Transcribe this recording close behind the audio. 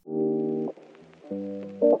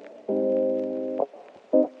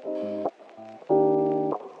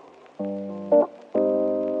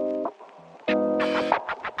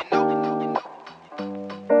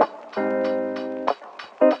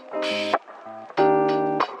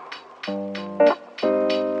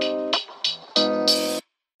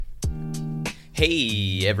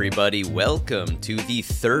Hey everybody, welcome to the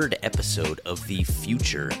third episode of the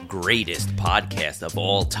future greatest podcast of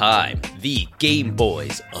all time, the Game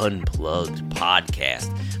Boys Unplugged podcast.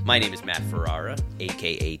 My name is Matt Ferrara,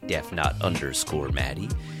 aka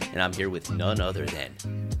DefNot_Matty, and I'm here with none other than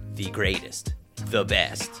the greatest, the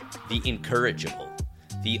best, the incorrigible,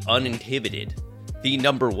 the uninhibited, the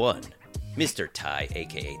number one, Mr. Ty,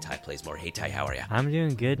 a.k.a. Ty Plays More. Hey, Ty, how are you? I'm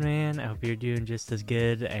doing good, man. I hope you're doing just as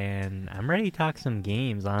good, and I'm ready to talk some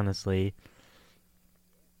games, honestly.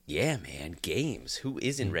 Yeah, man, games. Who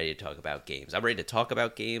isn't ready to talk about games? I'm ready to talk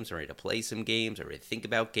about games. I'm ready to play some games. I'm ready to think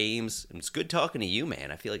about games. And it's good talking to you, man.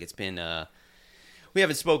 I feel like it's been... we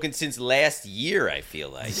haven't spoken since last year, I feel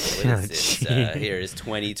like. What is this? Here is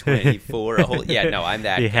 2024. I'm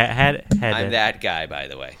that guy. I'm that guy, by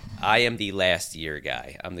the way. I am the last year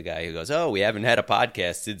guy. I'm the guy who goes, oh, we haven't had a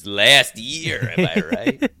podcast since last year. Am I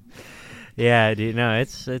right? Yeah, dude. No,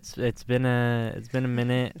 it's been a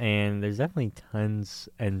minute, and there's definitely tons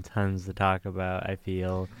and tons to talk about, I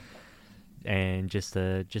feel, and just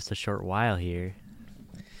a short while here.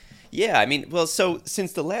 Yeah, I mean, well, so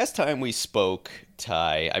since the last time we spoke,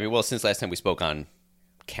 Ty, since last time we spoke on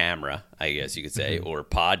camera, I guess you could say, or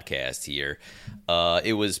podcast here,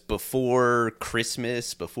 it was before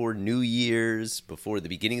Christmas, before New Year's, before the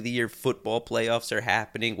beginning of the year. Football playoffs are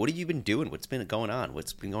happening. What have you been doing? What's been going on?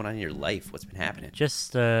 What's been going on in your life? What's been happening?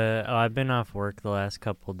 Just, I've been off work the last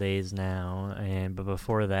couple days now, but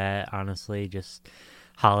before that, honestly, just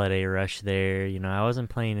holiday rush there. You know, I wasn't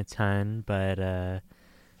playing a ton, but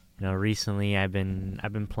recently I've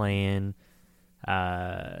been playing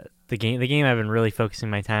the game I've been really focusing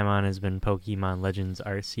my time on has been Pokemon Legends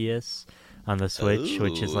Arceus on the Switch. Ooh.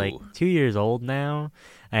 Which is like 2 years old now.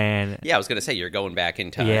 And yeah, I was gonna say you're going back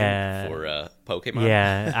in time for Pokemon.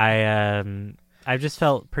 Yeah, I've just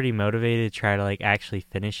felt pretty motivated to try to actually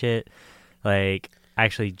finish it.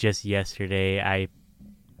 Actually, just yesterday,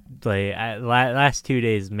 last 2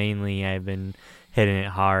 days mainly, I've been hitting it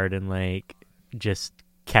hard and just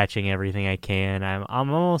catching everything I can. I'm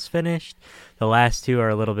almost finished. The last two are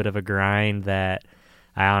a little bit of a grind that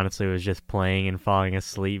I honestly was just playing and falling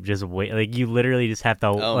asleep. Just wait, you literally just have to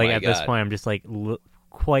at this point I'm just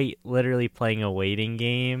quite literally playing a waiting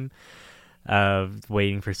game of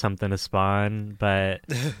waiting for something to spawn, but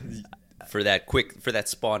for that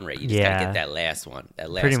spawn rate, you just gotta get that last one,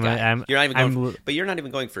 that last guy. You're not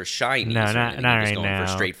even going for shinies. No, not right now. Just going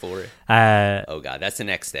for straightforward. Oh god, that's the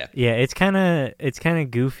next step. Yeah, it's kind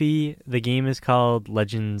of goofy. The game is called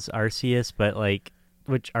Legends Arceus, but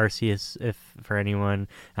which Arceus? If for anyone,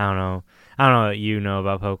 I don't know what you know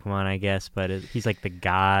about Pokemon, I guess, but he's like the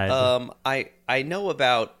god. I know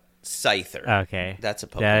about Scyther. Okay, that's a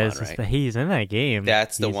Pokemon, right? He's in that game.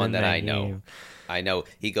 That's the one that I know. Game. I know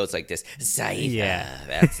he goes like this. Scyther. Yeah,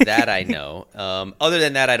 that I know. Other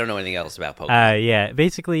than that, I don't know anything else about Pokemon. Yeah,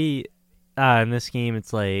 basically, in this game,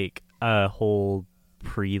 it's like a whole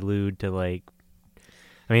prelude to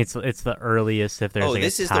it's the earliest if there's a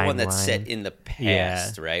this is timeline. The one that's set in the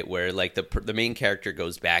past, right? Where the main character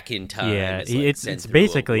goes back in time. Yeah, it's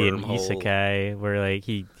basically an isekai where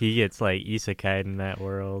he gets isekai in that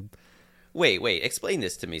world. Wait, explain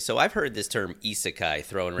this to me. So I've heard this term isekai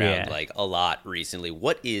thrown around a lot recently.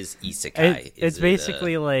 What is isekai? It's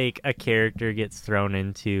basically a character gets thrown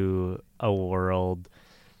into a world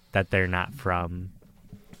that they're not from.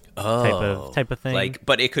 Type of thing.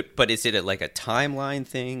 But is it a timeline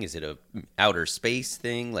thing? Is it a outer space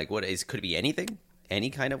thing? What is? Could it be anything? Any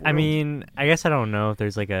kind of world? I mean, I guess I don't know if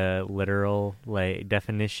there's a literal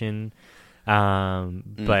definition,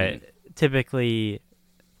 but typically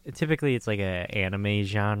it's a anime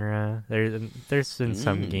genre. There's been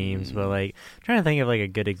some games, but I'm trying to think of a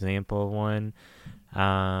good example of one.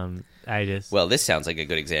 This sounds like a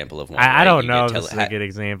good example of one. I don't know if this is a good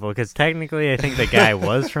example because technically I think the guy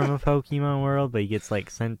was from a Pokemon world, but he gets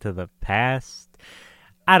sent to the past.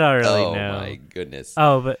 I don't really know. Oh my goodness.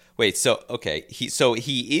 Oh, but wait. So okay, he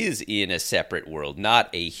is in a separate world, not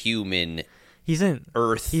a human. He's in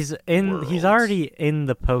Earth. He's world. already in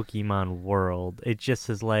the Pokemon world. It just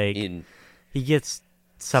is he gets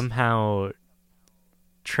somehow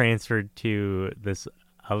transferred to this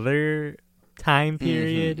other time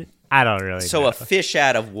period. Mm-hmm. I don't really know. So a fish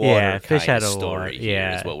out of water kind of story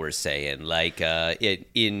here is what we're saying.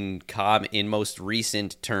 In most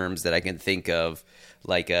recent terms that I can think of,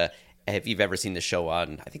 if you've ever seen the show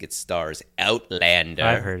on, I think it stars Outlander,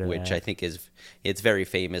 I've heard of which that. I think it's very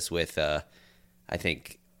famous with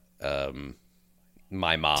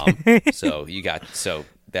my mom. So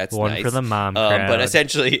That's one nice. for the mom crowd. But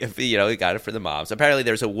essentially, we got it for the moms. Apparently,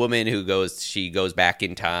 there's a woman who goes back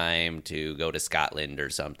in time to go to Scotland or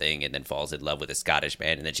something, and then falls in love with a Scottish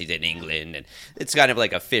man, and then she's in England, and it's kind of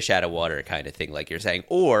like a fish out of water kind of thing, like you're saying.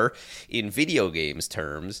 Or in video games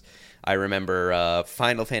terms, I remember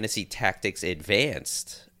Final Fantasy Tactics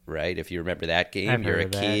Advanced. Right, if you remember that game, you're a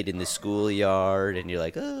kid in the schoolyard, and you're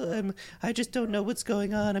like, I just don't know what's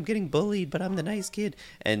going on. I'm getting bullied, but I'm the nice kid.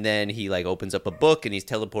 And then he opens up a book, and he's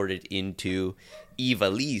teleported into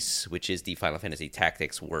Ivalice, which is the Final Fantasy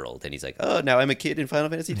Tactics world. And he's like, oh, now I'm a kid in Final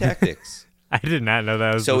Fantasy Tactics. I did not know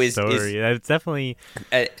that was the story. That's definitely.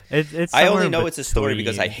 It's I only know it's a story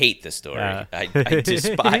because I hate the story. I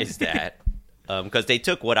despise that. Because they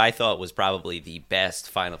took what I thought was probably the best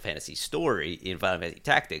Final Fantasy story in Final Fantasy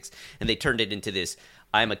Tactics, and they turned it into this,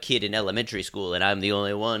 I'm a kid in elementary school, and I'm the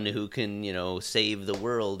only one who can, save the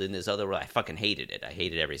world in this other world. I fucking hated it. I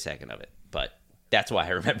hated every second of it. But that's why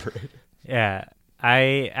I remember it. Yeah.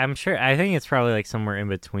 I'm sure. I think it's probably somewhere in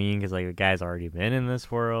between, because the guy's already been in this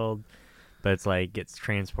world, but it's gets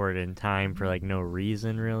transported in time for no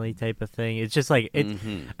reason really type of thing. It's just I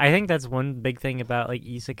think that's one big thing about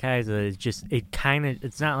isekais, that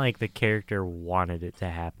it's not like the character wanted it to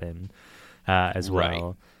happen as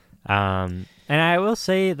well. Right. And I will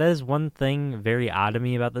say that is one thing very odd to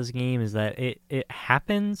me about this game, is that it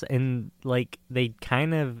happens, and it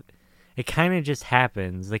kind of just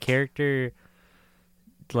happens. The character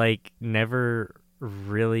never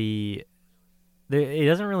really. It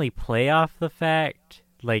doesn't really play off the fact,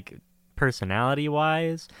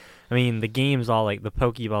 personality-wise. I mean, the game's all, the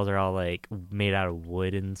Pokeballs are all, made out of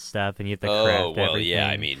wood and stuff, and you have to craft everything. Yeah,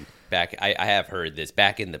 I mean, I have heard this.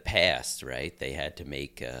 Back in the past, right, they had to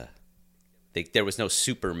make, there was no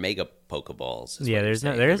super mega Pokeballs. Yeah, there is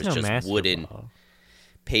no Master wooden, Ball.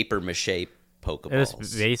 Paper-mache Pokeballs. It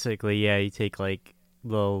was basically, yeah, you take,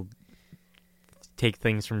 take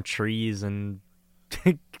things from trees and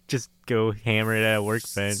just go hammer it at a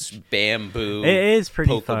workbench. Bamboo. It is pretty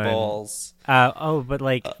Pokeballs. Fun.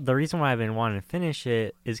 But the reason why I've been wanting to finish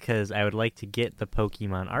it is because I would like to get the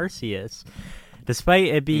Pokemon Arceus. Despite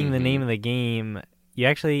it being the name of the game, you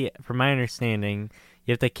actually, from my understanding,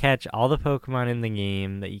 you have to catch all the Pokemon in the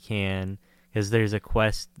game that you can, because there's a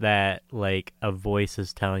quest that a voice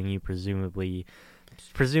is telling you, presumably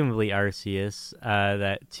Arceus,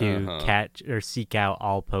 that to catch or seek out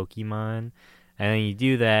all Pokemon. And then you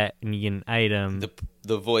do that, and you get an item.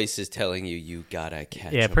 The voice is telling you gotta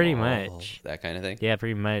catch. Yeah, pretty all, much that kind of thing. Yeah,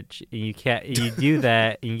 pretty much. You do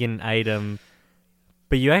that, and you get an item,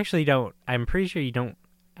 but you actually don't. I'm pretty sure you don't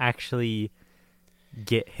actually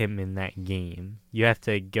get him in that game. You have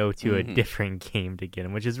to go to a different game to get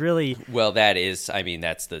him, which is really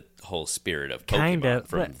that's the whole spirit of Pokemon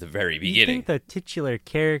from the very beginning. You think the titular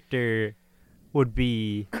character would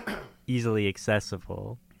be easily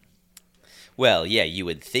accessible? Well, yeah, you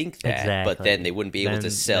would think that, exactly. But then they wouldn't be able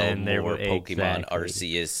to sell more Pokemon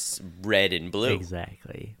Arceus Red and Blue.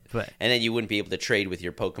 Exactly. And then you wouldn't be able to trade with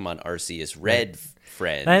your Pokemon Arceus Red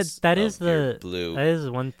friends. That is the blue. That is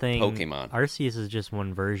one thing. Pokemon Arceus is just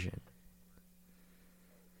one version.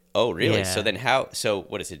 Oh, really? Yeah. So then how? So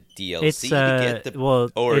what is it? DLC to get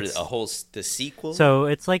the sequel? So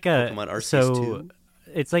it's like Pokemon Arceus 2?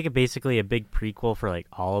 It's basically a big prequel for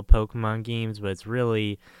all of Pokemon games, but it's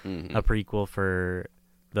really a prequel for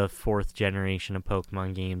the 4th generation of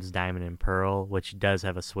Pokemon games, Diamond and Pearl, which does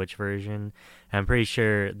have a Switch version. And I'm pretty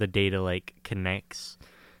sure the data connects.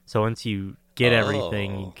 So once you get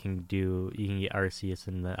everything, you can get Arceus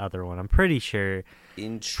in the other one. I'm pretty sure.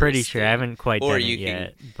 Pretty sure. I haven't quite done it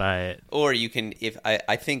yet, but you can. If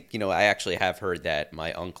I think I actually have heard that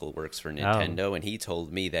my uncle works for Nintendo, and he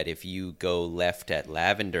told me that if you go left at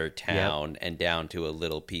Lavender Town and down to a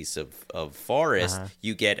little piece of forest,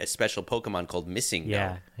 you get a special Pokemon called Missing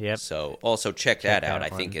No. Yep. So also check that out. I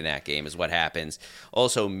think in that game is what happens.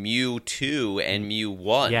 Also, Mew 2 and Mew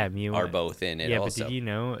 1 are both in it. Yeah, also. But did you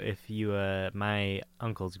know if you my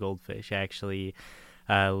uncle's goldfish actually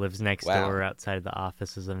lives next door outside of the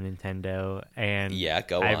offices of Nintendo, and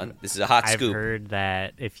go on. This is a hot scoop. I've heard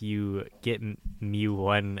that if you get Mew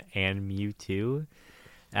 1 and Mew 2,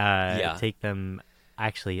 take them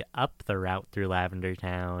actually up the route through Lavender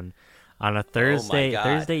Town on a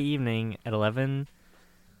Thursday evening at 11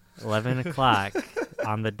 o'clock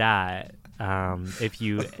on the dot. If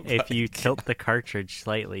you tilt the cartridge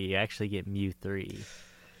slightly, you actually get Mew 3.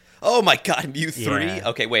 Oh my God, Mew 3? Yeah.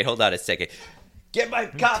 Okay, wait, hold on a second. Get my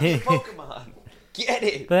copy of Pokemon. Get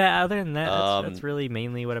it. But other than that, that's really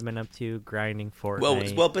mainly what I've been up to, grinding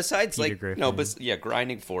Fortnite. Well, besides Peter like Griffin.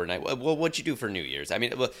 grinding Fortnite. Well, what'd you do for New Year's? I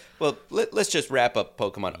mean, let's just wrap up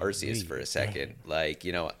Pokemon Arceus for a second. Like,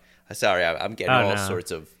 sorry, I'm getting all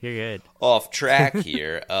sorts of You're good. off track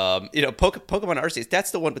here. Pokemon Arceus,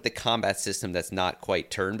 that's the one with the combat system that's not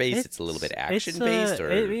quite turn-based. It's a little bit action-based,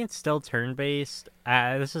 or it's still turn-based.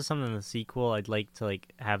 This is something in the sequel I'd like to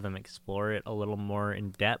have them explore it a little more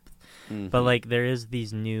in depth. Mm-hmm. But there is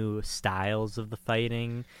these new styles of the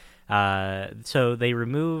fighting. So they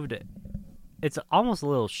removed. It's almost a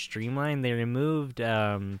little streamlined. They removed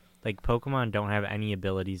Pokemon don't have any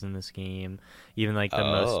abilities in this game. Even the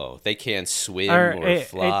most. Oh, they can't swim or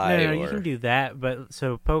fly. No, you can do that. But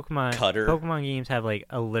so Pokemon games have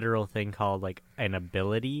a literal thing called an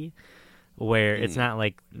ability, where it's not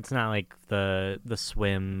like the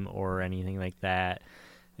swim or anything like that.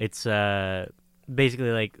 It's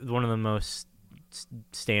basically one of the most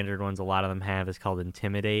standard ones a lot of them have is called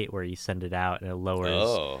Intimidate, where you send it out and it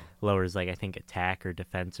lowers I think attack or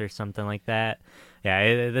defense or something like that.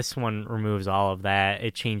 Yeah, this one removes all of that.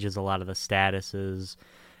 It changes a lot of the statuses,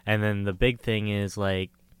 and then the big thing is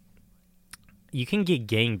you can get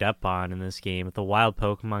ganged up on in this game. If the wild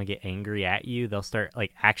Pokemon get angry at you, they'll start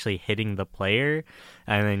actually hitting the player,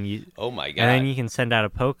 and then oh my god, and then you can send out a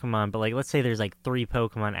Pokemon. But let's say there's 3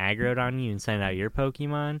 Pokemon aggroed on you, and send out your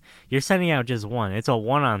Pokemon. You're sending out just one. It's a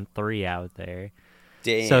 1-on-3 out there.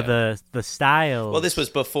 Damn. So the styles. Well, this was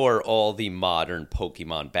before all the modern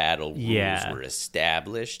Pokemon battle rules were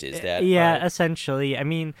established. Is that right? Essentially. I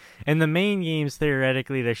mean, in the main games,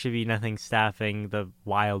 theoretically, there should be nothing stopping the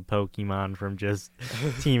wild Pokemon from just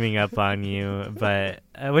teaming up on you. But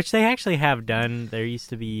which they actually have done. There used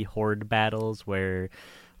to be horde battles where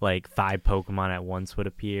 5 Pokemon at once would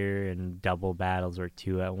appear, and double battles or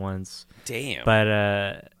 2 at once. Damn.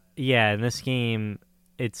 But in this game,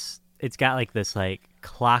 it's got this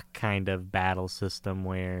clock kind of battle system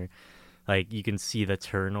where you can see the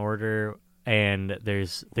turn order, and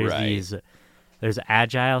there's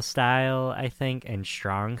agile style, I think, and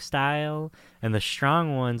strong style, and the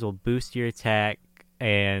strong ones will boost your attack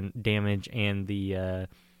and damage and the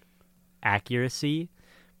accuracy,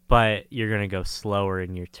 but you're gonna go slower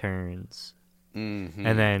in your turns. Mm-hmm.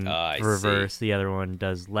 And then reverse, the other one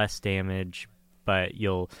does less damage, but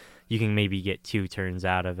you can maybe get 2 turns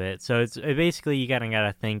out of it. So it's basically you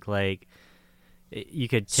gotta think you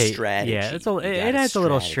could take strategy. Yeah, it adds a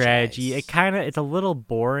little strategy. It's a little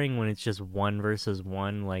boring when it's just 1 versus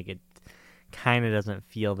 1. It kind of doesn't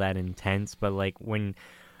feel that intense. But when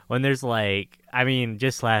there's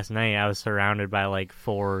just last night I was surrounded by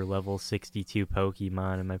 4 level 62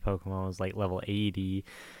 Pokemon, and my Pokemon was level 80.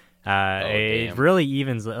 It really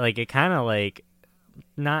evens. It kind of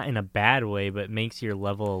not in a bad way, but makes your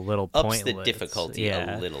level a little pointless. Ups the difficulty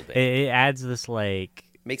a little bit. It adds this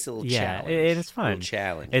makes it a little challenge. And it's fun.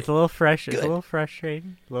 It's a little fresh. It's a little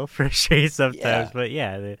frustrating. A little frustrating sometimes, but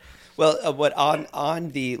yeah. Well, what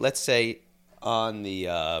on the let's say on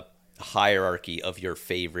the hierarchy of your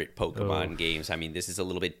favorite Pokemon games? I mean, this is a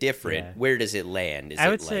little bit different. Yeah. Where does it land? Is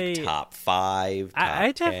it say top 5?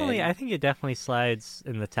 I think it definitely slides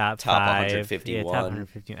in the top 5. 151. Yeah, top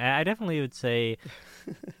 151. I definitely would say,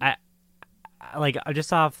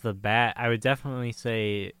 just off the bat, I would definitely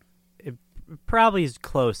say it probably is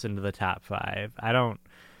close into the top 5.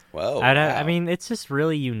 I mean, it's just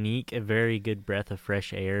really unique, a very good breath of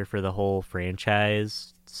fresh air for the whole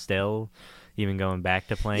franchise still. Even going back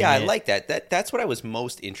to playing I like that. That's what I was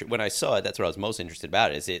most interested when I saw it. That's what I was most interested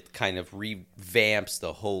about. Is it kind of revamps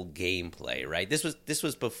the whole gameplay, right? This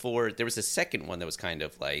was before there was a second one that was kind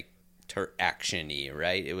of action-y,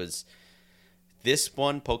 right? It was this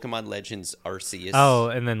one, Pokemon Legends Arceus. Oh,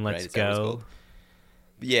 and then Let's Go.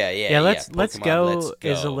 Yeah. Let's Go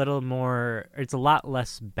is a little more. It's a lot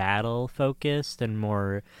less battle focused and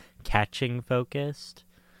more catching focused.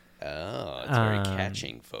 Oh, it's very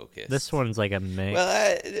catching focused. This one's a mix.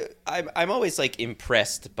 Well, I'm always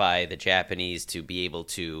impressed by the Japanese to be able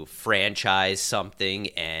to franchise something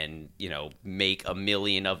and make a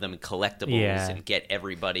million of them collectibles and get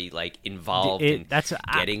everybody involved in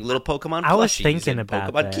getting little Pokemon plushies. I was thinking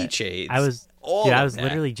about Pokemon keychains. I was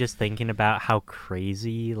literally just thinking about how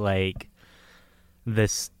crazy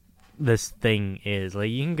this thing is.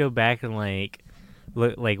 You can go back and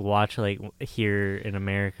watch here in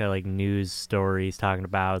America news stories talking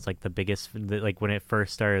about it's the biggest when it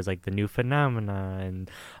first started, it's the new phenomena and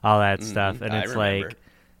all that stuff, and it's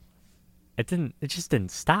it just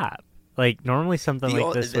didn't stop. Normally something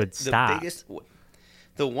this would stop.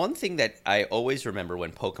 The one thing that I always remember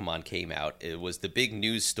when Pokemon came out, it was the big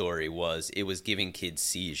news story was it was giving kids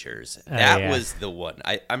seizures. That was the one.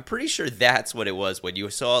 I'm pretty sure that's what it was when you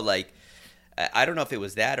saw, like, I don't know if it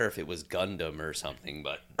was that or if it was Gundam or something,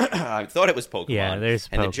 but I thought it was Pokemon. Yeah, there's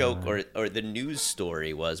Pokemon. And the joke or the news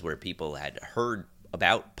story was where people had heard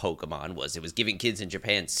about Pokemon was it was giving kids in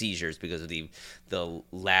Japan seizures because of the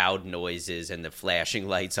loud noises and the flashing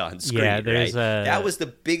lights on screen. Yeah, that was the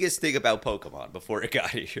biggest thing about Pokemon before it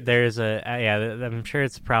got here. I'm sure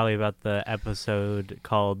it's probably about the episode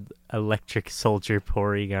called Electric Soldier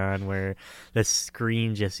Porygon where the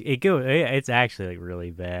screen it's actually like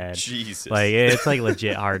really bad. Jesus, like it's like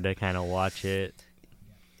legit hard to kind of watch it.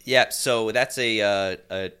 Yeah, so that's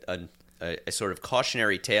a sort of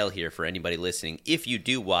cautionary tale here for anybody listening. If you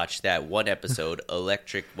do watch that one episode,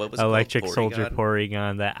 Electric Soldier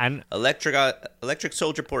Porygon, Electric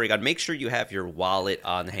Soldier Porygon, make sure you have your wallet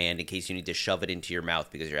on hand in case you need to shove it into your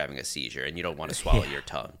mouth because you're having a seizure and you don't want to swallow your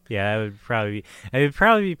tongue. Yeah, it would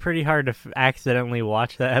probably be pretty hard to accidentally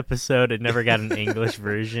watch that episode. It never got an English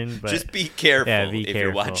version, but just be careful if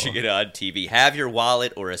you're watching it on TV. Have your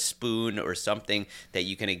wallet or a spoon or something that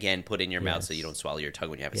you can again put in your mouth so you don't swallow your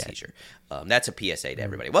tongue when you have a seizure. That's a PSA to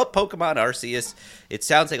everybody. Well, Pokemon Arceus, it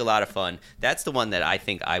sounds like a lot of fun. That's the one that I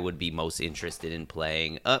think I would be most interested in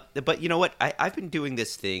playing. But you know what? I've been doing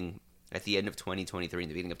this thing at the end of 2023 and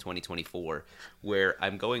the beginning of 2024 where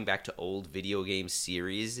I'm going back to old video game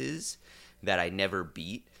series that I never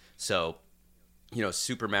beat. So,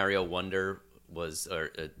 Super Mario Brothers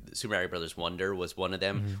Wonder was one of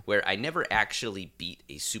them, where I never actually beat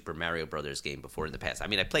a Super Mario Brothers game before in the past. I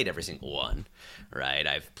mean, I played every single one, right?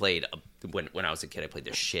 I've played when I was a kid, I played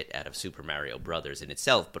the shit out of Super Mario Brothers in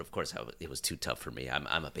itself, but of course, it was too tough for me.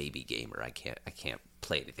 I'm a baby gamer. I can't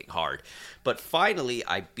play anything hard. But finally,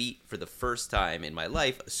 I beat for the first time in my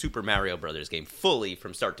life a Super Mario Brothers game fully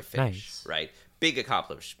from start to finish, right? Big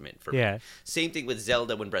accomplishment for me. Same thing with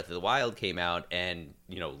Zelda when Breath of the Wild came out, and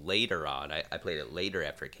later on, I played it later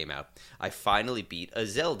after it came out. I finally beat a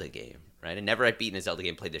Zelda game, right? And never had beaten a Zelda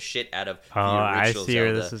game. Played the shit out of the original Zelda. I see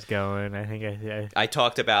where this is going. I think I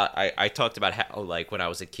talked about how, like, when I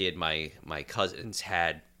was a kid, my cousins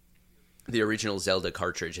had the original Zelda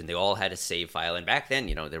cartridge, and they all had a save file. And back then,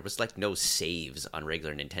 there was like no saves on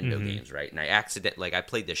regular Nintendo games, right? And I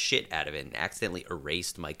played the shit out of it and accidentally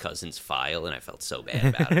erased my cousin's file, and I felt so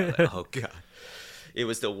bad about it. I was like, oh god, it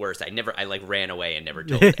was the worst. I ran away and never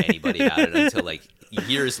told anybody about it until like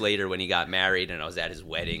years later when he got married and I was at his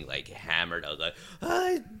wedding, like hammered. I was like,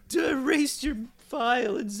 I erased your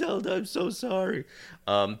file in Zelda. I'm so sorry.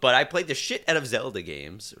 But I played the shit out of Zelda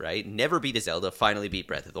games, right? Never beat a Zelda. Finally beat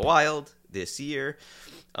Breath of the Wild this year.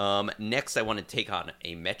 Next, I want to take on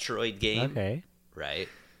a Metroid game. Okay. Right?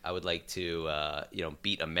 I would like to,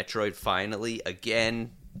 beat a Metroid finally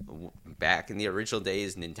again. Back in the original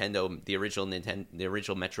days, the original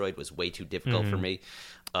Metroid was way too difficult for me.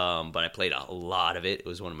 But I played a lot of it. It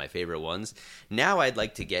was one of my favorite ones. Now I'd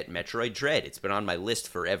like to get Metroid Dread. It's been on my list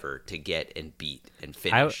forever to get and beat and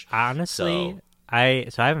finish. I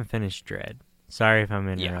haven't finished Dread. Sorry if I'm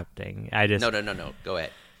interrupting. No. Go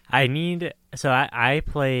ahead. I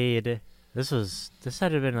played. This had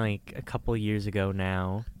to have been like a couple years ago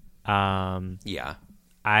now.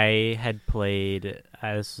 I had played.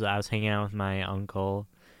 I was hanging out with my uncle,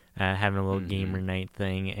 having a little gamer night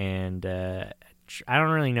thing, and I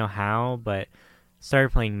don't really know how, but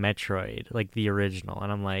started playing Metroid, like the original,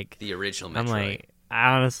 and I'm like, the original Metroid. I'm like,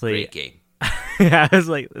 honestly, great game. I was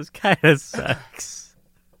like, this kind of sucks.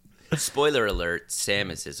 Spoiler alert: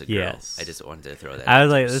 Samus is a girl. Yes. I just wanted to throw that. I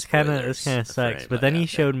was like, this kind of sucks. But then he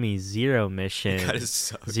showed me Zero Mission.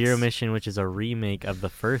 Zero Mission, which is a remake of the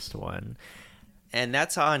first one. And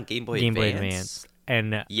that's on Game Boy Advance.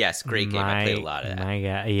 And yes, great game. I played a lot of that. My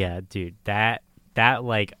God, yeah, dude, that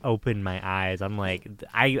like opened my eyes. I'm like,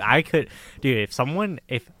 I could, dude,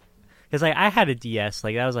 because like I had a DS,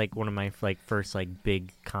 like that was like one of my like first like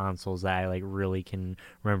big consoles that I like really can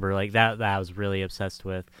remember, like that I was really obsessed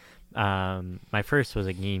with. My first was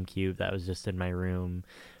a GameCube that was just in my room.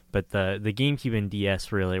 But the GameCube and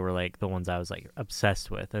DS really were like the ones I was like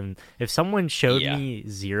obsessed with. And if someone showed me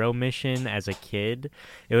Zero Mission as a kid,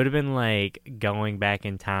 it would have been like going back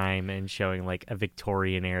in time and showing like a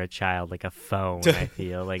Victorian era child like a phone. I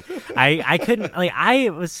feel like I couldn't, like, I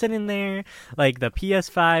was sitting there, like the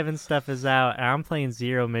PS5 and stuff is out, and I'm playing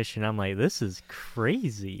Zero Mission. I'm like, this is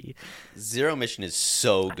crazy. Zero Mission is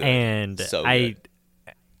so good. And so good.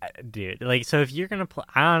 Dude, like, so if you're gonna play,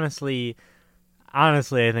 honestly, I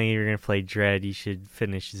think if you're going to play Dread, you should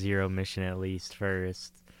finish Zero Mission at least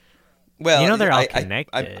first. Well, they're all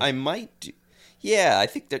connected. I might do, Yeah, I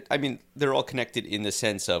think that. I mean, they're all connected in the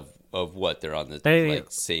sense of what they're on the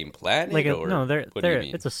same planet, or no, what do you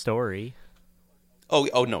mean? it's a story.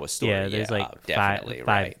 Oh no, a story. Yeah, there's like definitely five.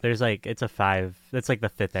 right. There's like it's a 5. That's like the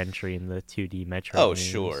 5th entry in the 2D Metroid. Oh games.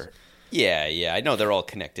 sure. Yeah. I know they're all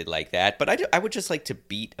connected like that, but I would just like to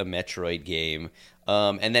beat a Metroid game,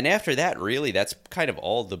 and then after that, really, that's kind of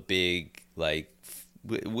all the big like.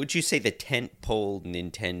 Would you say the tentpole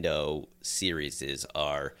Nintendo series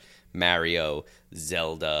are Mario,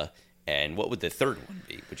 Zelda, and what would the third one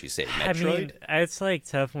be? Would you say Metroid? I mean, it's like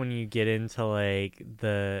tough when you get into like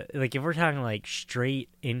if we're talking like straight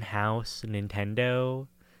in-house Nintendo,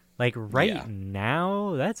 like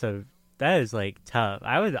now that is like tough.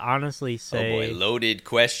 I would honestly say, oh boy, loaded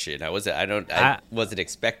question. I wasn't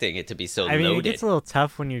expecting it to be so loaded. I mean, it gets a little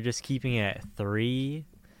tough when you're just keeping it at 3.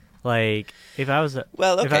 Like if I was I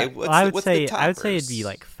would say it'd be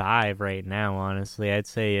like 5 right now. Honestly, I'd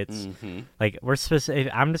say it's like we're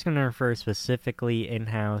specific. I'm just gonna refer specifically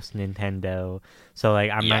in-house Nintendo. So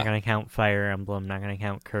like I'm not gonna count Fire Emblem. Not gonna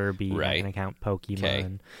count Kirby. Not gonna count Pokemon.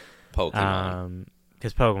 Okay. Pokemon.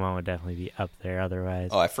 Because Pokemon would definitely be up there. Otherwise,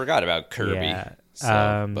 oh, I forgot about Kirby. Yeah.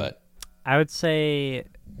 But I would say,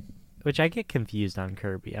 which I get confused on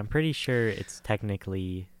Kirby. I'm pretty sure it's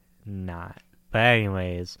technically not. But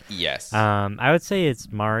anyways, yes. I would say it's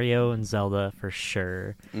Mario and Zelda for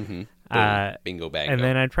sure. Mm-hmm. Bingo bango. And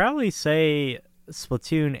then I'd probably say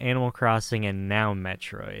Splatoon, Animal Crossing, and now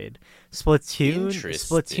Metroid.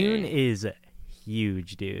 Splatoon is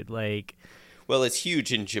huge, dude. Like, well, it's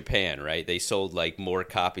huge in Japan, right? They sold like more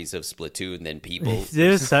copies of Splatoon than people. It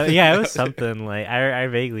was something like I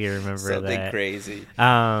vaguely remember something crazy.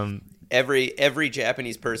 Every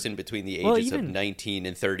Japanese person between the ages of 19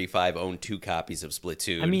 and 35 owned 2 copies of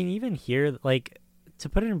Splatoon. I mean, even here, like, to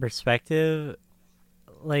put it in perspective,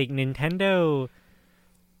 like, Nintendo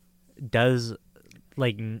doesn't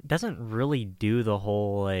really do the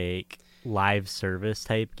whole, like, live service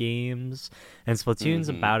type games, and Splatoon's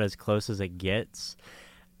about as close as it gets.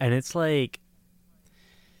 And it's like,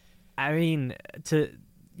 I mean,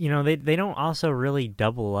 they don't also really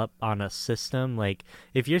double up on a system. Like,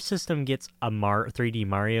 if your system gets a 3D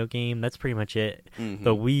Mario game, that's pretty much it.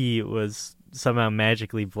 The Wii was somehow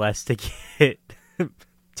magically blessed to get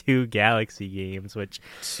 2 Galaxy games, which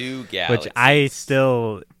I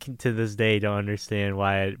still, to this day, don't understand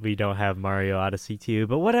why we don't have Mario Odyssey 2,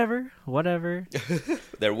 but whatever.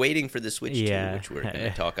 They're waiting for the Switch 2, which we're going to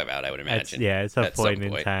talk about, I would imagine. It's a point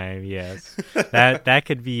in time, yes. that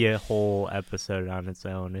could be a whole episode on its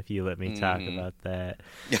own if you let me talk about that.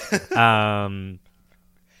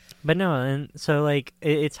 But no, and so, like,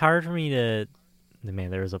 it's hard for me to...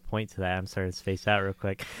 Man, there was a point to that. I'm starting to space out real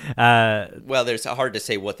quick. Well, there's hard to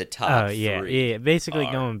say what the top 3 yeah. Basically,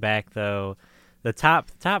 are. Going back though, the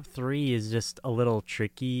top 3 is just a little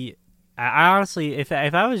tricky. I honestly, if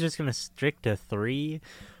I was just gonna stick to 3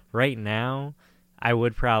 right now, I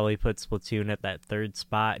would probably put Splatoon at that 3rd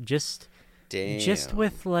spot. Just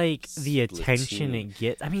with like the attention it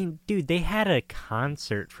gets. I mean, dude, they had a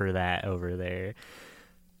concert for that over there.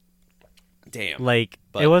 Damn. Like,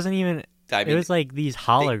 it wasn't even. I mean, it was like these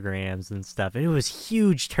holograms and stuff. It was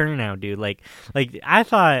huge turnout, dude. Like I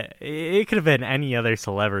thought it could have been any other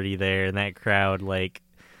celebrity there in that crowd. Like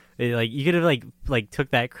you could have like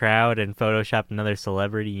took that crowd and photoshopped another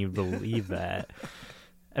celebrity. And you'd believe that.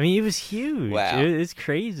 I mean, it was huge. Wow. It's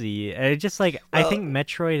crazy. And it just like, I think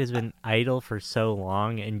Metroid has been idle for so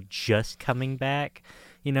long and just coming back.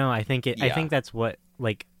 I think that's what,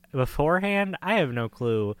 like, beforehand. I have no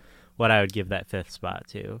clue what I would give that 5th spot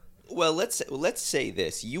to. Well, let's say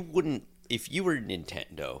this. You wouldn't, if you were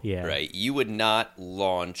Nintendo, right? You would not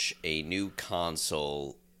launch a new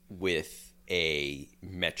console with a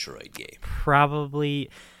Metroid game. Probably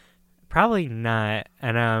not.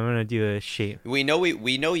 And I'm gonna do a shape. We know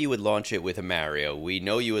you would launch it with a Mario. We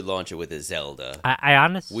know you would launch it with a Zelda. I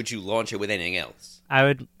honestly. Would you launch it with anything else? I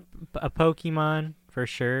would a Pokemon for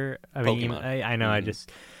sure. I mean, I know.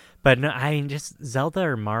 But no, I mean, just Zelda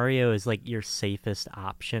or Mario is like your safest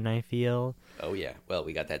option, I feel. Oh, yeah. Well,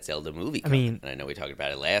 we got that Zelda movie coming, and I know we talked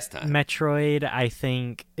about it last time. Metroid, I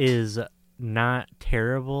think, is not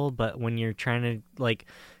terrible, but when you're trying to, like,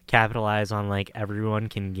 capitalize on, like, everyone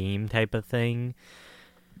can game type of thing,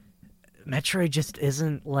 Metroid just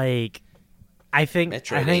isn't, like... I think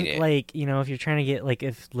like, if you're trying to get, like,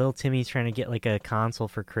 if Lil Timmy's trying to get, like, a console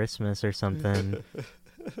for Christmas or something,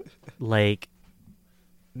 like...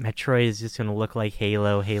 Metroid is just gonna look like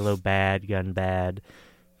Halo bad, gun bad.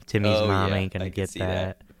 Timmy's mom ain't gonna get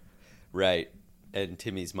that. Right, and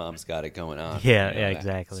Timmy's mom's got it going on. Yeah,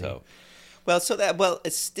 exactly. So,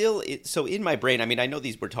 It's still so in my brain. I mean, I know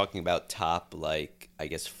these we're talking about top, like, I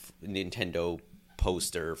guess, Nintendo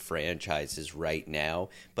poster franchises right now,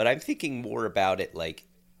 but I'm thinking more about it like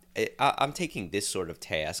I'm taking this sort of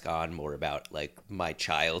task on more about like my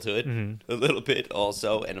childhood a little bit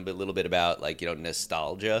also, and a little bit about like,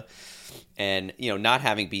 nostalgia, and not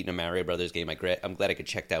having beaten a Mario Brothers game, I'm glad I could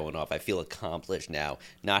check that one off. I feel accomplished now.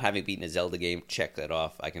 Not having beaten a Zelda game, check that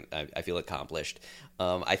off. I feel accomplished.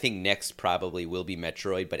 I think next probably will be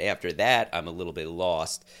Metroid, but after that I'm a little bit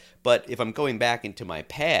lost. But if I'm going back into my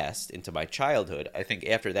past, into my childhood, I think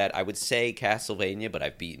after that I would say Castlevania, but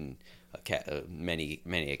I've beaten many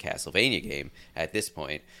a Castlevania game at this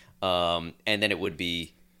point. And then it would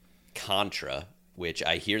be Contra, which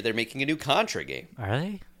I hear they're making a new Contra game. Are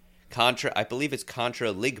they? Contra, I believe it's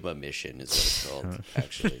Contra Ligma Mission is what it's called.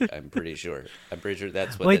 Actually, I'm pretty sure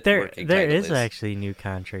that's what. Wait, there is actually a new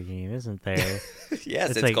Contra game, isn't there?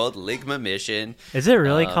 Yes, it's called Ligma Mission. Is it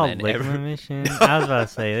really called Ligma Mission? I was about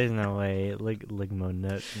to say, there's no way. Ligma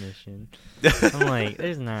Nut Mission. I'm like,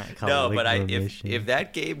 there's not called Ligma Mission. If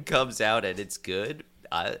that game comes out and it's good,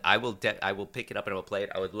 I will pick it up and I will play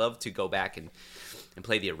it. I would love to go back and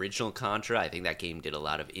play the original Contra. I think that game did a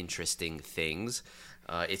lot of interesting things.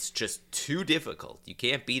 It's just too difficult. You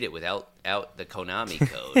can't beat it without the Konami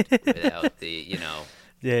code, without the,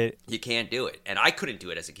 Yeah. You can't do it. And I couldn't do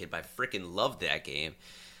it as a kid, but I freaking loved that game.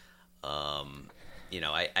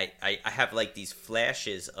 I have like these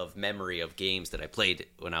flashes of memory of games that I played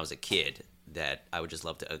when I was a kid that I would just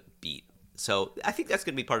love to beat. So I think that's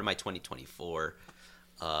going to be part of my 2024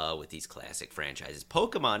 with these classic franchises.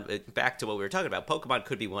 Pokemon, back to what we were talking about, Pokemon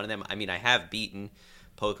could be one of them. I mean, I have beaten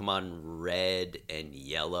Pokemon Red and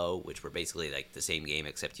Yellow, which were basically like the same game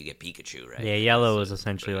except you get Pikachu, right? Yeah, Yellow was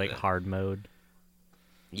essentially like hard mode.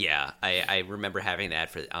 Yeah, I remember having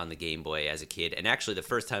that on the Game Boy as a kid. And actually the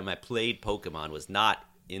first time I played Pokemon was not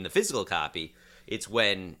in the physical copy. It's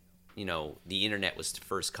when, the internet was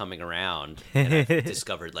first coming around, and I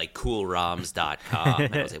discovered like coolroms.com,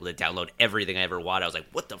 and I was able to download everything I ever wanted. I was like,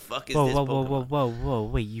 what the fuck is this Pokemon? Whoa,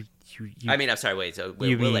 wait, you I mean, I'm sorry, wait, so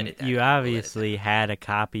we'll edit that. You obviously had a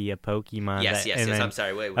copy of Pokemon. Yes, I'm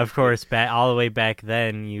sorry, wait. Of course, all the way back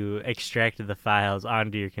then, you extracted the files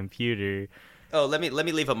onto your computer. Oh, let me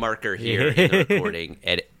leave a marker here in the recording.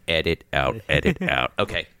 Edit out.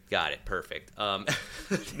 Okay, got it. Perfect. No,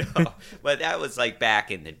 but that was like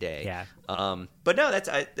back in the day. Yeah. But no,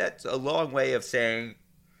 that's a long way of saying,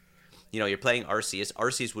 you're playing Arceus.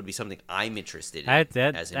 Arceus would be something I'm interested in as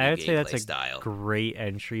a new gameplay style. A great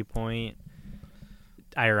entry point.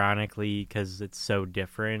 Ironically, because it's so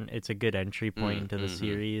different, it's a good entry point into the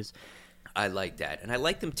series. I like that, and I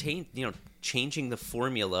like them changing the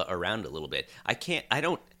formula around a little bit.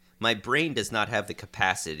 My brain does not have the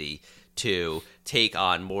capacity to take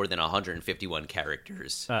on more than 151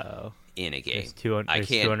 characters in a game. I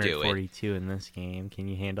can't do it. 242 in this game. Can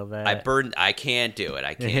you handle that? I can't do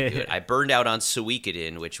it. I burned out on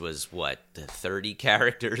Suikoden, which was what, 30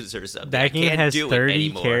 characters or something. That game has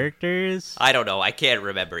 30 characters? I don't know. I can't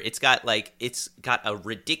remember. It's got a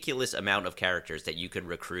ridiculous amount of characters that you can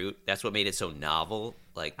recruit. That's what made it so novel.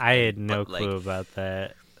 I had no clue about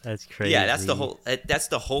that. That's crazy. Yeah, that's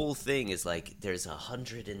the whole thing is like there's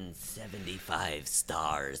 175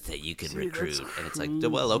 stars that you can recruit, and it's like,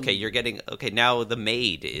 well, okay, now the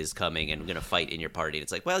maid is coming and going to fight in your party. And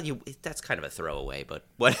it's like, well, that's kind of a throwaway, but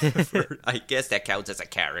whatever. I guess that counts as a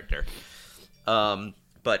character.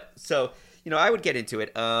 But so I would get into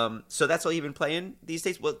it. So that's all you've been playing these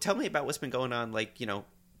days. Well, tell me about what's been going on,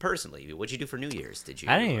 personally. What'd you do for New Year's? Did you?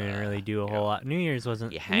 I didn't even really do a whole lot. New Year's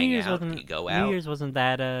wasn't. You hang out. You go out. New Year's wasn't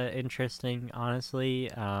that interesting, honestly.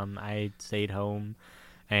 I stayed home,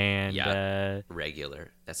 and regular.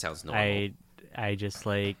 That sounds normal. I just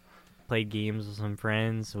played games with some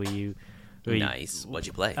friends. We nice. What'd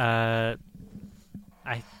you play? I'm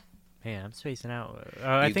spacing out.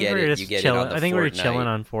 I think we were just chilling. I think we were chilling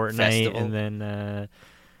on Fortnite, festival. And then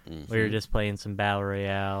we were just playing some Battle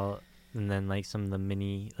Royale. And then some of the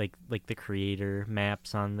mini the creator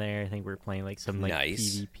maps on there. I think we're playing some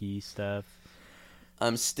nice PvP stuff.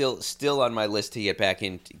 I'm still on my list to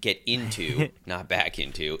get into, not back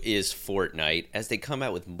into, is Fortnite. As they come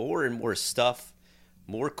out with more and more stuff,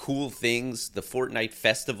 more cool things. The Fortnite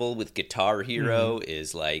festival with Guitar Hero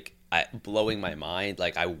is blowing my mind.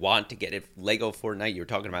 I want to get it. Lego Fortnite you were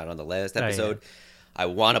talking about on the last episode. Oh, yeah. I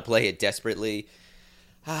want to play it desperately.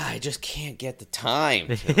 I just can't get the time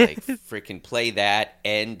to freaking play that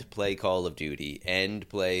and play Call of Duty and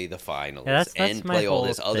play the finals and play all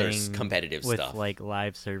this other competitive stuff. With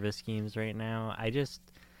live service games right now, I just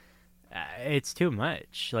it's too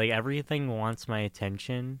much. Everything wants my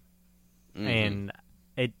attention, and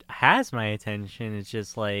it has my attention. It's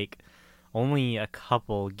just like only a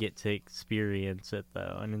couple get to experience it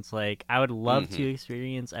though, and it's like I would love to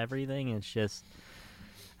experience everything. It's just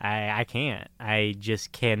I can't. I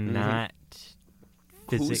just cannot.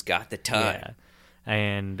 Who's got the time? Yeah.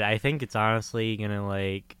 And I think it's honestly gonna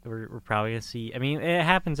like we're probably gonna see. I mean, it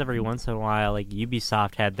happens every once in a while. Like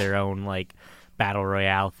Ubisoft had their own like battle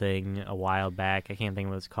royale thing a while back. I can't think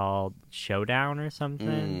of what it's called, Showdown or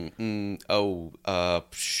something.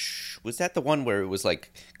 Was that the one where it was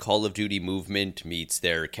like Call of Duty movement meets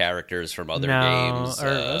their characters from other games,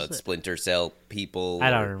 Splinter Cell people?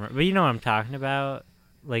 I don't remember, but you know what I'm talking about.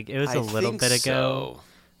 Like it was a little bit ago.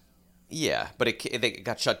 Yeah, but it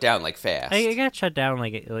got shut down like fast. It got shut down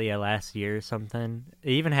like last year or something.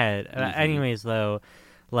 It even had, anyways though,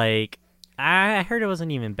 like I heard it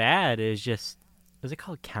wasn't even bad. It was just, was it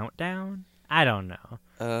called Countdown? I don't know.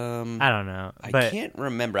 I don't know. I can't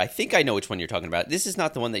remember. I think I know which one you're talking about. This is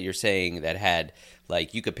not the one that you're saying that had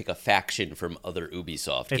like you could pick a faction from other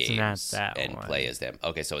Ubisoft games and play as them.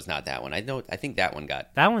 Okay, so it's not that one. I think that one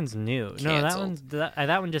got that one's new. canceled. No,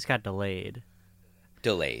 that one just got delayed.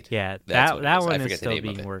 Yeah, that one is still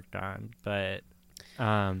being worked on, but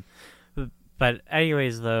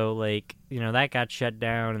anyways though, like that got shut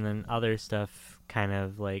down, and then other stuff kind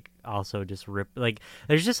of like also just like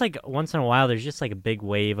there's just like once in a while there's just like a big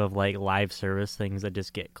wave of like live service things that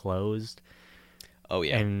just get closed. Oh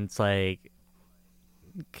yeah, and it's like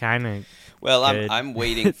kind of well I'm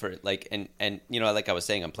waiting for like and like I was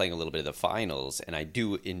saying, I'm playing a little bit of the finals, and I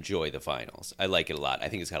do enjoy the finals. I like it a lot. I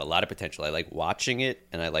think it's got a lot of potential. I like watching it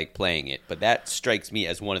and I like playing it, but that strikes me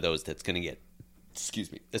as one of those that's going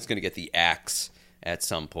to get the axe at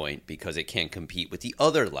some point, because it can't compete with the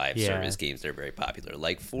other live service games that are very popular,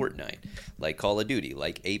 like Fortnite, like Call of Duty,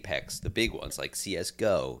 like Apex, the big ones, like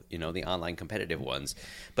CSGO, the online competitive ones.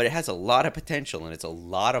 But it has a lot of potential, and it's a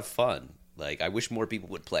lot of fun. Like, I wish more people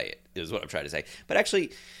would play it, is what I'm trying to say. But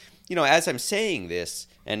actually, as I'm saying this,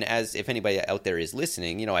 and as if anybody out there is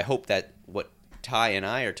listening, I hope that what Ty and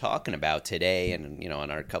I are talking about today, and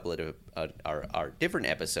on our couple of our different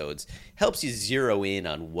episodes, helps you zero in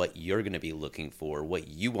on what you're going to be looking for, what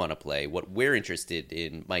you want to play, what we're interested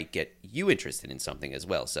in might get you interested in something as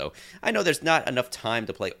well. So I know there's not enough time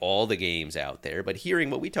to play all the games out there, but hearing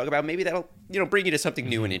what we talk about, maybe that'll bring you to something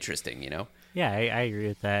new and interesting. Yeah, I agree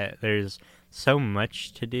with that. There's so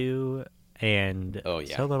much to do and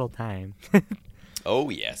so little time.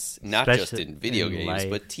 Oh, yes. Not just in video games,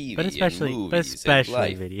 but TV and movies and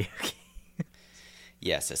life. Video games.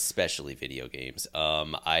 Yes, especially video games.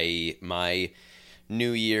 My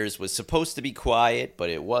New Year's was supposed to be quiet, but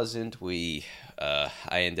it wasn't. I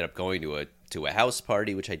ended up going to a house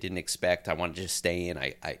party, which I didn't expect. I wanted to just stay in.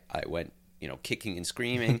 I went, kicking and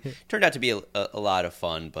screaming. Turned out to be a lot of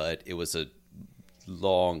fun, but it was a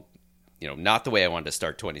long, not the way I wanted to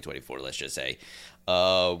start 2024, let's just say.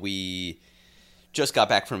 We just got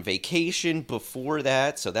back from vacation before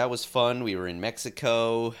that, so that was fun. We were in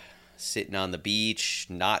Mexico, sitting on the beach,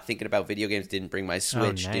 not thinking about video games. Didn't bring my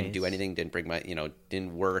Switch, nice. Didn't do anything, didn't bring my,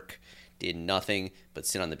 didn't work, did nothing but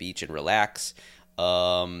sit on the beach and relax.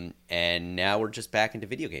 And now we're just back into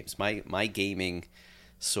video games. My gaming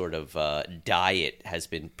sort of diet has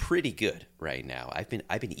been pretty good right now. I've been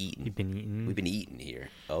eating. You've been eating? We've been eating here.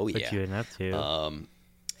 Oh yeah. What you been up to?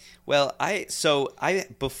 Well,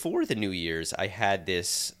 before the New Year's, I had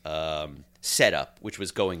this setup, which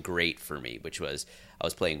was going great for me, which was I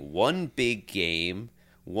was playing one big game,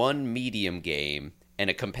 one medium game, and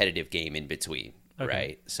a competitive game in between,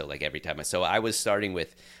 right? So like every time I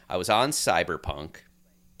was on Cyberpunk,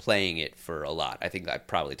 playing it for a lot. I think I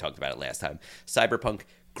probably talked about it last time. Cyberpunk,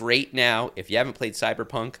 great now. If you haven't played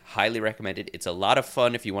Cyberpunk, highly recommend it. It's a lot of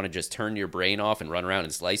fun if you want to just turn your brain off and run around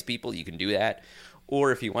and slice people, you can do that.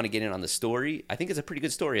 Or if you want to get in on the story, I think it's a pretty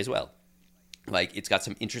good story as well. Like, it's got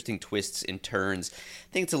some interesting twists and turns.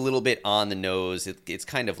 I think it's a little bit on the nose. It's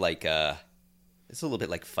kind of like it's a little bit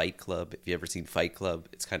like Fight Club. If you've ever seen Fight Club,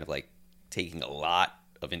 it's kind of like taking a lot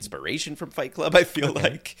of inspiration from Fight Club, I feel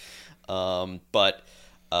like. But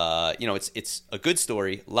it's a good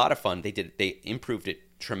story, a lot of fun. They improved it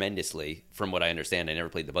tremendously from what I understand. I never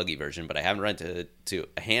played the buggy version, but I haven't run to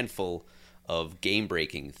a handful of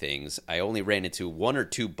game-breaking things. I only ran into one or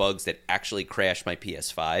two bugs that actually crashed my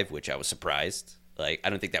PS5, which I was surprised. Like, I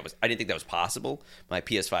didn't think that was possible. My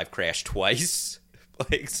PS5 crashed twice,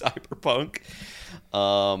 like Cyberpunk.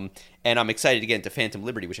 And I'm excited to get into Phantom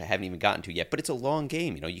Liberty, which I haven't even gotten to yet. But it's a long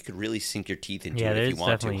game. You could really sink your teeth into it if you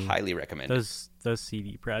want to. Highly recommend it. Those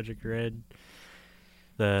CD Projekt Red,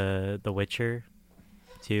 the Witcher.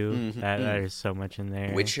 too. That is so much in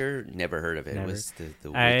there. Witcher, never heard of it. Never. Was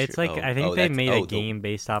the Witcher? It's like I think they made a game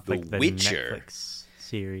based off like the Witcher. Netflix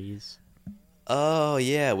series. Oh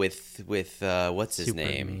yeah, with what's his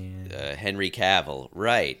Superman. name? Henry Cavill,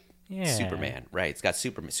 right? Yeah. Superman, right? It's got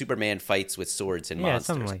Superman fights with swords and monsters.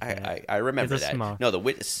 Something like that. I remember that. No,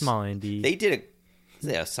 the small indie. They did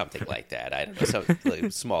something like that. I don't know, some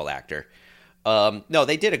like, small actor. No,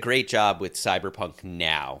 they did a great job with Cyberpunk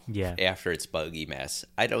now. Yeah. After its buggy mess,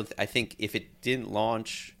 I think if it didn't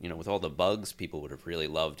launch, with all the bugs, people would have really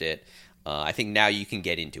loved it. I think now you can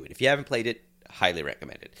get into it. If you haven't played it, highly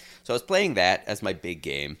recommend it. So I was playing that as my big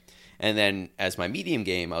game, and then as my medium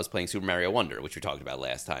game, I was playing Super Mario Wonder, which we talked about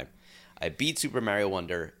last time. I beat Super Mario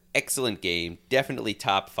Wonder. Excellent game. Definitely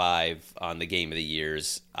top 5 on the Game of the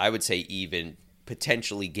Years. I would say even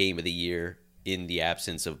potentially Game of the Year in the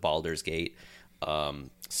absence of Baldur's Gate.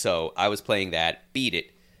 So I was playing that, beat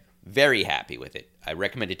it, very happy with it. I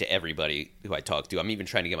recommend it to everybody who I talk to. I'm even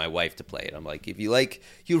trying to get my wife to play it. I'm like, if you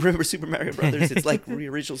remember Super Mario Brothers, it's like the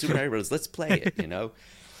original Super Mario Brothers. Let's play it,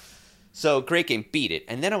 So great game, beat it.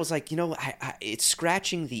 And then I was like, it's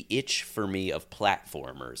scratching the itch for me of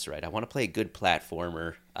platformers, right? I want to play a good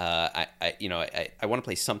platformer. I want to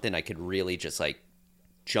play something I could really just like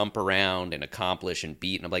jump around and accomplish and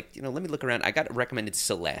beat. And I'm like, let me look around. I got recommended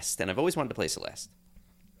Celeste, and I've always wanted to play Celeste.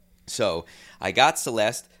 So I got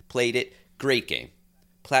Celeste, played it, great game.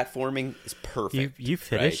 Platforming is perfect. You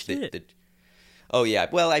finished it? Oh, yeah.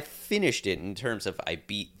 Well, I finished it in terms of I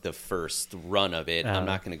beat the first run of it. I'm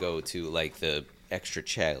not going to go to, like, the extra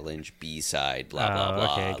challenge B-side, blah, blah,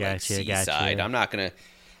 blah, okay, gotcha, like C-side. I'm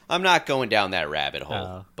not going down that rabbit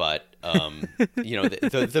hole. But,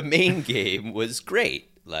 the main game was great.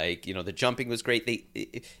 Like, the jumping was great.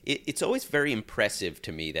 It's always very impressive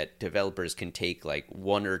to me that developers can take, like,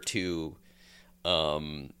 one or two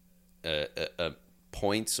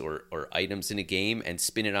points or items in a game and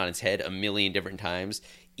spin it on its head a million different times.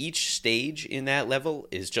 Each stage in that level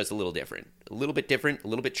is just a little different, a little bit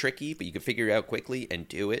tricky, but you can figure it out quickly and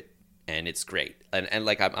do it, and it's great. And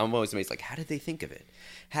like I'm always amazed, like, how did they think of it?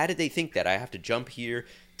 How did they think that I have to jump here,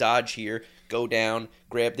 dodge here, go down,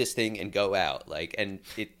 grab this thing, and go out? Like, and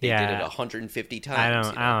they did it 150 times. I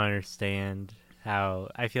don't understand how.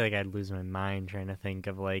 I feel like I'd lose my mind trying to think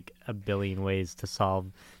of like a billion ways to solve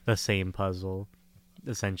the same puzzle.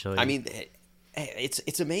 Essentially, I mean,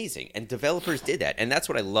 it's amazing, and developers did that, and that's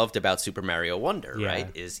what I loved about Super Mario Wonder. Right?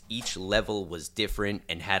 Is each level was different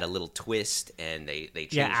and had a little twist, and they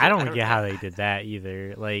changed. Yeah, I don't get how they did that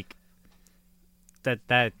either. Like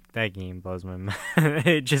that game blows my mind.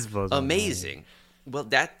 It just blows my mind. Amazing. Well,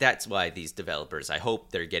 that's why these developers, I hope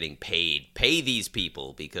they're getting paid. Pay these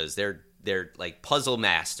people, because they're like puzzle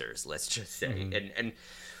masters. Let's just say, and.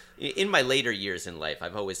 In my later years in life,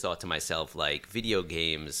 I've always thought to myself, like, video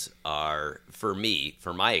games are, for me,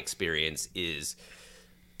 for my experience, is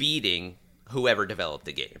beating whoever developed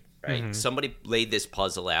the game, right? Somebody laid this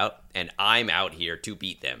puzzle out, and I'm out here to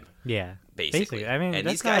beat them. Yeah, basically. I mean, and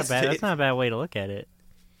that's not a bad way to look at it.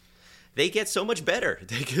 They get so much better.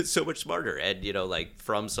 They get so much smarter. And, like,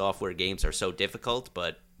 From Software games are so difficult,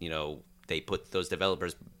 but, they put those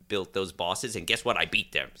developers built those bosses, and guess what? I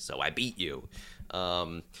beat them, so I beat you.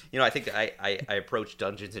 I think I approach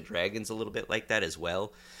Dungeons and Dragons a little bit like that as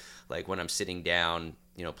well. Like when I'm sitting down,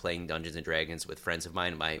 playing Dungeons and Dragons with friends of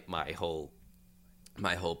mine, my whole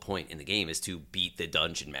point in the game is to beat the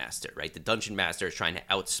dungeon master, right? The dungeon master is trying to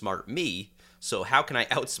outsmart me, so how can I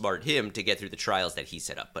outsmart him to get through the trials that he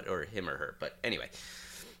set up, or him or her? But anyway,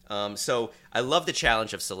 so I love the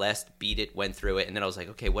challenge of Celeste, beat it, went through it, and then I was like,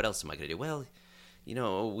 okay, what else am I going to do? Well,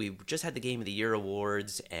 we just had the Game of the Year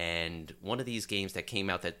awards, and one of these games that came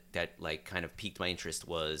out that like kind of piqued my interest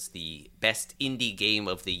was the best indie game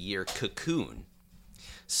of the year, Cocoon.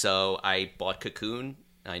 So I bought Cocoon.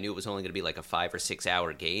 I knew it was only going to be like a 5 or 6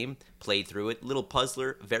 hour game. Played through it. Little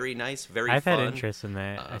puzzler, very nice, very fun. I've had interest in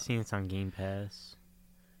that. I've seen it's on Game Pass.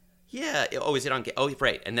 Yeah. Oh, is it on? Oh,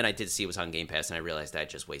 right. And then I did see it was on Game Pass, and I realized I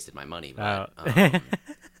just wasted my money. But,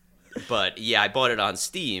 but yeah, I bought it on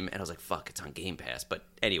Steam, and I was like, "Fuck, it's on Game Pass." But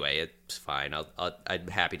anyway, it's fine. I'm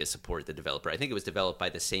happy to support the developer. I think it was developed by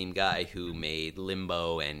the same guy who made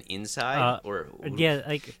Limbo and Inside, yeah,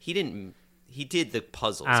 like he didn't. He did the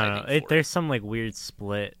puzzles. I don't know. There's some like weird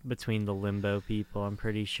split between the Limbo people, I'm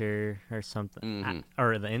pretty sure, or something,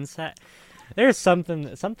 or the Inside. There's something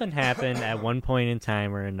happened at one point in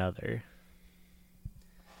time or another.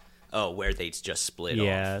 Oh, where they just split off.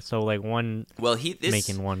 Yeah, so like one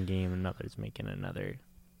making one game, another's making another.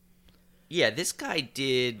 Yeah, this guy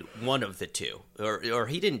did one of the two, or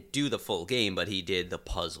he didn't do the full game, but he did the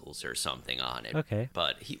puzzles or something on it. Okay.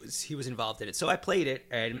 But he was involved in it, so I played it,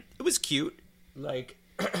 and it was cute. Like,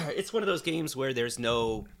 it's one of those games where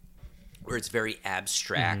where it's very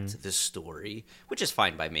abstract, the story, which is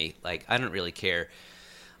fine by me. Like, I don't really care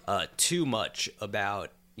too much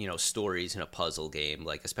about stories in a puzzle game.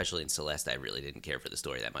 Like, especially in Celeste, I really didn't care for the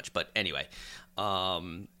story that much. But anyway.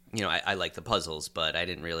 I like the puzzles, but I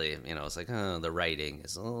didn't really, it's like, oh, the writing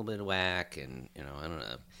is a little bit whack, and, I don't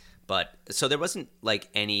know. But, so there wasn't, like,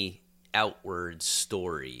 any outward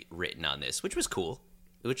story written on this, which was cool,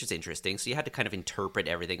 which is interesting. So you had to kind of interpret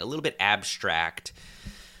everything, a little bit abstract.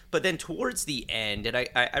 But then towards the end, and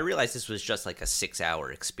I realized this was just like a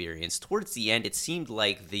 6-hour experience, towards the end, it seemed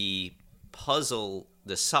like the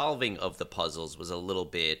solving of the puzzles was a little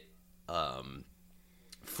bit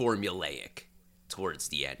formulaic. Towards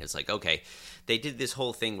the end, it's like, okay, they did this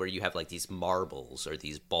whole thing where you have like these marbles or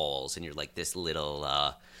these balls, and you're like this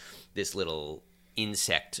little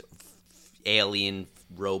insect, alien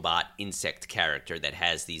robot insect character that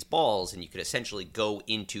has these balls, and you could essentially go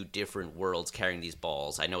into different worlds carrying these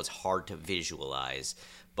balls. I know it's hard to visualize,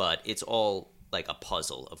 but it's all like a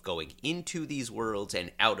puzzle of going into these worlds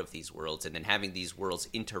and out of these worlds, and then having these worlds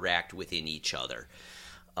interact within each other.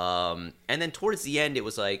 And then towards the end, it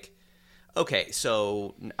was like, okay,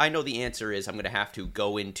 so I know the answer is I'm going to have to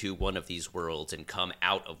go into one of these worlds and come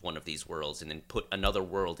out of one of these worlds and then put another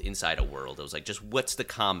world inside a world. It was like, just what's the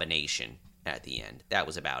combination at the end? That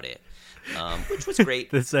was about it, which was great.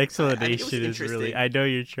 This explanation is really, I know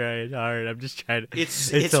you're trying hard. I'm just trying to,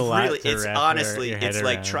 it's a lot really, to it's wrap honestly, your head it's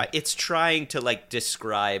like, around. it's trying to like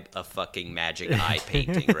describe a fucking magic eye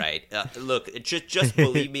painting, right? Look, just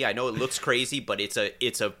believe me. I know it looks crazy, but it's a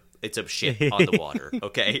ship on the water,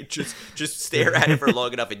 okay? Just stare at it for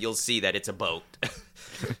long enough and you'll see that it's a boat.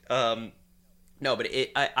 No, but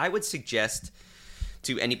I would suggest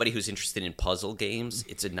to anybody who's interested in puzzle games,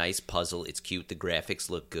 it's a nice puzzle. It's cute. The graphics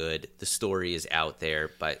look good. The story is out there,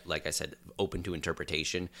 but like I said, open to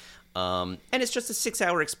interpretation. And it's just a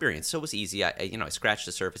 6-hour experience, so it was easy. I scratched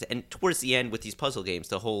the surface, and towards the end with these puzzle games,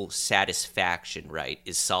 the whole satisfaction, right,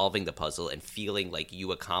 is solving the puzzle and feeling like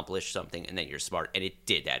you accomplished something and that you're smart. And it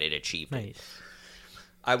did that. It achieved it.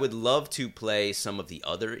 I would love to play some of the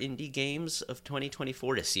other indie games of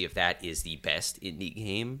 2024 to see if that is the best indie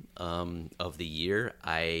game of the year.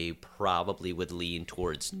 I probably would lean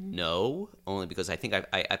towards no, only because I think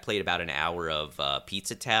I played about an hour of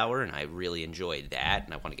Pizza Tower, and I really enjoyed that,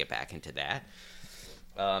 and I want to get back into that.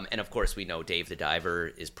 And of course, we know Dave the Diver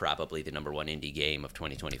is probably the number one indie game of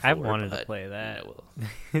 2024. I wanted to play that.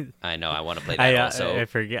 I know, I want to play that also.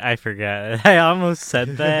 I forgot. I almost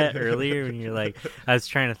said that earlier when you're like, I was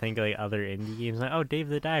trying to think of like other indie games. Like, oh, Dave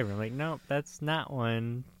the Diver. I'm like, nope, that's not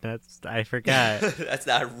one. I forgot. That's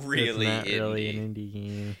not really it's not indie. really an indie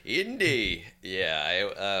game. Indie,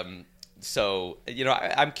 yeah. So,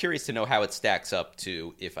 I'm curious to know how it stacks up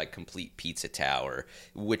to if I complete Pizza Tower,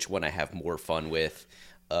 which one I have more fun with.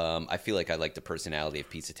 I feel like I like the personality of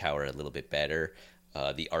Pizza Tower a little bit better.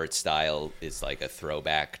 The art style is like a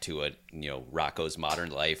throwback to a Rocco's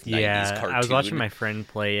Modern Life 90s cartoon. I was watching my friend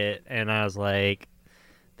play it, and I was like,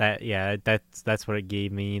 that's what it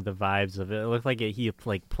gave me, the vibes of it. It looked like he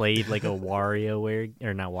played like a WarioWare,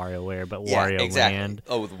 or not WarioWare, but Wario exactly. Land.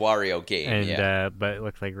 Oh, the Wario game, and but it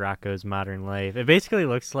looked like Rocco's Modern Life. It basically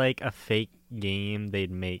looks like a fake game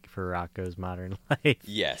they'd make for Rocco's Modern Life.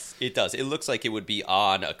 Yes, it does. It looks like it would be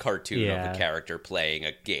on a cartoon of a character playing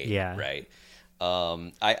a game, right?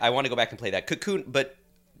 I want to go back and play that. Cocoon, but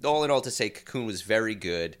all in all to say, Cocoon was very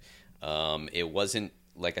good. It wasn't,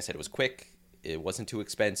 like I said, it was quick. It wasn't too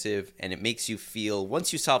expensive, and it makes you feel,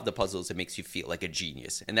 once you solve the puzzles, it makes you feel like a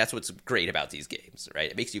genius. And that's what's great about these games,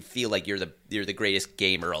 right? It makes you feel like you're the greatest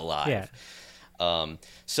gamer alive. Yeah.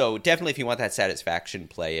 So definitely if you want that satisfaction,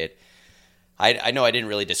 play it. I know I didn't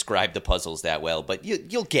really describe the puzzles that well, but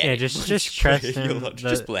you'll get it. Just trust him.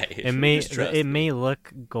 Just play it. It may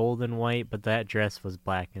look gold and white, but that dress was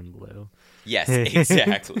black and blue. Yes,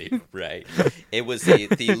 exactly. Right. It was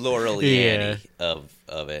the Laurel Yanny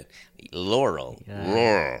of it. Laurel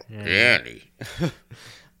Yanny.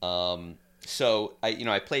 So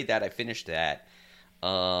I played that. I finished that.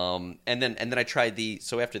 And then I tried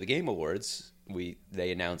so after the Game Awards,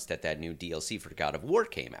 they announced that new DLC for God of War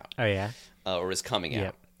came out. Oh yeah. Or was coming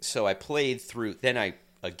out. So I played through. Then I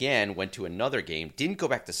again went to another game. Didn't go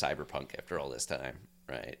back to Cyberpunk after all this time,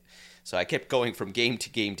 right? So I kept going from game to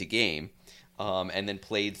game to game, and then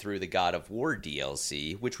played through the God of War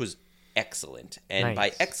DLC, which was excellent. And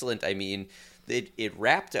by excellent, I mean it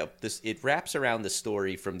wraps around the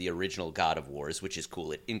story from the original God of Wars, which is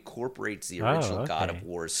cool. It incorporates the original God of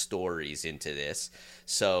Wars stories into this.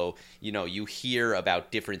 So, you hear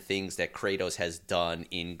about different things that Kratos has done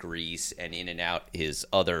in Greece and in and out his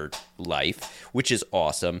other life, which is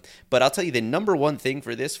awesome. But I'll tell you, the number one thing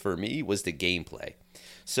for this for me was the gameplay.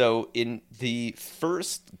 So in the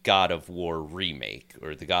first God of War remake,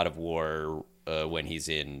 or the God of War when he's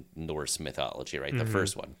in Norse mythology, right? The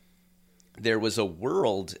first one. There was a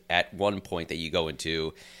world at one point that you go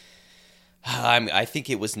into. I think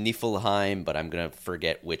it was Niflheim, but I'm going to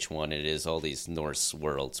forget which one it is. All these Norse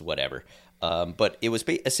worlds, whatever. But it was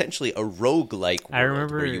essentially a roguelike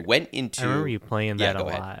world where you went into... I remember you playing that a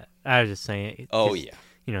lot. Ahead. I was just saying... Oh, yeah.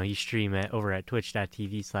 You stream it over at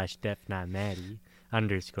twitch.tv/DefNotMaddie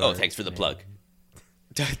 -- Oh, thanks for the plug.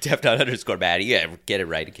 Def._Maddie. Yeah, get it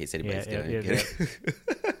right in case anybody's going to get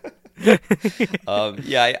it.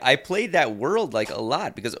 I played that world like a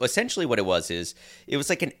lot because essentially what it was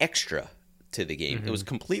like an extra to the game. It was a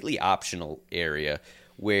completely optional area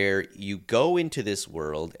where you go into this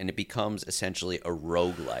world and it becomes essentially a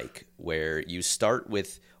roguelike where you start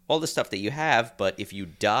with all the stuff that you have, but if you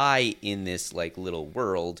die in this like little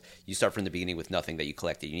world, you start from the beginning with nothing that you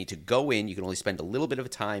collected. You need to go in, you can only spend a little bit of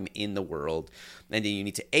time in the world, and then you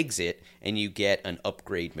need to exit and you get an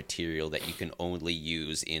upgrade material that you can only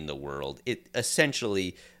use in the world. It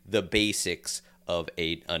essentially the basics of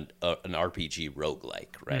an RPG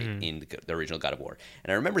roguelike, right? In the original God of War.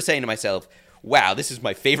 And I remember saying to myself, wow, this is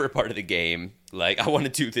my favorite part of the game. Like, I want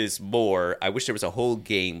to do this more. I wish there was a whole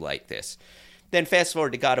game like this. Then fast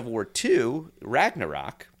forward to God of War 2,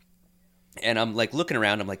 Ragnarok, and I'm like looking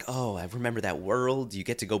around. I'm like, oh, I remember that world. You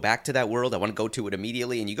get to go back to that world. I want to go to it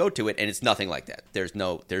immediately, and you go to it, and it's nothing like that. There's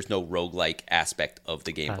no roguelike aspect of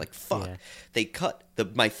the game. Like, fuck, they cut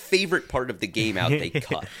my favorite part of the game out. They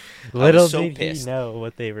cut. Little so did pissed. he know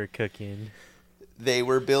what they were cooking. They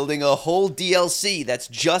were building a whole DLC that's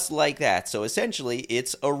just like that. So essentially,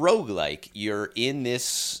 it's a roguelike. You're in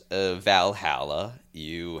this Valhalla.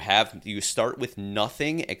 You start with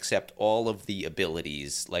nothing except all of the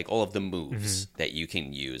abilities, like all of the moves that you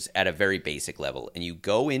can use at a very basic level. And you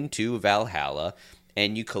go into Valhalla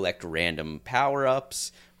and you collect random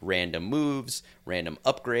power-ups, random moves, random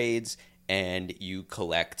upgrades, and you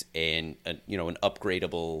collect an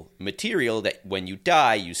upgradable material that when you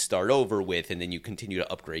die, you start over with, and then you continue to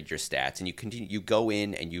upgrade your stats. And you go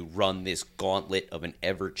in and you run this gauntlet of an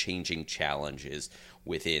ever-changing challenges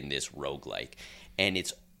within this roguelike. And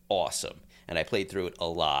it's awesome. And I played through it a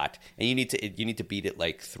lot. And you need to beat it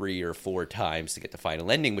like 3 or 4 times to get the final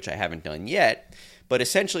ending, which I haven't done yet. But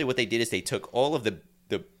essentially what they did is they took all of the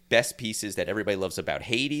best pieces that everybody loves about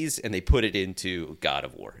Hades, and they put it into God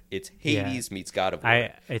of War. It's Hades meets God of War,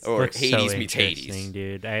 or Hades meets Hades.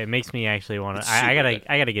 Dude, it makes me actually want to. I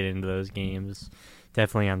gotta get into those games.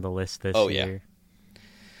 Definitely on the list this year.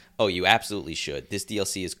 Oh, you absolutely should. This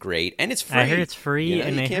DLC is great, and it's free. I heard it's free,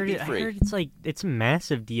 and I heard it's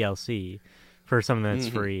massive DLC for something that's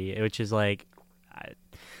free, which is like,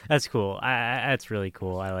 that's cool. That's really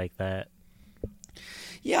cool. I like that.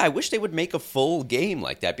 Yeah, I wish they would make a full game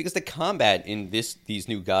like that because the combat in these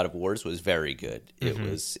new God of Wars was very good.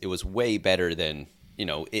 It was way better than,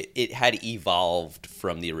 it had evolved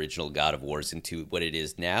from the original God of Wars into what it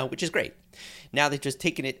is now, which is great. Now they've just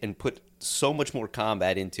taken it and put so much more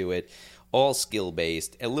combat into it, all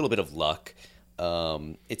skill-based, a little bit of luck.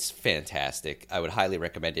 It's fantastic. I would highly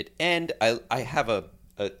recommend it. And I have a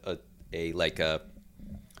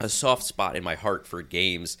soft spot in my heart for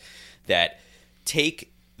games that take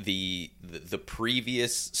the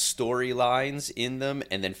previous storylines in them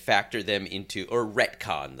and then factor them into, or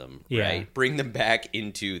retcon them, right? Bring them back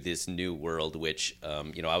into this new world, which,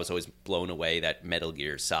 I was always blown away that Metal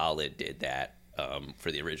Gear Solid did that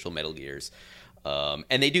for the original Metal Gears.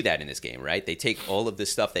 And they do that in this game, right? They take all of the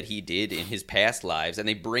stuff that he did in his past lives and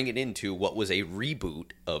they bring it into what was a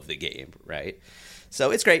reboot of the game, right? So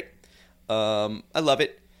it's great. I love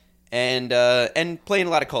it. And playing a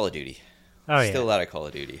lot of Call of Duty. Oh, Still a lot of Call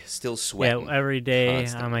of Duty. Still sweating. Yeah, every day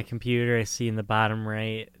constantly. on my computer, I see in the bottom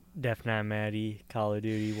right, Def Not Maddie, Call of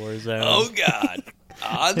Duty, Warzone. Oh, God.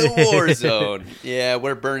 On the Warzone. Yeah,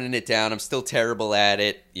 we're burning it down. I'm still terrible at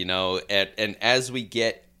it, and as we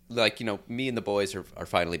get, me and the boys are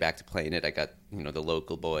finally back to playing it. I got, the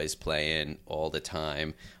local boys playing all the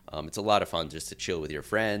time. It's a lot of fun just to chill with your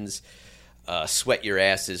friends, sweat your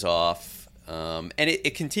asses off. And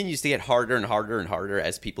it continues to get harder and harder and harder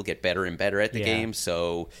as people get better and better at the game.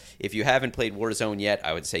 So if you haven't played Warzone yet,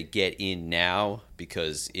 I would say get in now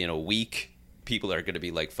because in a week, people are going to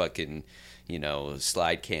be like fucking,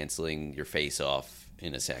 slide canceling your face off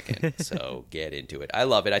in a second, so get into it. I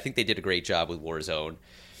love it. I think they did a great job with Warzone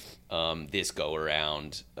this go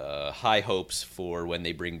around. High hopes for when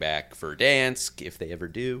they bring back Verdansk, if they ever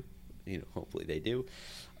do. Hopefully they do.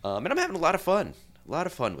 And I'm having a lot of fun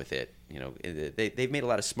with it. They've made a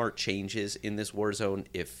lot of smart changes in this Warzone.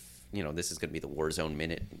 If this is going to be the Warzone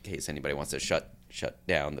minute, in case anybody wants to shut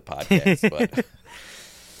down the podcast.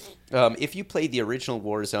 But if you played the original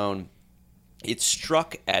Warzone, it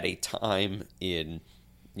struck at a time in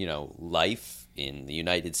life in the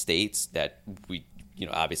United States that we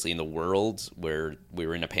obviously in the world where we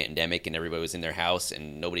were in a pandemic and everybody was in their house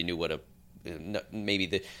and nobody knew what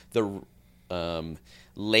maybe the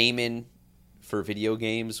layman for video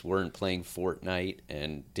games weren't playing Fortnite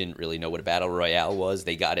and didn't really know what a battle royale was.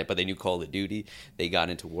 They got it, but they knew Call of Duty. They got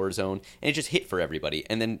into Warzone, and it just hit for everybody.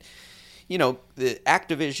 And then, the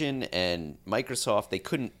Activision and Microsoft, they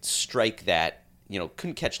couldn't strike that,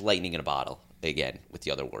 couldn't catch lightning in a bottle again with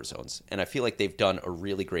the other Warzones. And I feel like they've done a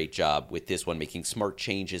really great job with this one, making smart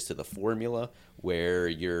changes to the formula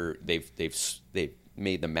where they've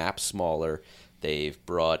made the map smaller. They've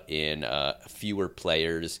brought in fewer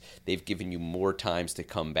players. They've given you more times to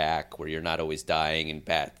come back where you're not always dying and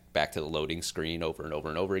back to the loading screen over and over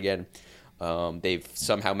and over again. They've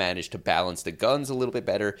somehow managed to balance the guns a little bit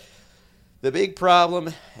better. The big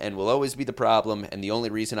problem, and will always be the problem, and the only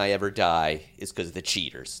reason I ever die is because of the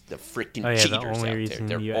cheaters. The freaking cheaters out there.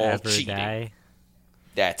 They're all cheating. Die?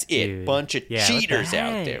 That's it. Dude. Bunch of cheaters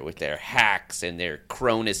out there with their hacks and their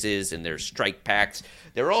Cronuses and their strike packs.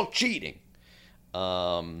 They're all cheating.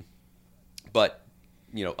 But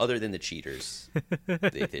other than the cheaters,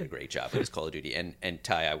 they did a great job with this Call of Duty. And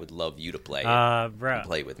Ty, I would love you to play it and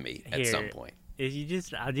play with me at some point. If you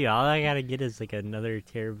just, dude, all I gotta get is like another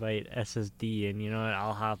terabyte SSD, and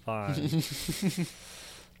I'll hop on.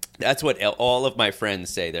 That's what all of my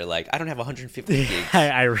friends say. They're like, I don't have 150 gigs.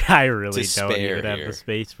 I really don't even have the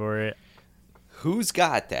space for it. Who's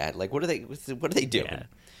got that? Like, what are they doing? Yeah.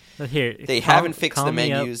 But here, they haven't fixed the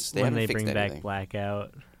menus. They haven't fixed anything. When they bring back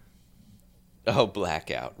Blackout. Oh,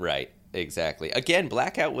 Blackout, right? Exactly. Again,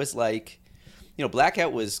 Blackout was like.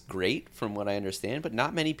 Blackout was great from what I understand, but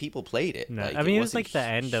not many people played it. No, it was like the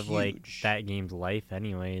end of like that game's life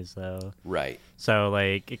anyways, though. Right. So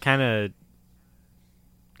like it kind of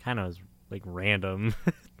was like random.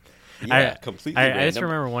 Yeah, completely random. I just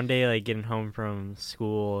remember one day like getting home from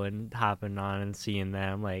school and hopping on and seeing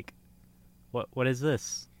that. I'm like, what is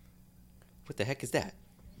this? What the heck is that?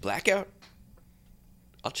 Blackout?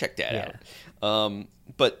 I'll check that out.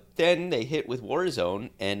 But then they hit with Warzone,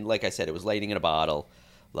 and like I said, it was lightning in a bottle.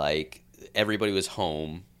 Like, everybody was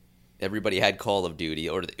home. Everybody had Call of Duty,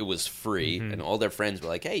 or it was free, and all their friends were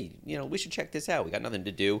like, hey, we should check this out. We got nothing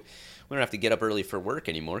to do. We don't have to get up early for work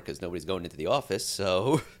anymore because nobody's going into the office,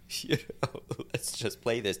 so let's just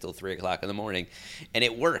play this till 3 o'clock in the morning. And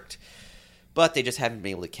it worked. But they just haven't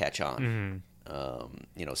been able to catch on,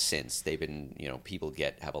 since they've been, people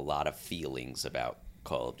have a lot of feelings about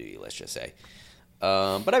Call of Duty, let's just say.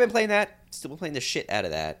 But I've been playing that, still playing the shit out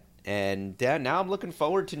of that, and now I'm looking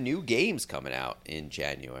forward to new games coming out in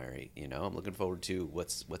January. I'm looking forward to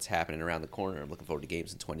what's happening around the corner. I'm looking forward to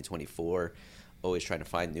games in 2024. Always trying to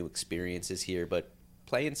find new experiences here, but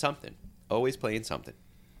playing something, always playing something,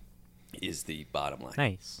 is the bottom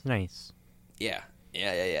line. Nice. Yeah.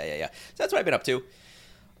 So that's what I've been up to.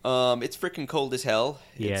 It's freaking cold as hell.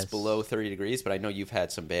 Yes. It's below 30 degrees, but I know you've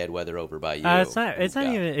had some bad weather over by you. It's not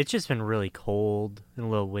even. It's just been really cold and a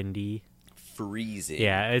little windy. Freezing.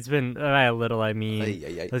 Yeah, it's been by a little. I mean,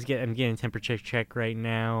 Ay. I'm getting a temperature check right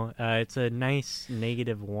now. It's a nice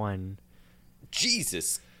 -1.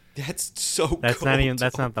 Jesus, that's so cold.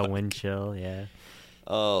 That's not the wind chill. Yeah.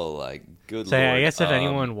 Oh, like, good so, Lord. I guess if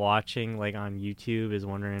anyone watching, like, on YouTube is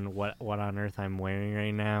wondering what on earth I'm wearing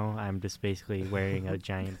right now, I'm just basically wearing a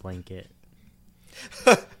giant blanket.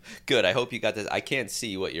 Good. I hope you got this. I can't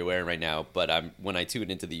see what you're wearing right now, but when I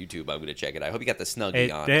tune into the YouTube, I'm going to check it. I hope you got the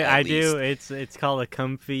Snuggie on. I do. It's called a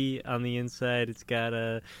comfy on the inside. It's got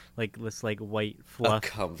this white fluff. A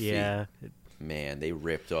comfy. Yeah. Man, they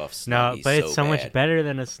ripped off Snuggie. No, but it's so bad. much better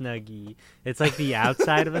than a Snuggie. It's like the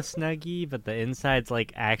outside of a Snuggie, but the inside's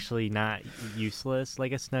like actually not useless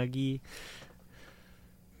like a Snuggie.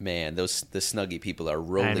 Man, the Snuggie people are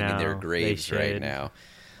rolling in their graves right now.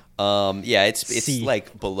 It's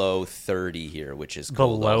like below 30 here, which is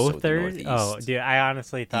cold. Below 30? Oh, dude, I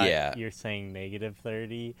honestly thought you were saying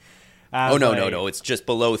 -30. No. It's just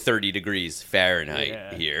below 30 degrees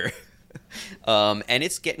Fahrenheit here. And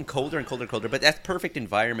it's getting colder and colder and colder, but that's perfect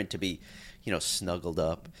environment to be, snuggled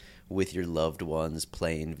up with your loved ones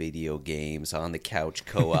playing video games on the couch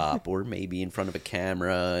co-op or maybe in front of a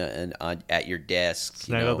camera and at your desk.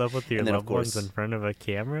 Snuggled up with your loved ones in front of a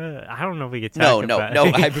camera? I don't know if we could talk about... No.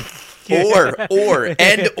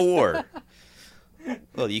 Or.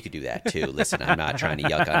 Well, you could do that too. Listen, I'm not trying to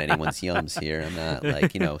yuck on anyone's yums here. I'm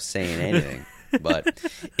not saying anything. But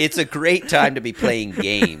it's a great time to be playing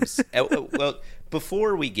games. Well,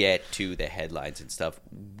 before we get to the headlines and stuff,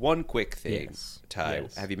 one quick thing, yes. Ty.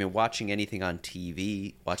 Yes. Have you been watching anything on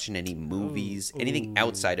TV, watching any movies, anything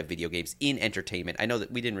outside of video games in entertainment? I know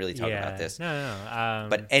that we didn't really talk about this. No.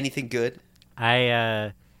 But anything good?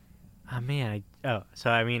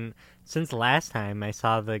 Since last time I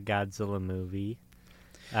saw the Godzilla movie.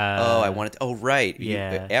 Right.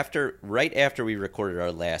 Yeah. Right after we recorded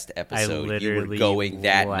our last episode, you were going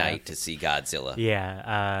that night to see Godzilla.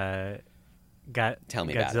 Yeah. Tell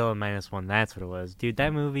me about it. Godzilla -1. That's what it was, dude.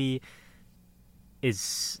 That movie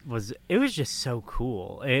was just so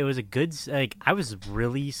cool. It was a good. I was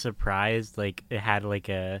really surprised. It had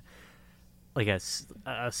a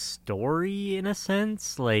story in a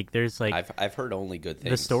sense. There's I've heard only good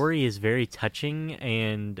things. The story is very touching,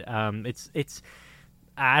 and it's.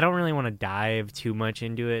 I don't really want to dive too much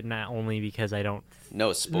into it, not only because I don't...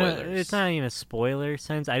 No spoilers. No, it's not even a spoiler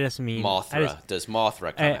sense. I just mean... Mothra. Does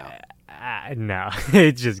Mothra come out? No,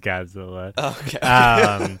 it's just Godzilla. Okay.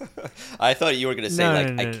 I thought you were going to say,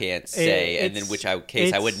 I can't say, and in which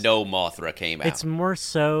case I would know Mothra came out. It's more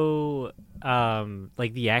so,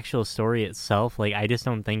 the actual story itself. I just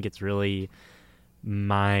don't think it's really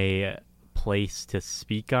my... place to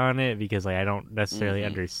speak on it because I don't necessarily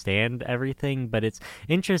understand everything, but it's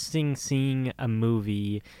interesting seeing a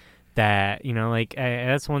movie that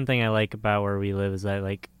that's one thing I like about where we live is that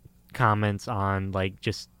comments on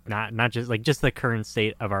just not just the current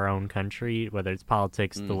state of our own country, whether it's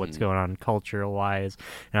politics, what's going on cultural wise.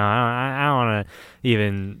 I don't want to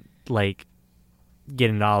even get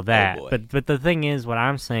into all that, but the thing is, what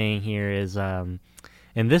I'm saying here is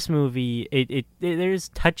in this movie, it there's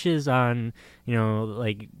touches on,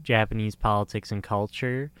 Japanese politics and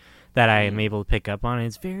culture that I am able to pick up on.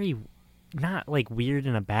 It's very not weird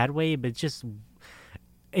in a bad way, but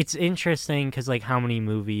it's interesting because how many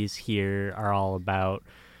movies here are all about,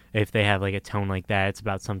 if they have a tone like that, it's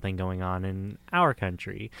about something going on in our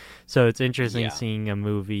country. So it's interesting seeing a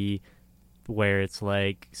movie where it's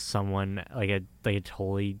someone a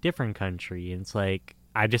totally different country, and it's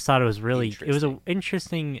I just thought it was an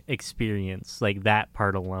interesting experience, that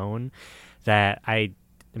part alone, that I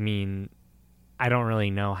don't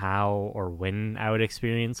really know how or when I would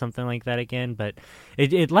experience something like that again, but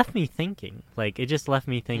it left me thinking. It just left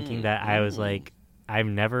me thinking that I was I've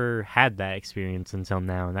never had that experience until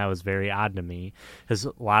now, and that was very odd to me, because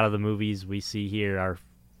a lot of the movies we see here are,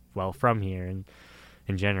 from here and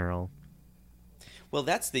in general. Well,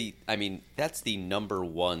 that's the number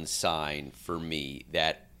one sign for me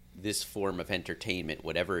that this form of entertainment,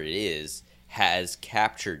 whatever it is, has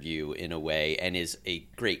captured you in a way and is a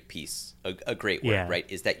great piece, a great work, right?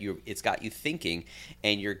 Is that it's got you thinking,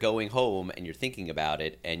 and you're going home and you're thinking about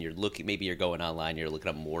it, and maybe you're going online, you're looking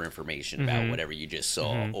up more information about whatever you just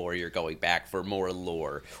saw, or you're going back for more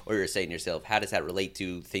lore, or you're saying to yourself, how does that relate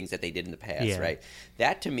to things that they did in the past, right?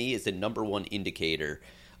 That to me is the number one indicator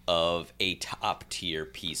of a top-tier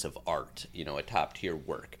piece of art, a top-tier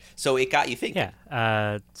work. So it got you thinking.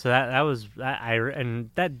 Yeah. So that was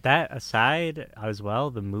that aside as well,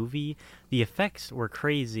 the movie, the effects were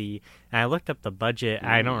crazy. And I looked up the budget.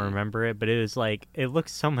 I don't remember it, but it was it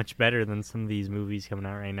looks so much better than some of these movies coming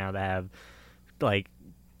out right now that have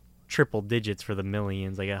triple digits for the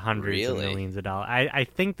millions, hundreds of millions of dollars. I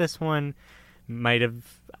think this one might have.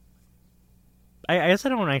 I guess I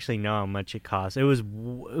don't actually know how much it cost. It was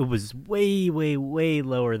way, way, way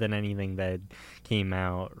lower than anything that came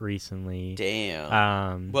out recently.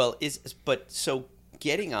 Damn. So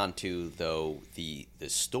getting onto though the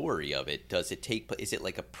story of it, does it take? Is it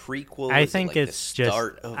a prequel? I think it's the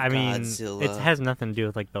start of Godzilla? It has nothing to do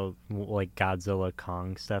with the Godzilla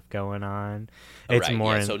Kong stuff going on. It's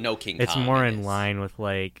more. So no King Kong. It's more in line with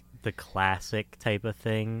the classic type of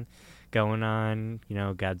thing going on,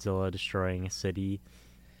 Godzilla destroying a city.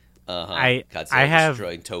 Godzilla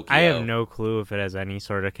destroying Tokyo. I have no clue if it has any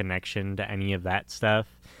sort of connection to any of that stuff.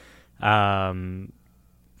 From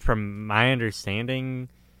my understanding,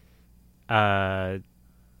 at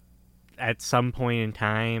some point in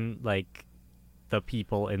time, the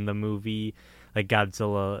people in the movie,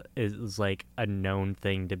 Godzilla is a known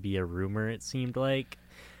thing to be a rumor, it seemed like.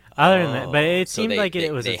 Other than that, but it So seemed like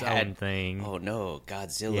it was they its had, own thing. oh no,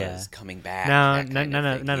 Godzilla Yeah. is coming back. No, that kind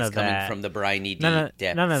of thing. none He's of coming that. from the briny deep None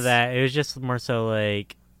depths. of that. It was just more so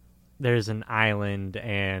like there's an island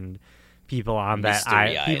and people on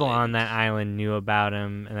Mystery on island. that island knew about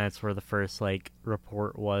him, and that's where the first like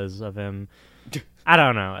report was of him. I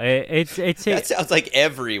don't know. That sounds like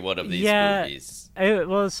every one of these movies.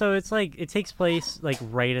 Well, so it's like it takes place like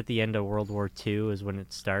right at the end of World War II is when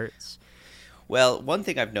it starts. Well, one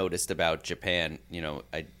thing I've noticed about Japan,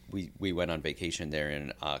 we went on vacation there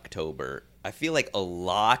in October. I feel like a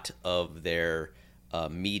lot of their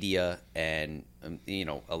media and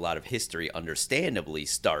a lot of history, understandably,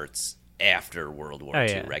 starts after World War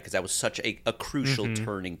II, right? Because that was such a crucial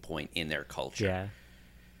turning point in their culture. Yeah.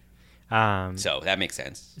 So that makes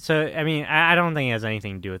sense. So I mean, I don't think it has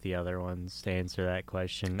anything to do with the other ones. To answer that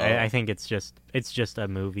question, I think it's just a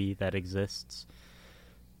movie that exists.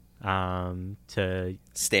 To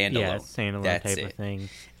standalone That's type it. of thing.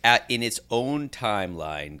 In its own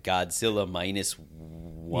timeline, Godzilla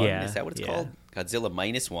 -1. Is that what it's called? Godzilla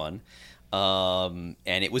 -1.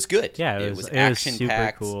 And it was good. Yeah, it was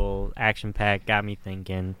action-packed. super cool, action-packed. Got me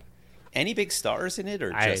thinking. Any big stars in it,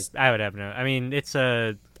 or just? I would have no. I mean, it's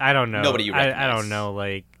a. I don't know. Nobody you recognize. I don't know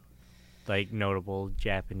like notable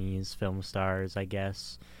Japanese film stars, I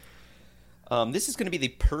guess. This is going to be the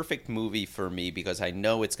perfect movie for me because I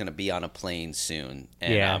know it's going to be on a plane soon,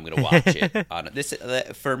 and I'm going to watch it.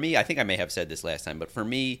 For me, I think I may have said this last time, but for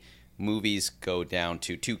me, movies go down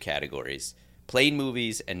to two categories: plane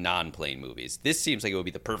movies and non-plane movies. This seems like it would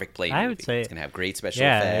be the perfect plane movie. Would say it's going to have great special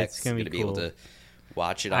effects. It's going to be able to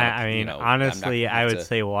watch it on. I mean, honestly, I would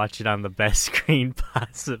say watch it on the best screen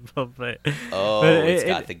possible. But it's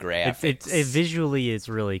got the graphics. It visually is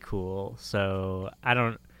really cool. So I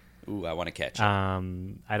don't. Ooh, I want to catch it.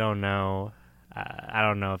 I don't know. I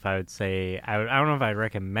don't know if I would say I don't know if I'd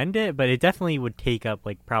recommend it, but it definitely would take up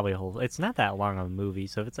like probably a whole. It's not that long of a movie,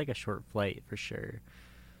 so if it's like a short flight for sure.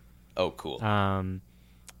 Oh, cool. But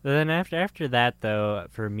then after that though,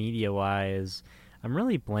 for media wise, I'm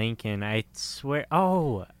really blanking. I swear.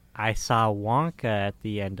 Oh, I saw Wonka at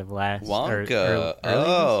the end of last. Wonka.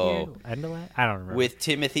 End of last. I don't remember. With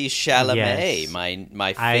Timothée Chalamet, Yes.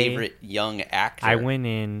 my favorite young actor. I went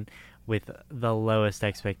in with the lowest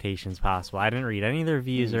expectations possible. I didn't read any of the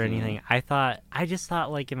reviews or anything. I just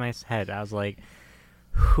thought like in my head, I was like,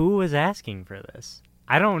 who was asking for this?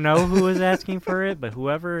 I don't know who was asking for it, but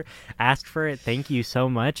whoever asked for it, thank you so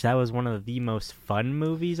much. That was one of the most fun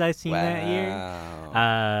movies I've seen that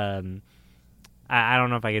year. I don't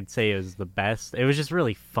know if I could say it was the best. It was just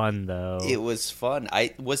really fun, though. It was fun.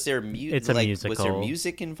 Was there music? It's a musical. Was there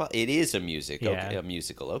music involved? It is a music. Yeah. Okay, a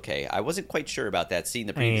musical. Okay, I wasn't quite sure about that. Seeing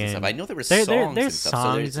the previews and stuff, I know there were songs. There's There's stuff,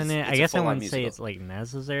 songs so in it. I a guess I full-on wouldn't say musical. it's like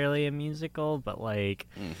necessarily a musical, but like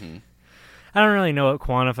I don't really know what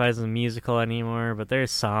quantifies as a musical anymore. But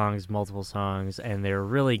there's songs, multiple songs, and they're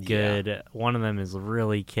really good. Yeah. One of them is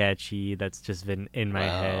really catchy. That's just been in my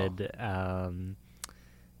head.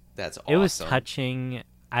 That's awesome. It was touching.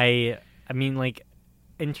 I mean, like,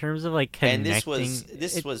 in terms of like connecting, and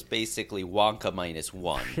this was basically Wonka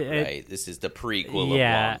 -1, right? This is the prequel of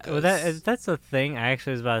Wonka. Well, that's the thing. I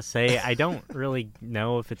actually was about to say I don't really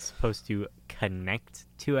know if it's supposed to connect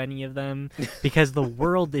to any of them because the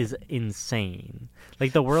world is insane.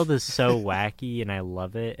 Like the world is so wacky, and I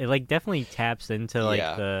love it. It like definitely taps into like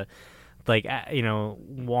the. Like,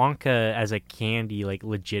 Wonka as a candy, like,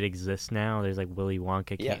 legit exists now. There's, like, Willy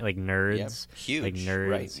Wonka, like, nerds. Huge. Like,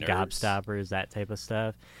 nerds, right, gobstoppers, that type of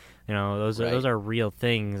stuff. Those are real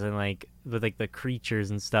things. And, like, with, like, the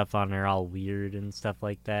creatures and stuff on there are all weird and stuff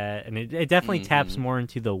like that. And it definitely taps more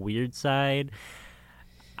into the weird side.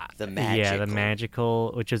 The magical. Yeah, the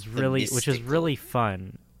magical, which is really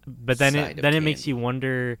fun. But then it makes you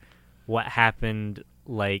wonder what happened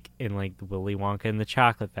like in like the Willy Wonka and the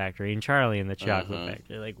Chocolate Factory and Charlie and the Chocolate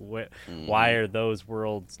Factory. Like why are those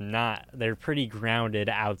worlds not? They're pretty grounded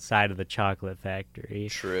outside of the Chocolate Factory.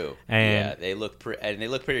 True. And they look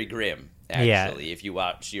pretty grim actually. If you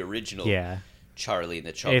watch the original Charlie and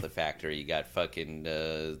the Chocolate Factory, you got fucking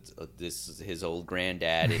his old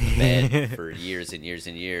granddad in bed for years and years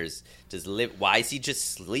and years. Why is he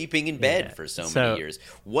just sleeping in bed for so many years?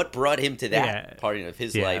 What brought him to that part of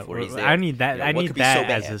his life where he's there? I need that. I need that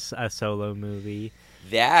as a solo movie.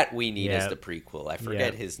 That we need as the prequel. I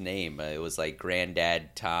forget his name. It was like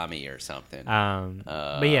Granddad Tommy or something.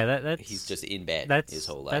 But yeah, that's he's just in bed his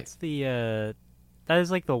whole life. That's the. That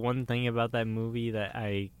is like the one thing about that movie that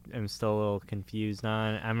I am still a little confused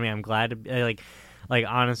on. I mean, I'm glad to like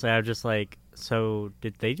honestly, I'm just like, so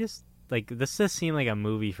did they just like this just seemed like a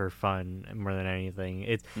movie for fun more than anything.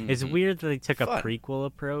 It's weird that they took a prequel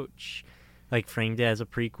approach, like framed it as a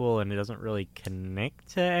prequel, and it doesn't really connect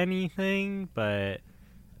to anything, but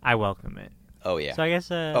I welcome it. Oh yeah. So I guess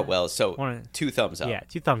 2 thumbs up. Yeah,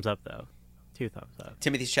 2 thumbs up though. 2 thumbs up.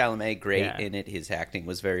 Timothy Chalamet, great in it. His acting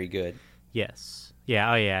was very good. Yes.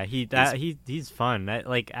 Yeah. Oh yeah. He's fun.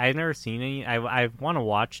 I've never seen any. I want to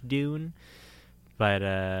watch Dune, but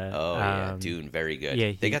Dune, very good.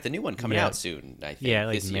 Yeah, they got the new one coming out soon. I think. Yeah,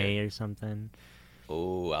 like this May year. or something.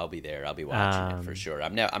 Oh, I'll be there. I'll be watching it for sure.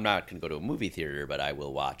 I'm not going to go to a movie theater, but I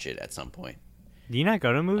will watch it at some point. Do you not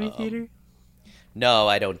go to a movie theater? No,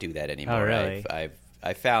 I don't do that anymore. Oh, really?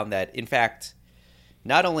 I found that, in fact,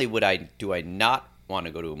 not only do I not want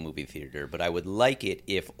to go to a movie theater, but I would like it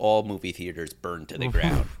if all movie theaters burned to the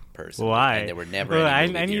ground. Personally, why? And there were never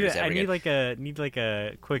any movie theaters ever I need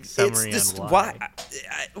a quick summary on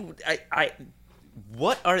why.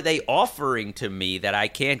 What are they offering to me that I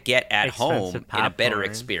can't get at home in a better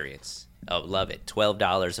experience? Oh, love it.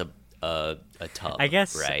 $12 a tub. I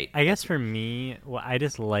guess. Right. I guess for me, I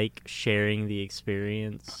just like sharing the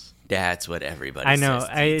experience. That's what everybody I know.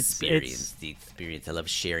 says. The experience. I love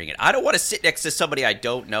sharing it. I don't want to sit next to somebody I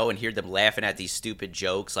don't know and hear them laughing at these stupid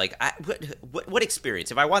jokes. Like, what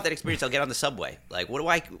experience? If I want that experience, I'll get on the subway. Like, why do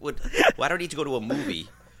I need to go to a movie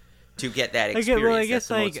to get that experience? Okay, well, I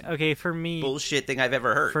guess for me, bullshit thing I've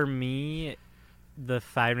ever heard. For me, the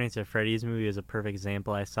Five Nights at Freddy's movie is a perfect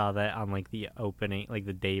example. I saw that on like the opening, like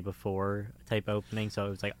the day before type opening, so it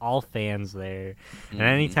was like all fans there. And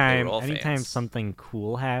anytime something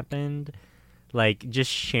cool happened, like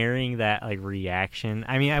just sharing that like reaction.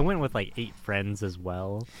 I mean, I went with like 8 friends as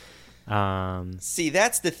well. See,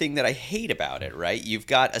 that's the thing that I hate about it, right? You've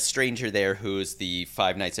got a stranger there who's the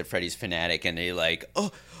Five Nights at Freddy's fanatic, and they're like,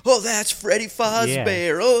 oh, that's Freddy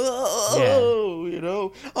Fazbear. You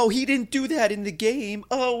know, oh, he didn't do that in the game.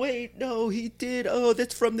 Oh, wait, no, he did. Oh,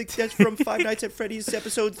 that's from Five Nights at Freddy's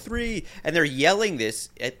episode 3, and they're yelling this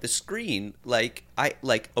at the screen,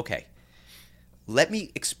 okay. Let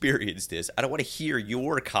me experience this. I don't want to hear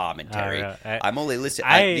your commentary. I'm only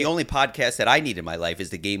listening. The only podcast that I need in my life is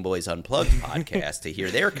the Game Boys Unplugged podcast to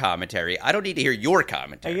hear their commentary. I don't need to hear your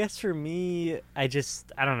commentary. I guess for me, I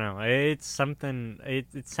don't know. It's something.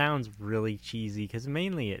 It sounds really cheesy because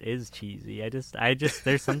mainly it is cheesy. I just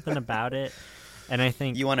there's something about it. And I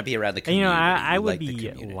think you want to be around the community. I would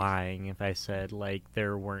be lying if I said like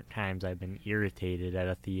there weren't times I've been irritated at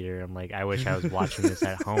a theater. I'm like, I wish I was watching this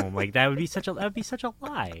at home. Like that would be such a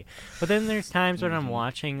lie. But then there's times when I'm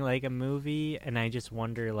watching like a movie and I just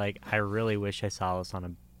wonder like I really wish I saw this on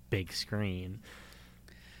a big screen.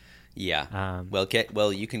 Yeah.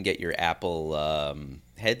 Well, you can get your Apple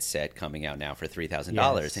headset coming out now for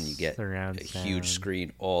 $3,000, and you get a huge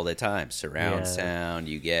screen all the time. Surround sound.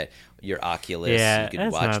 You get your Oculus. You can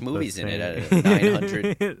watch movies in it at a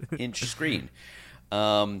 900-inch screen.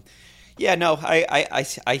 Yeah, no, I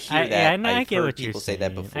hear that. I get what people you're say saying.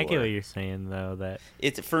 that before. I get what you're saying, though. That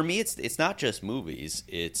for me, it's not just movies.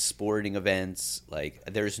 It's sporting events. Like,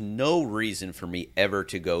 there's no reason for me ever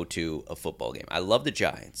to go to a football game. I love the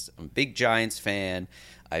Giants. I'm a big Giants fan.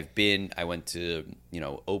 I went to,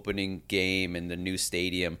 opening game in the new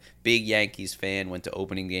stadium. Big Yankees fan, went to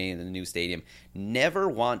opening game in the new stadium. Never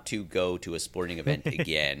want to go to a sporting event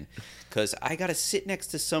again because I got to sit next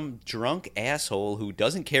to some drunk asshole who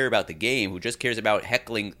doesn't care about the game, who just cares about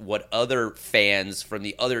heckling what other fans from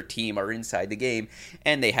the other team are inside the game.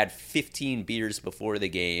 And they had 15 beers before the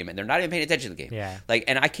game, and they're not even paying attention to the game. Yeah.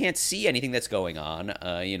 And I can't see anything that's going on.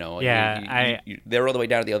 Yeah, they're all the way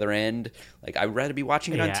down at the other end. Like, I'd rather be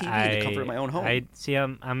watching it on TV in the comfort of my own home.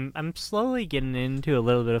 I'm slowly getting into a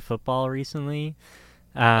little bit of football recently.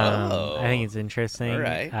 I think it's interesting. All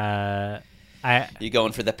right. You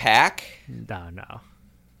going for the Pack? No.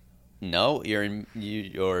 No, you're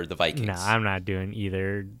the Vikings. No, I'm not doing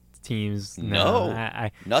either teams. No,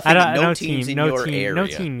 nothing. No teams team, in your area. No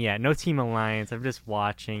team. Yeah, no team alliance. I'm just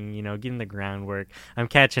watching. Getting the groundwork. I'm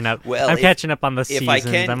catching up. Well, I'm catching up on the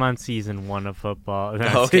seasons. I'm on season 1 of football.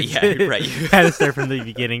 Okay, yeah, right. Gotta start from the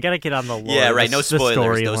beginning. Gotta get on the lore. Yeah, right. No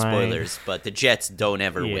spoilers. No spoilers. But the Jets don't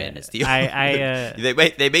ever win. It's the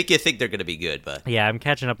they make you think they're gonna be good, but yeah, I'm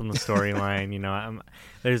catching up on the storyline.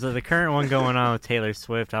 There's the current one going on with Taylor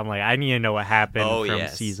Swift. I'm like, I need to know what happened from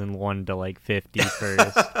season 1 to like 50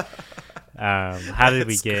 first. How did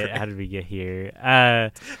we get here?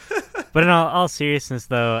 But in all seriousness,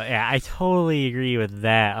 though, yeah, I totally agree with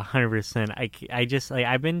that 100%. I just like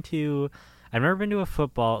I've never been to a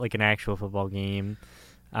football, like an actual football game.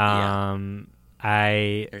 I've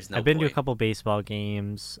been to a couple baseball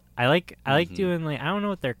games. I like doing like I don't know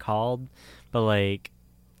what they're called, but like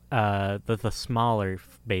the smaller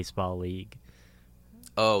baseball league.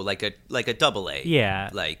 Oh, like a double A. Yeah.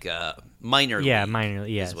 Like minor league. Yeah, minor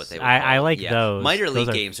league. Yes. Is what they would I call like it. those. Minor Those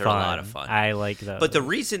league games are a lot of fun. I like those. But the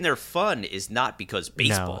reason they're fun is not because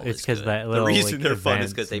baseball it's is because good. that little, the reason like, they're fun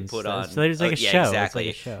is events because they and put stuff. on. So there's like a show. Exactly.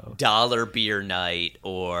 It's like a show. Dollar beer night,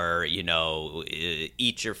 or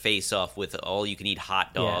eat your face off with all you can eat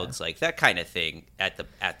hot dogs, like that kind of thing at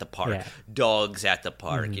the park. Yeah. Dogs at the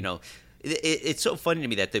park. Mm-hmm. It's so funny to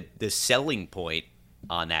me that the selling point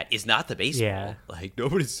on that is not the baseball. Yeah. Like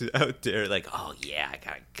nobody's out there like, oh yeah,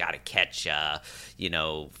 I gotta catch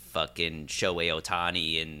fucking Shohei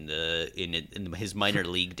Ohtani in his minor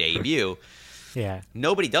league debut. Yeah.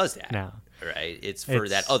 Nobody does that. No. Right? It's for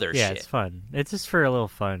that other shit. Yeah, it's fun. It's just for a little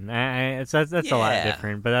fun. That's a lot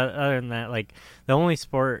different. But other than that, like the only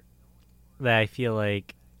sport that I feel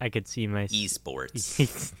like I could see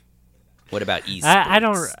esports. What about esports? I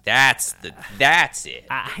don't. That's it.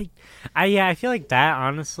 I feel like that,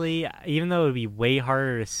 honestly, even though it would be way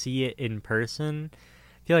harder to see it in person,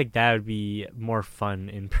 I feel like that would be more fun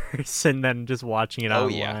in person than just watching it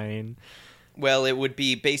online. Yeah. Well, it would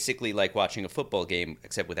be basically like watching a football game,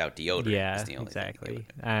 except without deodorant. Yeah, is the only exactly.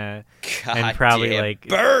 And probably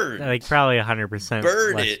burn, like probably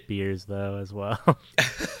 100% less beers though as well.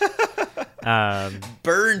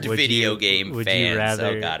 Burned video game would fans. You rather,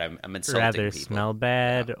 oh God, I'm insulting rather people. Smell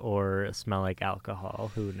bad or smell like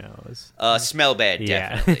alcohol? Who knows? Smell bad,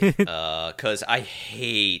 definitely. Because I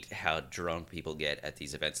hate how drunk people get at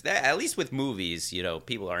these events. At least with movies,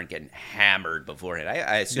 people aren't getting hammered beforehand.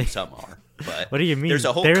 I assume some are. But what do you mean? There's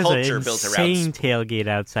a whole culture built around. There's an insane tailgate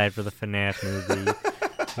outside for the FNAF movie.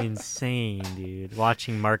 Insane, dude.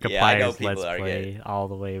 Watching Markiplier's Let's Play all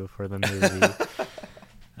the way before the movie.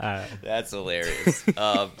 That's hilarious.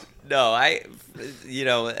 No, I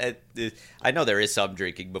know there is some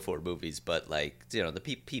drinking before movies, but the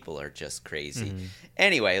people are just crazy. Mm-hmm.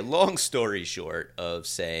 Anyway, long story short of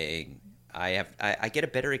saying I get a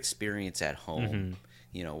better experience at home,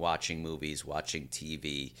 watching movies, watching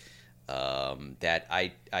TV, that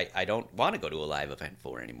I don't want to go to a live event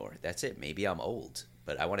for anymore. That's it. Maybe I'm old,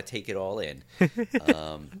 but I want to take it all in.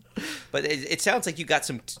 But it sounds like you got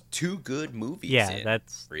some two good movies. Yeah,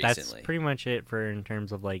 that's recently. Pretty much it in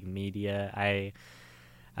terms of like media. I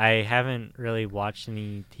haven't really watched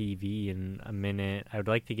any TV in a minute. I would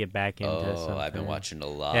like to get back into something. I've been watching a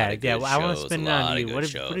lot of good shows. I want to spend it on you.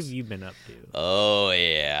 What have you been up to? Oh,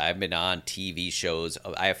 yeah. I've been on TV shows.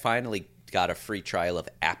 I finally got a free trial of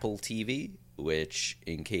Apple TV, which,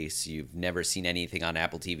 in case you've never seen anything on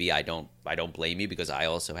Apple TV, I don't blame you, because I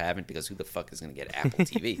also haven't, because who the fuck is going to get Apple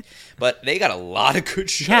TV? But they got a lot of good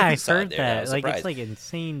shows. Yeah, I've heard there. that. Like, it's like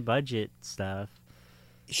insane budget stuff.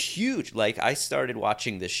 Huge. Like, I started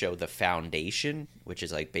watching this show, The Foundation, which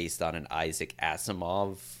is like based on an Isaac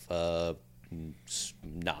Asimov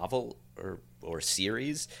novel or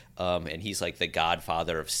series, and he's like the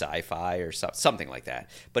godfather of sci-fi or something like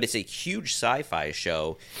that. But it's a huge sci-fi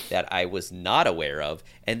show that I was not aware of,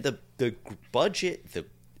 and the budget,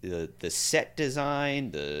 the set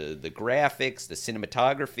design, the graphics, the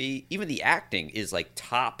cinematography, even the acting is like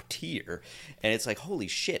top tier, and it's like, holy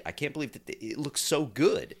shit, I can't believe that it looks so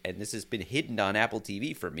good, and this has been hidden on Apple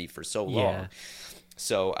TV for me for so long. Yeah.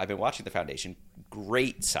 So I've been watching The Foundation.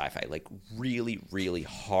 Great sci-fi, like really, really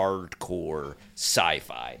hardcore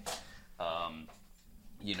sci-fi.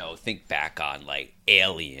 Think back on like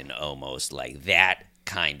Alien, almost like that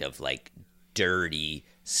kind of like dirty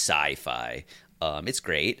sci-fi. It's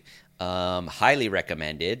great. Highly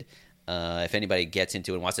recommended. If anybody gets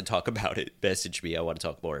into it and wants to talk about it, message me. I want to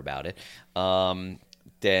talk more about it.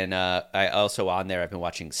 Then I also on there, I've been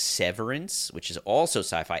watching Severance, which is also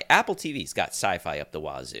sci-fi. Apple TV's got sci-fi up the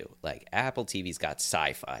wazoo. Like, Apple TV's got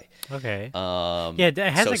sci-fi. Okay. It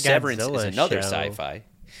has a Severance Godzilla is another show. Sci-fi.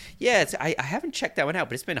 Yeah, I haven't checked that one out,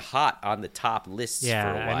 but it's been hot on the top lists for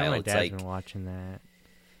a while. I know my it's dad's like, been watching that.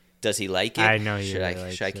 Does he like it? I know he should really I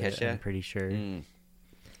likes should I catch it, that? I'm pretty sure.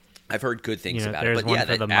 I've heard good things about it, there's but one yeah,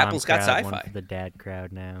 for the mom Apple's got crowd, sci-fi. one for the dad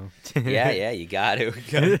crowd now. yeah, you got to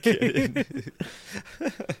get it.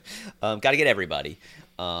 Got to get everybody.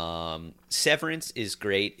 Severance is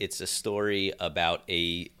great. It's a story about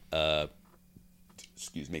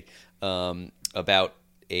about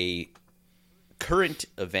a current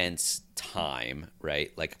events time,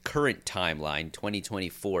 right? Like a current timeline,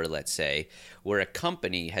 2024, let's say, where a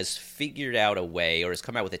company has figured out a way or has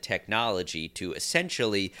come out with a technology to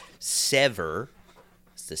essentially sever,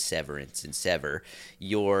 it's the severance and sever,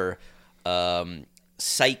 your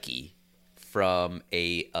psyche from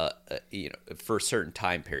for certain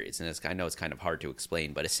time periods, and I know it's kind of hard to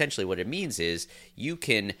explain, but essentially what it means is you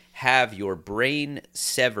can have your brain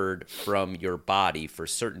severed from your body for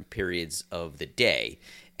certain periods of the day,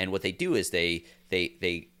 and what they do is they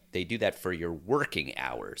do that for your working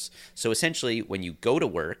hours. So essentially, when you go to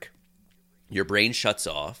work, your brain shuts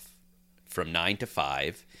off from 9 to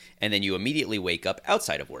 5, and then you immediately wake up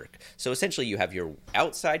outside of work. So essentially you have your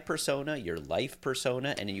outside persona, your life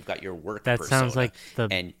persona, and then you've got your work persona. That sounds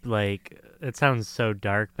like it sounds so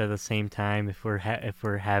dark, but at the same time, if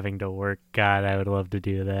we're having to work, God, I would love to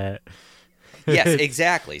do that. Yes,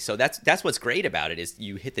 exactly. So that's what's great about it, is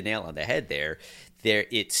you hit the nail on the head there.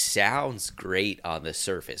 It sounds great on the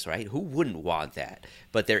surface, right? Who wouldn't want that?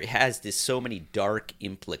 But there has so many dark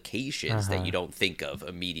implications that you don't think of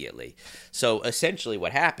immediately. So essentially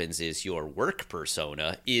what happens is your work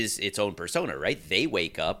persona is its own persona, right? They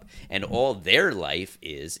wake up and all their life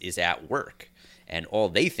is at work. And all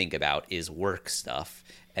they think about is work stuff.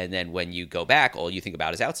 And then when you go back, all you think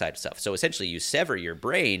about is outside stuff. So essentially you sever your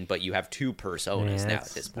brain, but you have two personas now at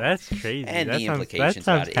this point. That's crazy. And the implications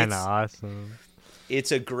about it. That sounds kind of awesome.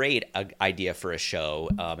 It's a great idea for a show.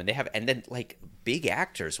 And then big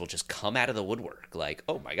actors will just come out of the woodwork. Like,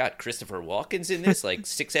 oh my God, Christopher Walken's in this,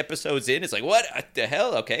 6 episodes in. It's like, what the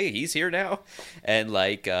hell? Okay, he's here now. And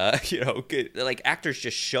actors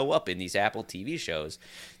just show up in these Apple TV shows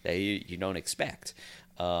that you don't expect.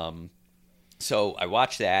 So I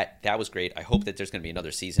watched that. That was great. I hope that there's going to be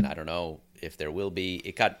another season. I don't know if there will be.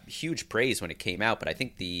 It got huge praise when it came out, but I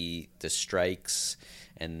think the strikes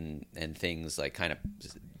and things kind of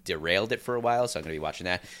derailed it for a while. So I'm going to be watching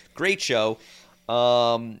that. Great show.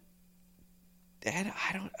 And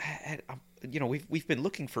we've been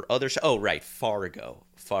looking for other shows. Oh, right, Fargo.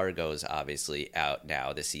 Fargo's obviously out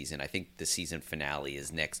now this season. I think the season finale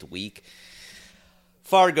is next week.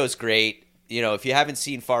 Fargo's great. If you haven't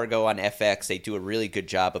seen Fargo on FX, they do a really good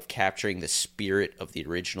job of capturing the spirit of the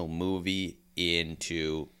original movie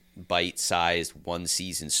into bite-sized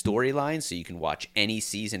one-season storylines, so you can watch any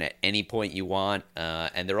season at any point you want.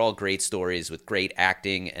 And they're all great stories with great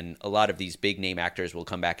acting, and a lot of these big-name actors will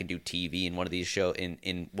come back and do TV in one of these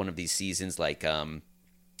in one of these seasons, like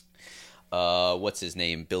what's his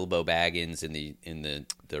name, Bilbo Baggins in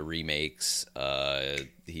the remakes.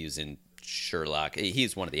 He was in Sherlock.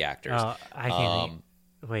 He's one of the actors. I can't.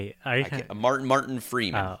 Wait, are you Martin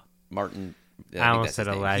Freeman? Oh. Martin. I almost said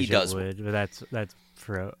Elijah Wood, but that's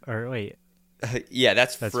Frodo. Or wait, yeah,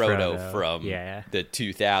 that's Frodo from the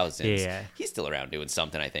 2000s. Yeah, he's still around doing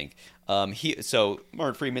something, I think. So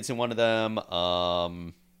Martin Freeman's in one of them.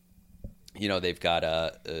 They've got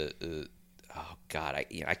oh God, I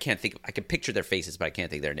can't think. I can picture their faces, but I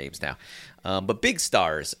can't think of their names now. But big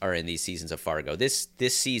stars are in these seasons of Fargo. This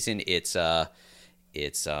season, it's God.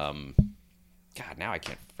 Now I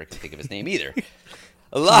can't freaking think of his name either.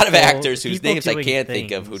 A lot of actors whose names I can't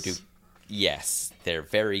think of who do. Yes, they're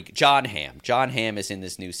very. John Hamm. John Hamm is in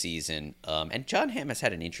this new season, and John Hamm has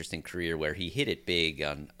had an interesting career where he hit it big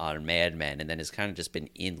on Mad Men, and then has kind of just been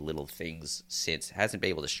in little things since. Hasn't been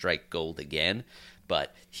able to strike gold again,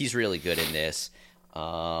 but he's really good in this.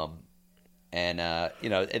 They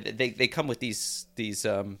come with these big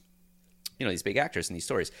actors in these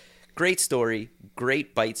stories. Great story,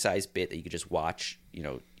 great bite-sized bit that you could just watch.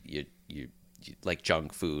 You like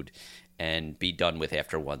junk food and be done with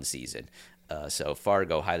after one season. So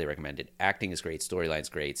Fargo, highly recommended. Acting is great, storyline's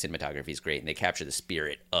great, cinematography is great, and they capture the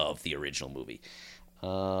spirit of the original movie.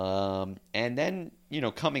 And then,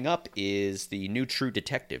 coming up is the new True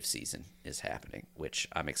Detective season is happening, which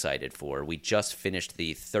I'm excited for. We just finished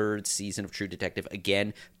the 3rd season of True Detective.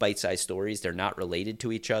 Again, bite-sized stories. They're not related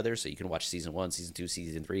to each other, so you can watch season 1, season 2,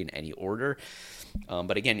 season 3 in any order.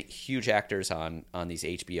 But again, huge actors on these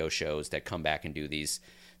HBO shows that come back and do these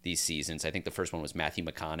seasons. I think the first one was Matthew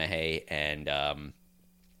McConaughey and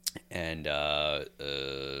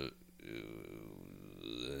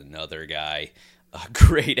another guy.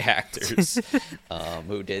 Great actors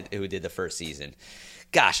who did the first season.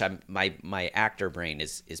 Gosh, my actor brain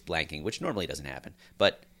is blanking, which normally doesn't happen.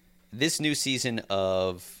 But this new season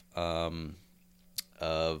of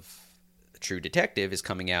True Detective is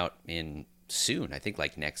coming out in soon. I think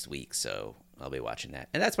next week. So I'll be watching that,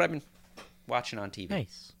 and that's what I've been watching on TV.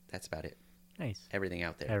 Nice. That's about it. Nice. Everything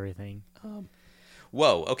out there. Everything.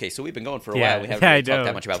 Whoa. Okay, so we've been going for a while. We haven't really talked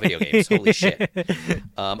that much about video games. Holy shit.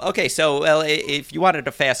 Okay, so if you wanted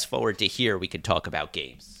to fast forward to here, we could talk about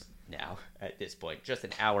games now. at this point? Just an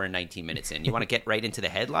hour and 19 minutes in. You want to get right into the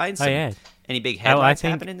headlines? Oh, yeah. Any big headlines I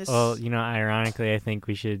think, happening this? Well, ironically, I think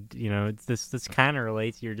we should, this kind of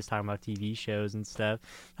relates. You're just talking about TV shows and stuff.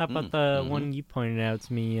 How about the one you pointed out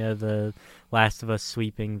to me, the Last of Us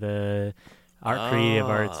sweeping the creative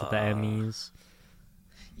arts at the Emmys?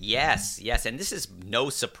 Yes, and this is no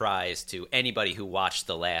surprise to anybody who watched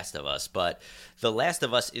The Last of Us, but The Last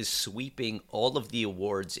of Us is sweeping all of the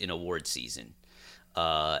awards in award season.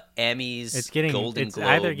 Emmys, Golden Globes. It's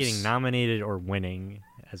either getting nominated or winning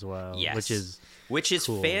as well, yes. which is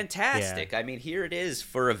cool. Fantastic. Yeah. I mean, here it is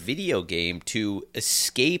for a video game to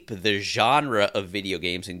escape the genre of video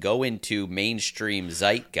games and go into mainstream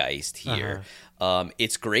zeitgeist here.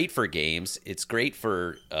 It's great for games. It's great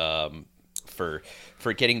for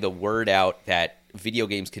getting the word out that video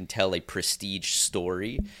games can tell a prestige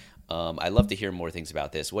story. I'd love to hear more things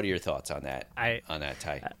about this. What are your thoughts on that?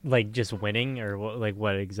 Ty? Like just winning, or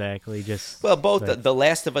what exactly? Just both the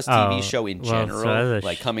Last of Us TV show in general,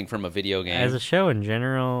 so coming from a video game. As a show in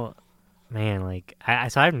general, man,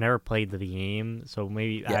 so I've never played the game, so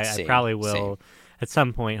maybe I probably will at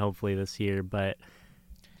some point, hopefully this year. But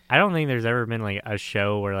I don't think there's ever been a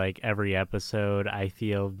show where every episode I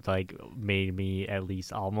feel made me at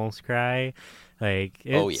least almost cry.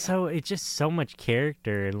 So it's just so much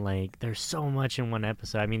character, and there's so much in one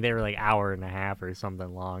episode. I mean, they were hour and a half or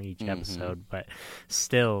something long each episode, but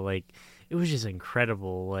still it was just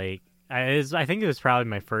incredible. I think it was probably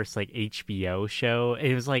my first HBO show.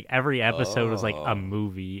 It was every episode was a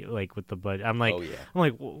movie with the budget. I'm like,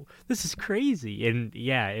 whoa, this is crazy, and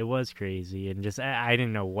yeah, it was crazy, and just I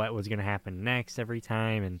didn't know what was gonna happen next every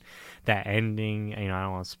time, and that ending. I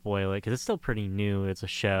don't want to spoil it because it's still pretty new. It's a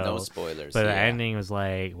show, no spoilers. But the ending was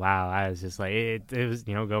wow. I was just it was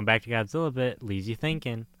going back to Godzilla a bit, leaves you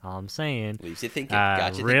thinking. All I'm saying, leaves you thinking,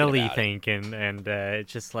 got you really thinking, and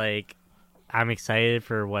it's just I'm excited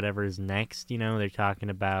for whatever's next. They're talking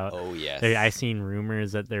about. Oh yes. I've seen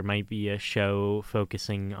rumors that there might be a show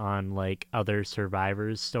focusing on other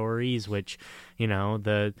survivors' stories, which, which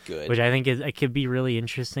I think it could be really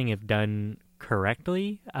interesting if done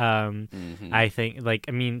correctly. I think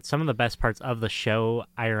some of the best parts of the show,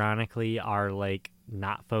 ironically, are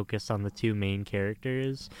not focused on the two main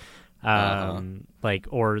characters,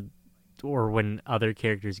 or when other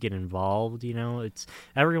characters get involved. It's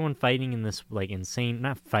everyone fighting in this insane,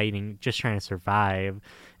 not fighting, just trying to survive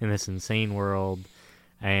in this insane world,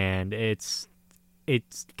 and it's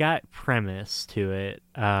got premise to it.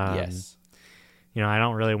 Yes. I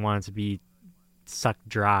don't really want it to be sucked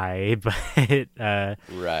dry, but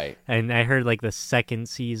right. And I heard the second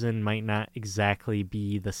season might not exactly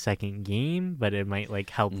be the second game, but it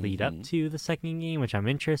might help lead up to the second game, which I'm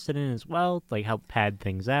interested in as well, help pad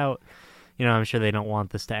things out. I'm sure they don't want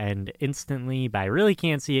this to end instantly, but I really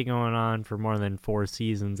can't see it going on for more than 4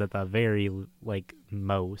 seasons at the very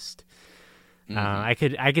most. I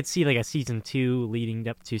could see a season 2 leading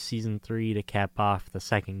up to season 3 to cap off the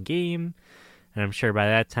second game, and I'm sure by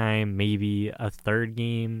that time maybe a third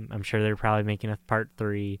game. I'm sure they're probably making a part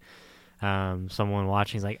 3. Someone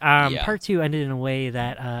watching is part 2 ended in a way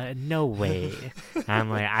that no way.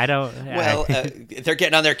 I'm I don't. Well, they're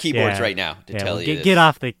getting on their keyboards right now to tell you. Get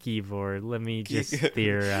off the keyboard. Let me just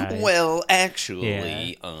theorize. Well,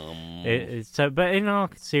 actually, but in all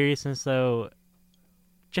seriousness, though,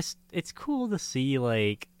 just it's cool to see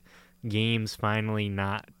games finally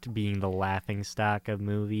not being the laughing stock of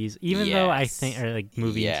movies, even though I think, or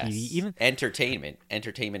movie and TV, even entertainment in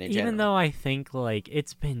general. Even though I think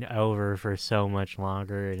it's been over for so much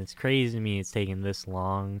longer, and it's crazy to me it's taken this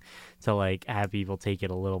long to have people take it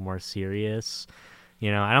a little more serious.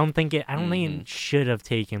 I don't think it should have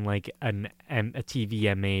taken a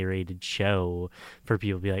TVMA rated show for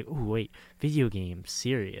people to be ooh, wait, video games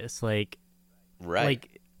serious, right.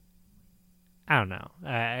 I don't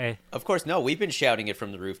know. Of course, no. We've been shouting it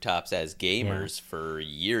from the rooftops as gamers for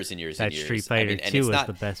years and years and years. Street Fighter 2 was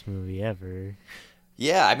the best movie ever.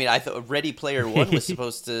 Yeah, I thought Ready Player One was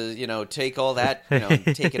supposed to, take all that,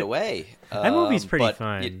 take it away. That movie's pretty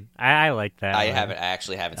fun. I like that. I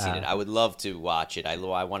actually haven't seen it. I would love to watch it. I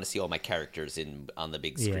want to see all my characters on the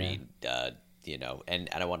big screen. And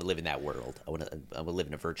I want to live in that world. I want to live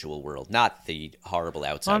in a virtual world, not the horrible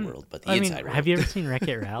outside world, but the inside world. Have you ever seen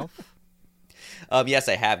Wreck-It Ralph? Yes,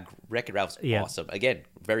 I have. Wreck-It Ralph's awesome. Again,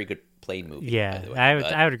 very good plane movie. Yeah, by the way.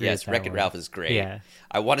 I would agree with that. Wreck-It Ralph is great. Yeah.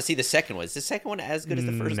 I want to see the second one. Is the second one as good as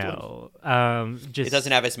the first one? No. It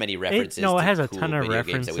doesn't have as many references. It has a ton of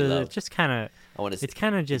references. It's just kind of. It's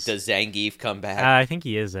kind of just. Does Zangief come back? I think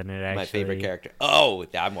he is in it. Actually, my favorite character. Oh,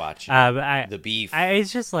 I'm watching. But the beef.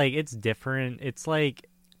 it's just it's different. It's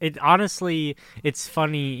it honestly, it's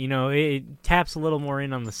funny, you know, it taps a little more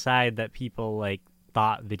in on the side that people like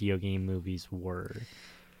thought video game movies were.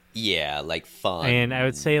 Yeah, like fun. And I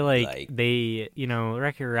would say like they, you know,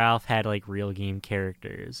 Wreck-It Ralph had like real game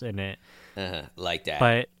characters in it. Like that.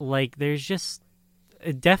 But like there's just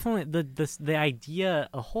definitely the idea,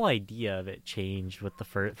 a whole idea of it changed with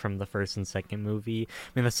from the first and second movie. I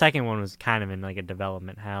mean, the second one was kind of in like a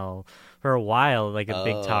development hell for a while. Like a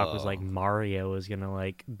big talk was like Mario was gonna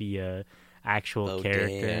like be a actual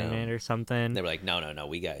character in it or something. They were like, no,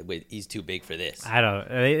 he's too big for this. I don't.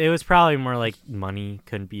 It was probably more like money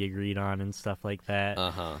couldn't be agreed on and stuff like that.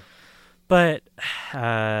 But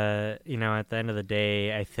you know, at the end of the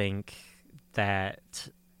day, I think that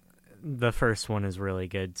the first one is really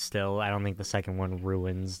good still. I don't think the second one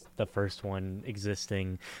ruins the first one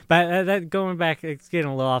existing. But that going back, it's getting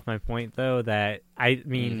a little off my point though. That I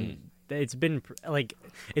mean, it's been like,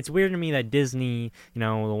 it's weird to me that Disney, you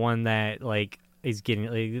know, the one that like is getting,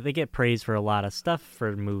 like, they get praised for a lot of stuff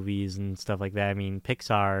for movies and stuff like that. I mean,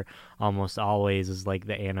 Pixar almost always is like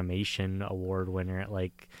the animation award winner at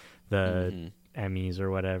like the Emmys or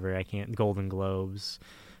whatever. Golden Globes.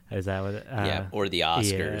 Is that what? Yeah, or the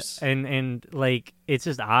Oscars. Yeah. And like, it's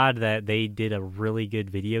just odd that they did a really good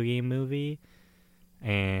video game movie,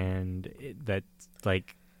 and that,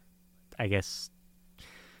 like, I guess,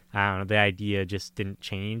 I don't know, the idea just didn't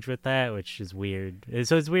change with that, which is weird.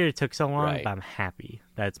 So it's weird it took so long, but I'm happy.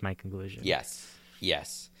 That's my conclusion.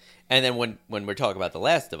 Yes. And then when we're talking about The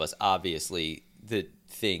Last of Us, obviously the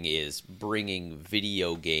thing is bringing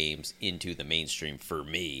video games into the mainstream for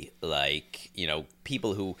me. Like, you know,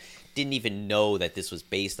 people who didn't even know that this was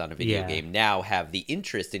based on a video game now have the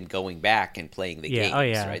interest in going back and playing the games,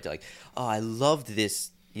 right? They're like, oh, I loved this,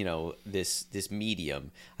 you know, this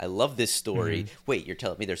medium. I love this story. Wait, you're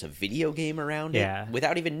telling me there's a video game around it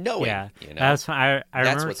without even knowing? You know? That's fun. I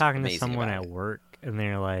remember talking to someone at work, and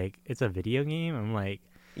they're like, it's a video game? I'm like,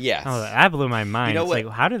 yes. Oh, that blew my mind. You know, it's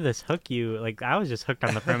like, how did this hook you? Like, I was just hooked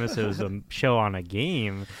on the premise it was a show on a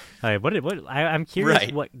game. Like, I'm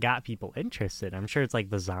curious what got people interested. I'm sure it's like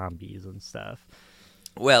the zombies and stuff.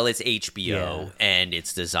 Well, it's HBO, and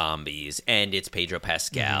it's the zombies, and it's Pedro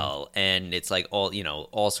Pascal, and it's like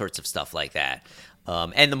all sorts of stuff like that.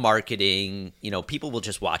 And the marketing, you know, people will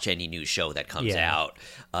just watch any new show that comes out.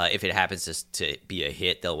 If it happens to be a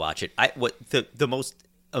hit, they'll watch it. The most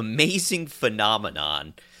amazing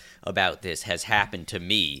phenomenon about this has happened to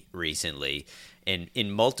me recently, and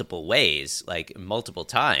in multiple ways, like multiple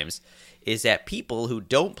times, is that people who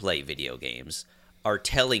don't play video games are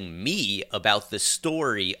telling me about the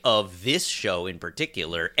story of this show in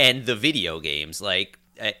particular and the video games. Like,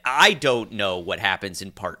 I don't know what happens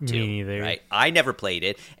in part 2. Me neither. Right? I never played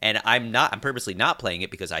it, and I'm purposely not playing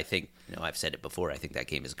it because I think, you know, I've said it before, I think that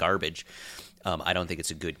game is garbage. I don't think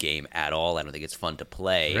it's a good game at all. I don't think it's fun to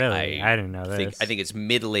play. Really? I didn't know this. I think it's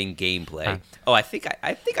middling gameplay. Huh. Oh, I think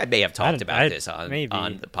I may have talked about this on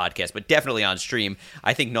the podcast, but definitely on stream.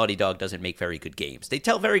 I think Naughty Dog doesn't make very good games. They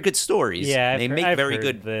tell very good stories. Yeah, they make very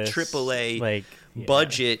good this. AAA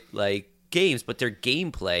budget games, but their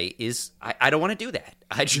gameplay is I don't want to do that.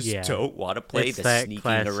 I just don't want to play the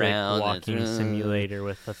sneaking around walking simulator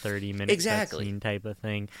with a 30-minute cutscene type of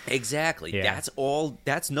thing. Exactly. Yeah.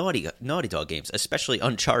 That's Naughty Dog games, especially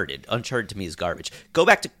Uncharted. Uncharted to me is garbage. Go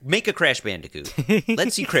back to make a Crash Bandicoot.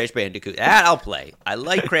 Let's see Crash Bandicoot. That I'll play. I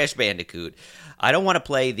like Crash Bandicoot. I don't want to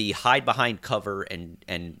play the hide behind cover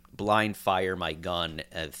and blind fire my gun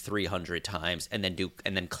 300 times and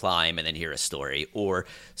then climb and then hear a story, or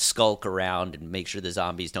skulk around and make sure the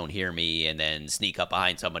zombies don't hear me and then sneak up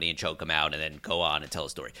behind somebody and choke them out and then go on and tell a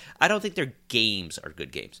story. I don't think their games are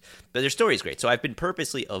good games, but their story is great. So I've been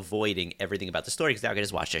purposely avoiding everything about the story because now I can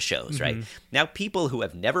just watch the shows, right? Now people who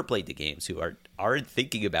have never played the games, who aren't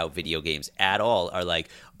thinking about video games at all, are like,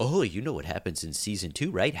 oh, you know what happens in season 2,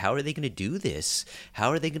 right? How are they going to do this? How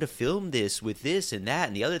are they going to film this with this and that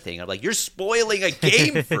and the other thing? I'm like, you're spoiling a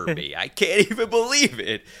game for me. I can't even believe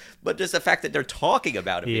it. But just the fact that they're talking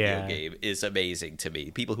about a video game is amazing to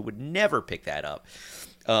me. People who would never pick that up.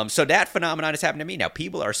 So that phenomenon has happened to me now.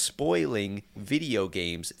 People are spoiling video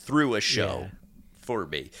games through a show. For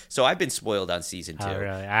me, so I've been spoiled on season 2. Oh,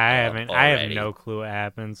 really? I haven't. I have no clue what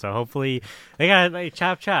happened. So hopefully they got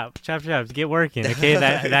chop, get working. Okay,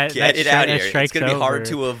 that get it out here. It's going to be hard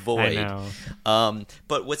over. To avoid. I know.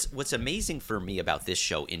 But what's amazing for me about this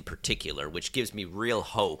show in particular, which gives me real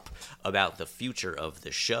hope about the future of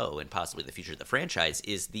the show and possibly the future of the franchise,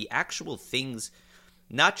 is the actual things,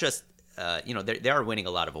 not just they are winning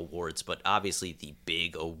a lot of awards, but obviously the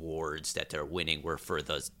big awards that they're winning were for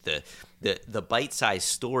the bite-sized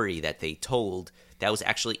story that they told that was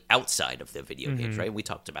actually outside of the video games, right? We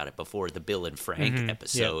talked about it before, the Bill and Frank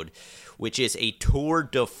episode, which is a tour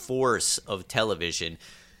de force of television.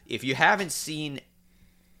 If you haven't seen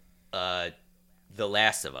The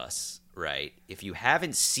Last of Us, right? If you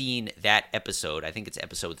haven't seen that episode, I think it's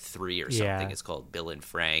episode 3 or something. It's called Bill and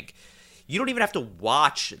Frank. You don't even have to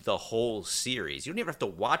watch the whole series. You don't even have to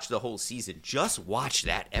watch the whole season. Just watch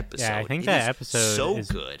that episode. Yeah, I think that episode is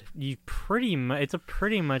good. It's a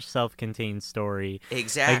pretty much self-contained story.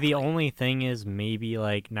 Exactly. Like the only thing is maybe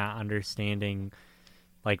like not understanding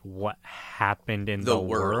like what happened in the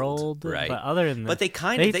world, right? But other than that, but they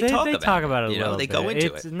talk about it. A little they bit. go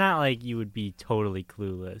into it's it. not like you would be totally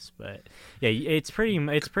clueless, but yeah, it's pretty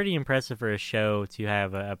impressive for a show to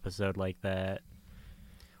have an episode like that.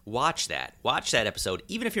 Watch that episode.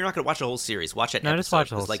 Even if you're not going to watch the whole series, watch that episode. Just watch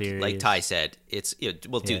the whole series. Like Ty said,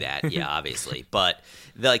 we'll do that. Yeah, obviously. But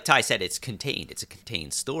like Ty said, it's contained. It's a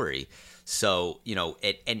contained story. So,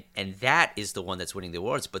 and that is the one that's winning the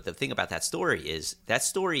awards. But the thing about that story is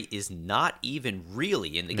not even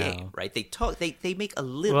really in the game, right? They make a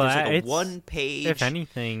little, there's like a 1 page. If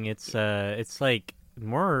anything, it's like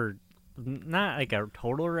more, not like a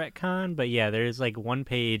total retcon, but yeah, there's like 1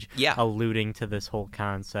 page alluding to this whole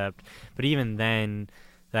concept. But even then,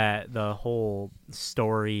 that the whole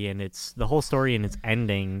story and its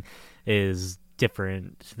ending is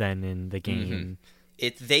different than in the game.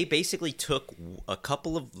 They basically took a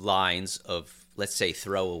couple of lines of, let's say,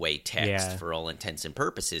 throwaway text for all intents and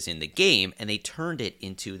purposes in the game, and they turned it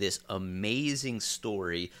into this amazing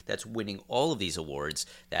story that's winning all of these awards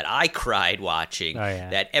that I cried watching.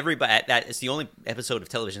 That is the only episode of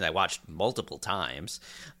television that I watched multiple times.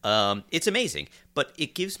 It's amazing, but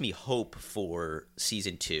it gives me hope for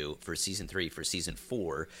season 2, for season 3, for season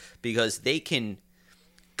 4, because they can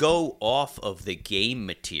go off of the game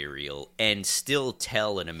material and still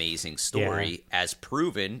tell an amazing story as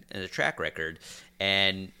proven in a track record.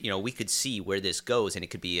 And, we could see where this goes, and it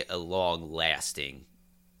could be a long-lasting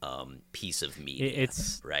piece of media.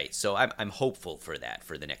 Right. So I'm hopeful for that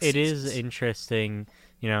for the next seasons. It is interesting,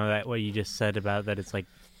 that what you just said about that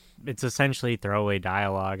it's essentially throwaway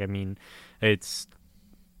dialogue. I mean, it's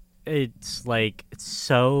like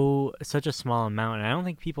such a small amount, and I don't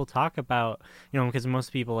think people talk about, because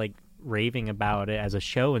most people like raving about it as a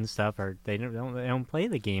show and stuff, or they don't play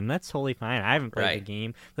the game. That's totally fine. I haven't played the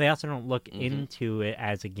game, but they also don't look into it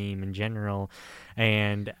as a game in general.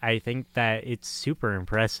 And I think that it's super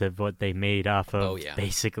impressive what they made off of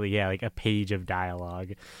basically like a page of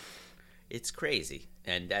dialogue. It's crazy,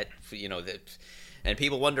 and that and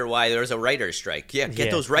people wonder why there's a writer's strike. Get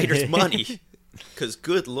those writers money. Because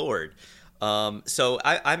good Lord. So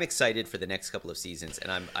I'm excited for the next couple of seasons, and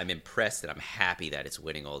I'm impressed, and I'm happy that it's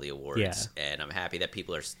winning all the awards, and I'm happy that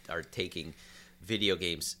people are taking video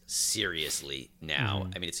games seriously now.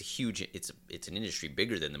 I mean, it's an industry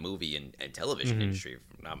bigger than the movie and television industry, if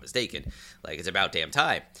I'm not mistaken. Like, it's about damn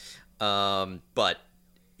time. But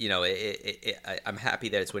I'm happy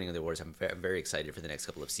that it's winning the awards. I'm very excited for the next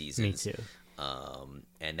couple of seasons. Me too.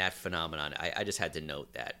 And that phenomenon, I just had to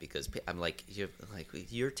note that, because I'm like,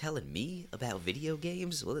 you're telling me about video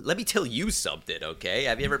games? Well, let me tell you something, okay?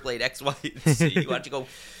 Have you ever played X, Y, and Z? Why don't you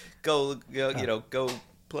go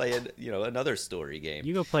play another story game?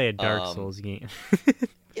 You go play a Dark Souls game.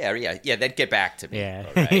 Yeah. Then get back to me. Yeah.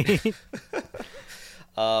 All right.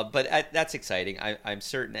 But that's exciting. I'm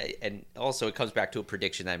certain, and also it comes back to a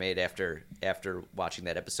prediction I made after watching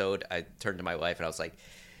that episode. I turned to my wife and I was like,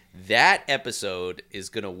 that episode is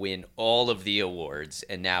going to win all of the awards,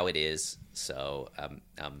 and now it is. So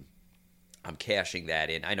I'm cashing that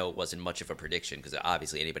in. I know it wasn't much of a prediction because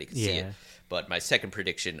obviously anybody could see it. But my second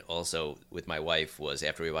prediction also with my wife was,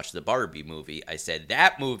 after we watched the Barbie movie, I said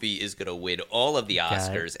that movie is going to win all of the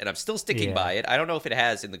Oscars, and I'm still sticking by it. I don't know if it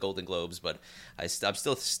has in the Golden Globes, but I'm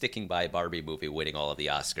still sticking by Barbie movie winning all of the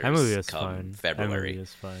Oscars. That movie was come fun. February. That movie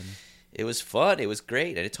was fun. It was fun. It was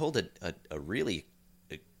great, and it told a really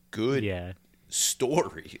good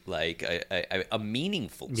story, like a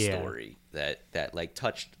meaningful story that like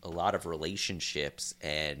touched a lot of relationships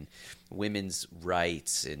and women's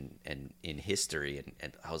rights and in history,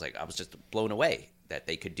 and I was just blown away that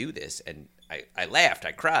they could do this, and I laughed,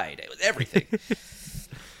 I cried, it was everything.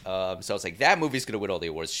 So I was like, that movie's gonna win all the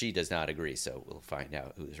awards. She does not agree, so we'll find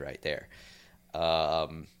out who's right there.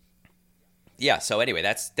 So anyway,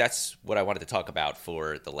 that's what I wanted to talk about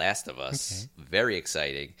for The Last of Us. Okay. Very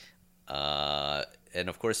exciting. And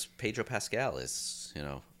of course, Pedro Pascal is,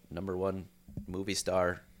 #1 movie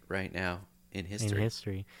star right now. in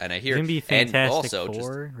history. And I He's hear, gonna be and Fantastic also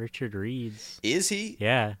Four. Richard Reed's. is he?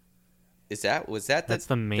 Yeah. Was that That's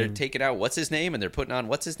the main? They're taking out what's his name and they're putting on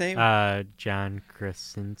what's his name? John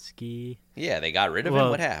Krasinski. Yeah, they got rid of him.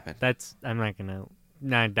 What happened? I'm not gonna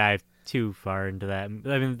not dive too far into that. I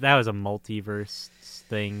mean, that was a multiverse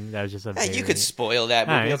thing. That was just a. You could spoil that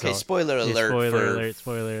movie. Okay, spoiler alert.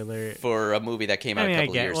 Spoiler alert for a movie that came out a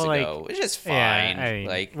couple years ago. It's just fine. Yeah,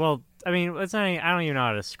 it's not. I don't even know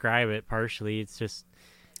how to describe it. Partially, it's just.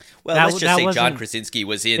 Well, let's just say John Krasinski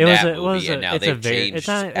was in that movie, and now they've changed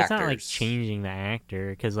actors. It's not like changing the actor,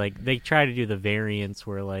 because like they try to do the variants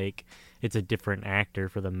where like it's a different actor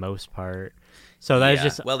for the most part. So that was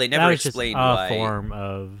just they never explained why. A form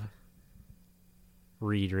of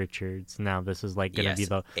Reed Richards. Now this is like going to be is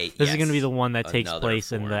going to be the one that takes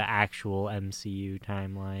place in the actual MCU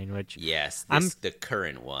timeline. Which the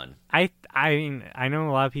current one. I mean, I know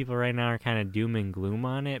a lot of people right now are kind of doom and gloom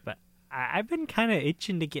on it, but I've been kind of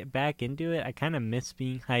itching to get back into it. I kind of miss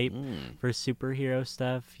being hyped for superhero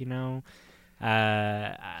stuff, you know.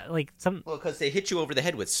 Because they hit you over the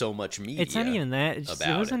head with so much media. It's not even that.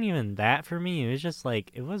 It wasn't even that for me. It was just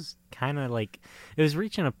like it was kind of like it was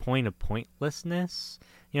reaching a point of pointlessness.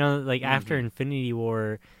 You know, like after Infinity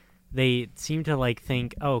War, they seemed to like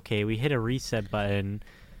think, oh, okay, we hit a reset button,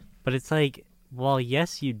 but it's like, well,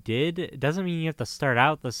 yes, you did. It doesn't mean you have to start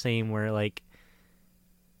out the same. Where like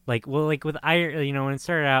with Iron, you know, when it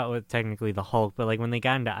started out with technically the Hulk, but like when they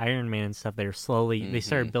got into Iron Man and stuff, they were slowly they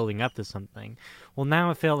started building up to something. Well,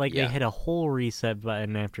 now it felt like they hit a whole reset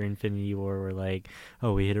button after Infinity War. We're like,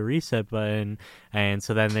 oh, we hit a reset button, and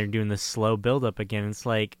so then they're doing this slow build up again. It's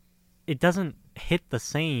like it doesn't hit the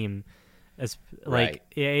same as like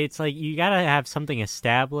it's like you gotta have something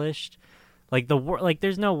established. Like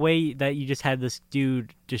there's no way that you just had this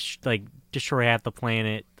dude just like destroy half the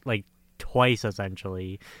planet like twice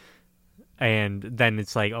essentially, and then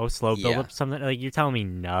it's like, oh, slow build up something. Like you're telling me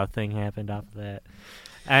nothing happened off of that.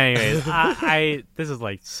 Anyways, I this is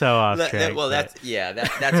like so off track. Well, that's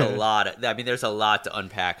a lot. I mean, there's a lot to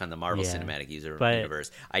unpack on the Marvel Cinematic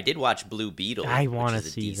Universe. I did watch Blue Beetle. I want to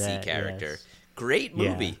see DC that character. Yes. Great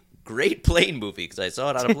movie. Great plane movie, because I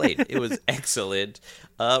saw it on a plane. It was excellent.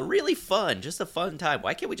 Really fun. Just a fun time.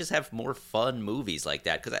 Why can't we just have more fun movies like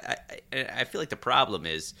that? Because I feel like the problem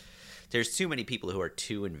is there's too many people who are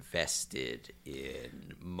too invested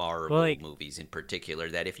in Marvel movies in particular,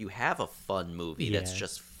 that if you have a fun movie that's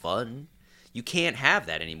just fun, you can't have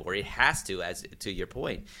that anymore. It has to, as to your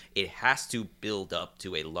point, it has to build up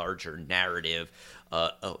to a larger narrative.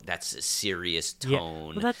 That's a serious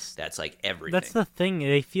tone. Well, that's like everything. That's the thing.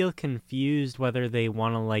 They feel confused whether they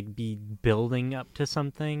want to like be building up to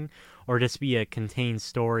something or just be a contained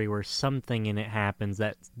story where something in it happens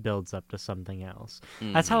that builds up to something else.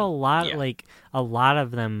 That's how a lot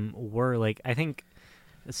of them were. Like I think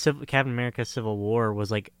Captain America: Civil War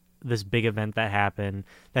was like this big event that happened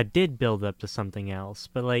that did build up to something else,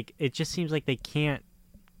 but like it just seems like they can't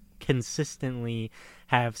consistently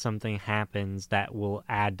have something happens that will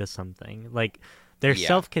add to something. Like their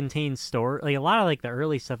self-contained story, like a lot of like the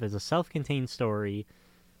early stuff is a self-contained story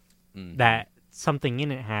that something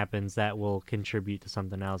in it happens that will contribute to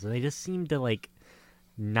something else, and they just seem to like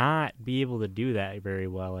not be able to do that very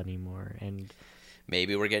well anymore. And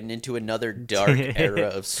maybe we're getting into another dark era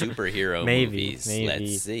of superhero movies.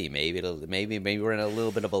 Let's see. Maybe we're in a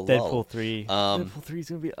little bit of a lull. Deadpool 3. Deadpool 3 is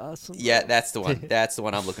going to be awesome. Yeah, that's the one. That's the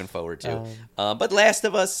one I'm looking forward to. But Last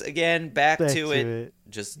of Us, again, back to it.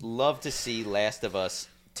 Just love to see Last of Us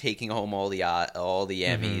taking home all the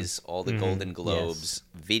Emmys, all the Golden Globes.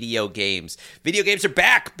 Video games. Video games are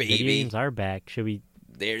back, baby. Video games are back. Should we?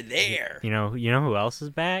 They're there. You know who else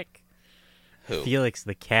is back? Who? Felix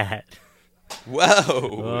the cat.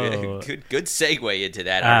 Whoa. Good segue into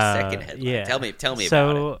that. Our second headline. Yeah. Tell me about it.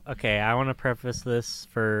 So, okay, I want to preface this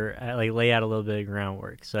for lay out a little bit of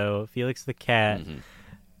groundwork. So, Felix the cat.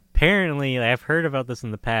 Apparently, I've heard about this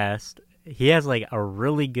in the past. He has like a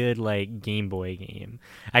really good like Game Boy game.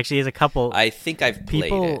 Actually, he has a couple. I think I've played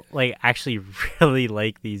people it. Like actually really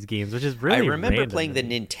like these games, which is really. I remember playing the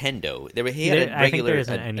Nintendo. He had a regular a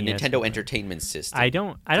Nintendo Entertainment System. I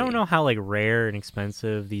don't know how like rare and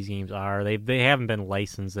expensive these games are. They haven't been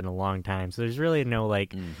licensed in a long time, so there's really no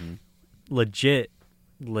like legit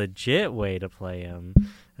way to play them.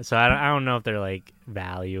 So I don't know if they're like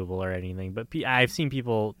valuable or anything, but I've seen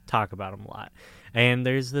people talk about them a lot. And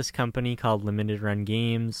there's this company called Limited Run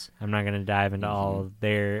Games. I'm not going to dive into all of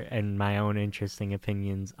their and my own interesting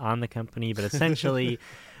opinions on the company, but essentially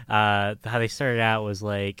how they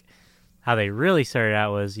really started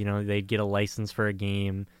out was, you know, they'd get a license for a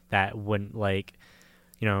game that wouldn't like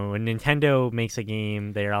when Nintendo makes a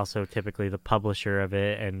game, they're also typically the publisher of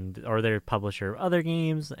it, or they're publisher of other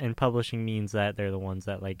games. And publishing means that they're the ones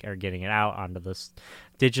that like are getting it out onto the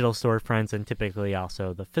digital storefronts, and typically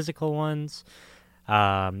also the physical ones.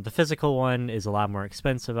 The physical one is a lot more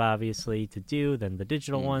expensive, obviously, to do than the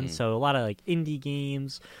digital one. So a lot of like indie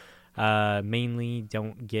games mainly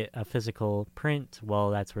don't get a physical print.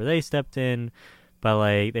 Well, that's where they stepped in. But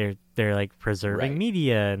like they're like preserving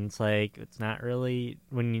media, and it's like it's not really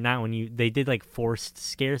they did like forced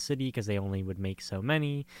scarcity because they only would make so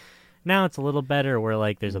many. Now it's a little better where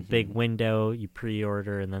like there's a big window, you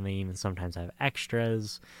pre-order, and then they even sometimes have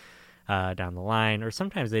extras down the line, or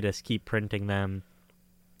sometimes they just keep printing them.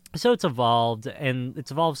 So it's evolved, and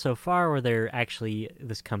it's evolved so far where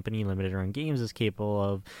this company, Limited Run Games, is capable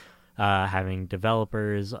of having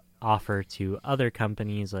developers offer to other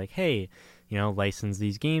companies like, hey, license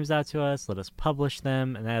these games out to us, let us publish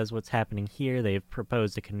them. And that is what's happening here. They've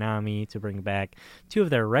proposed to Konami to bring back 2 of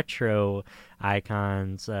their retro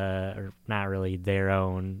icons, or not really their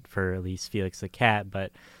own for at least Felix the Cat,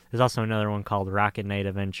 but there's also another one called Rocket Knight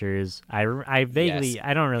Adventures. I vaguely, yes.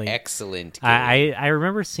 I don't really... Excellent game. I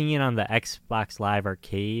remember seeing it on the Xbox Live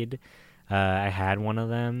Arcade. I had one of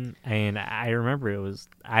them, and I remember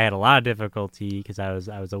I had a lot of difficulty because I was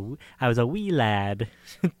a wee lad.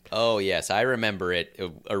 Oh yes, I remember it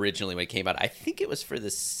originally when it came out. I think it was for the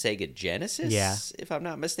Sega Genesis, if I'm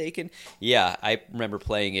not mistaken. Yeah, I remember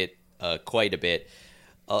playing it quite a bit.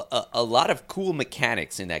 A lot of cool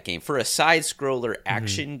mechanics in that game. For a side-scroller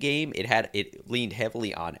action game, it leaned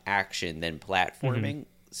heavily on action than platforming.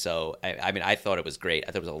 So I thought it was great.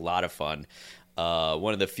 I thought it was a lot of fun.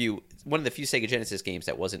 One of the few Sega Genesis games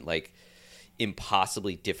that wasn't like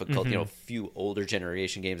impossibly difficult. A few older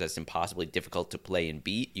generation games that's impossibly difficult to play and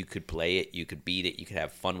beat. You could play it, you could beat it, you could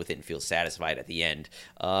have fun with it and feel satisfied at the end.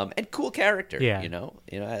 And cool character. Yeah.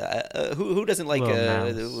 Who doesn't like what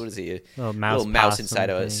is he? A little mouse inside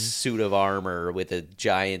a suit of armor with a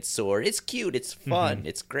giant sword. It's cute. It's fun.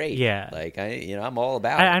 It's great. Yeah. Like I'm all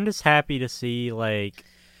about it. I'm just happy to see like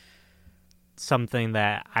something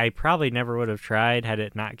that I probably never would have tried had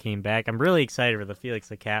it not came back. I'm really excited for the Felix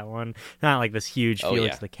the Cat one. Not like this huge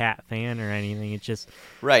Felix the Cat fan or anything. It's just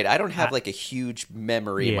right. I don't have like a huge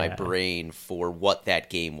memory in my brain for what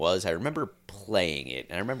that game was. I remember playing it,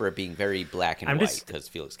 and I remember it being very black and white because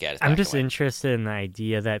Felix the Cat is black I'm just and white. interested in the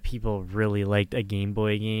idea that people really liked a Game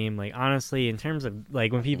Boy game. Like honestly, in terms of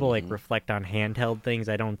like when people like reflect on handheld things,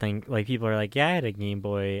 I don't think like people are like, yeah, I had a Game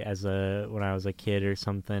Boy when I was a kid or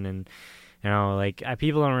something, and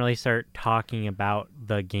people don't really start talking about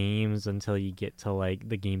the games until you get to like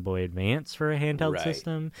the Game Boy Advance for a handheld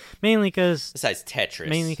system. Mainly because besides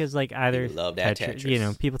Tetris, like either people love that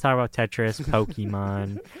Tetris. People talk about Tetris,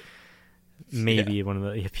 Pokemon. Maybe one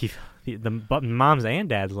of the moms and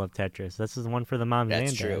dads love Tetris. This is one for the moms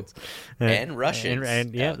and dads. And Russians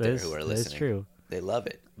and out there who are listening. That's true. They love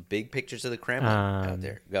it. Big pictures of the Kremlin out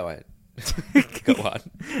there. Go on. Go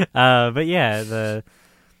on. But yeah,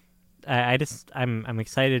 I'm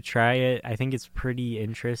excited to try it. I think it's pretty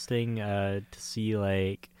interesting to see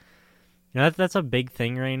like that's a big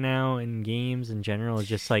thing right now in games in general, is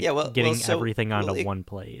just like getting everything onto one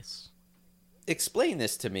place. Explain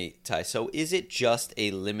this to me, Ty. So is it just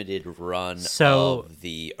a limited run of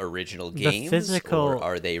the original games, or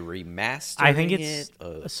are they remastering I think it's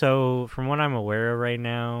so from what I'm aware of right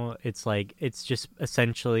now, it's just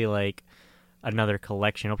essentially like another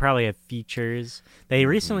collection. It'll probably have features. They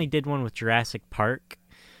recently did one with Jurassic Park.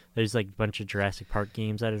 There's like a bunch of Jurassic Park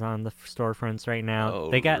games that is on the storefronts right now.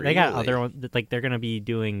 They got other ones, like they're gonna be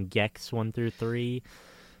doing Gex 1 through 3.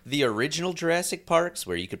 The original Jurassic Parks,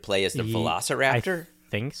 where you could play as the Velociraptor. I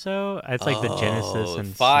think so. It's like the Genesis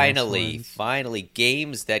and finally,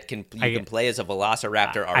 games that you can play as a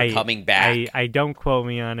Velociraptor are coming back. I don't quote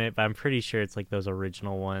me on it, but I'm pretty sure it's like those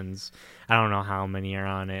original ones. I don't know how many are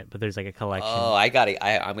on it, but there's like a collection. Oh, I got it.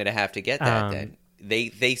 I'm gonna have to get that then.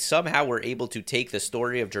 They somehow were able to take the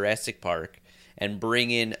story of Jurassic Park and bring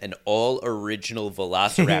in an all-original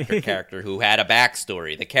Velociraptor character who had a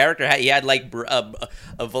backstory. The character had like a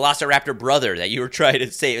Velociraptor brother that you were trying to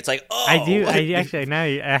save. It's like, oh,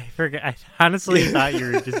 I forgot. I honestly thought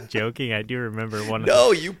you were just joking. I do remember one.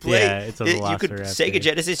 No, you play. Yeah, it's a Velociraptor. You could Sega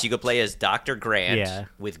Genesis. You could play as Dr. Grant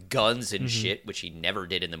with guns and shit, which he never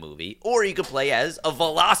did in the movie, or you could play as a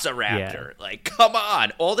Velociraptor. Yeah. Like, come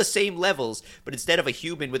on, all the same levels, but instead of a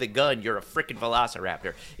human with a gun, you're a freaking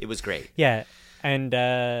Velociraptor. It was great. Yeah. And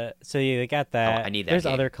so they got that. I need that. There's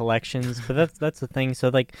game. Other collections, but that's the thing. So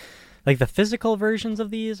like like the physical versions of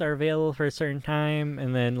these are available for a certain time,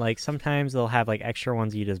 and then like sometimes they'll have like extra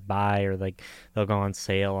ones you just buy, or like they'll go on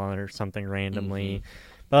sale on or something randomly.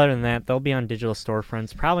 But other than that, they'll be on digital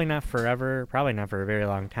storefronts. Probably not forever. Probably not for a very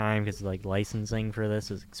long time, because like licensing for this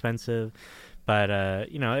is expensive. But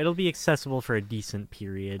it'll be accessible for a decent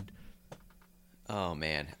period. Oh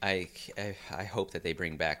man, I hope that they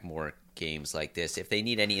bring back more games like this. If they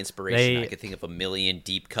need any inspiration, I could think of a million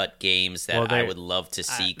deep cut games that I would love to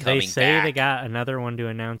see coming back. They say they got another one to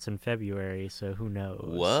announce in February, so who knows?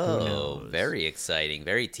 Whoa, who knows? Very exciting,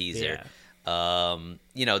 very teaser.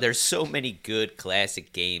 Yeah. There's so many good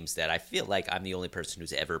classic games that I feel like I'm the only person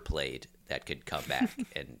who's ever played that could come back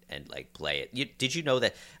and like play it. Did you know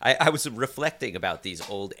that I was reflecting about these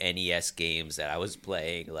old NES games that I was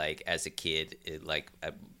playing like as a kid?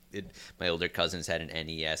 My older cousins had an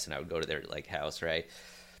NES, and I would go to their like house. Right?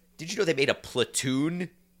 Did you know they made a Platoon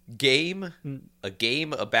game? A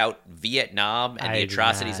game about Vietnam and the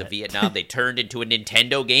atrocities of Vietnam. They turned into a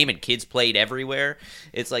Nintendo game, and kids played everywhere.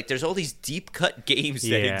 It's like there's all these deep cut games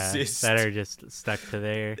that exist that are just stuck to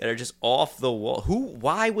there, that are just off the wall.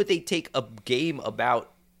 Why would they take a game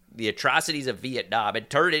about the atrocities of Vietnam and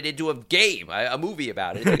turn it into a game, a movie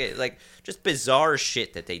about it? It's like just bizarre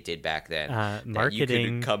shit that they did back then. Marketing, that you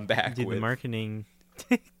couldn't come back with. The marketing.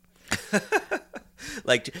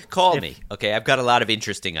 Like, call me, okay? I've got a lot of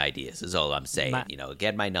interesting ideas, is all I'm saying.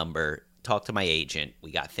 Get my number, talk to my agent.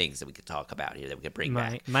 We got things that we could talk about here that we could bring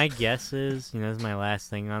back. My guess is, this is my last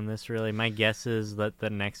thing on this, really. My guess is that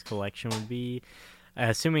the next collection would be,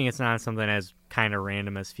 assuming it's not something as kind of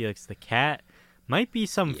random as Felix the Cat, might be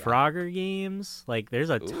some Frogger games. Like,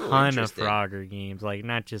 there's a ton of Frogger games. Like,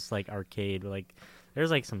 not just, like, arcade, but, like,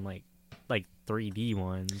 there's, like, some, like 3D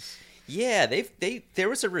ones. Yeah, there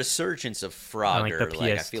was a resurgence of Frogger,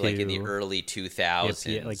 like I feel like in the early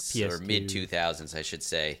 2000s, or mid 2000s, I should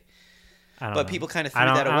say. But people kind of threw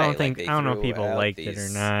that away. I don't know if people liked it or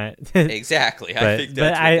not. Exactly. I think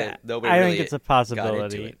that's nobody really think it's a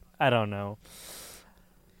possibility. I don't know.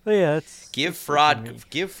 But yeah, give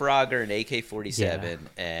Frogger an AK-47,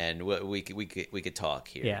 and we could talk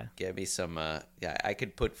here. Yeah, give me some.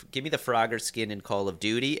 Give me the Frogger skin in Call of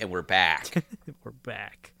Duty, and we're back. We're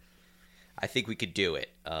back. I think we could do it.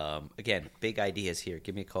 Again, big ideas here.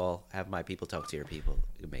 Give me a call. Have my people talk to your people.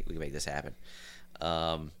 We can make this happen.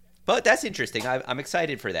 But that's interesting. I'm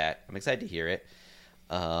excited for that. I'm excited to hear it.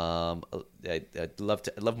 I'd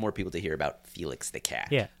love more people to hear about Felix the Cat.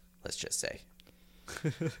 Yeah. Let's just say.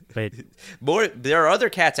 But there are other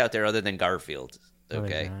cats out there other than Garfield.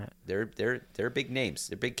 Okay, no, they're big names.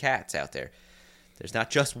 They're big cats out there. There's not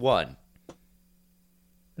just one.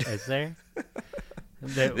 Is there?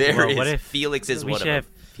 There is. What if Felix is one of them? We should have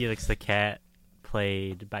Felix the Cat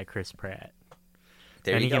played by Chris Pratt.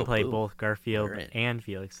 There and you he go. can play both Garfield and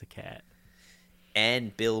Felix the Cat.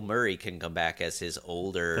 And Bill Murray can come back as his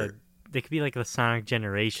older. They could be like the Sonic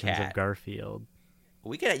generations of Garfield.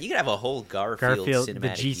 You could have a whole Garfield cinematic the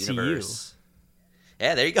GCU. Universe.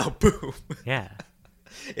 Yeah, there you go. Boom. Yeah.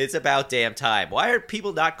 It's about damn time. Why are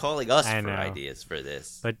people not calling us for ideas for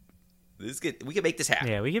this? But we can make this happen.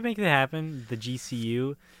 Yeah, we can make it happen. The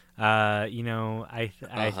GCU. I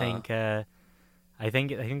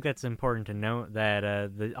think that's important to note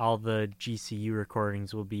that all the GCU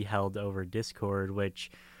recordings will be held over Discord, which.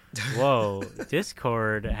 Whoa,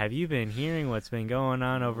 Discord, have you been hearing what's been going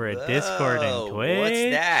on over at Discord and Twitch?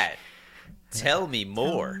 What's that? Tell me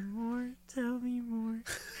more. Tell me more.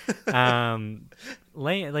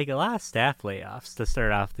 Like a lot of staff layoffs to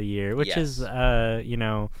start off the year, which is, sad.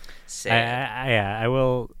 I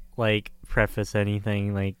will, preface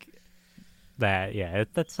anything like that. Yeah,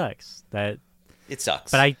 that sucks. It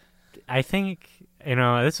sucks. But I think...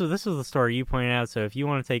 this was the story you pointed out, so if you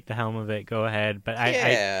want to take the helm of it, go ahead. But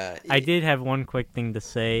I did have one quick thing to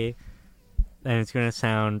say, and it's going to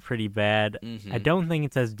sound pretty bad. Mm-hmm. I don't think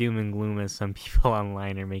it's as doom and gloom as some people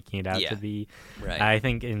online are making it out to be. Right. I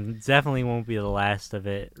think it definitely won't be the last of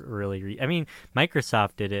it, really. I mean,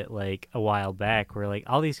 Microsoft did it, a while back, where,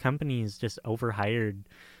 all these companies just overhired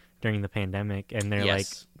during the pandemic, and they're,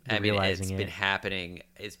 realizing it's been happening.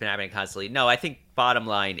 It's been happening constantly. No, I think bottom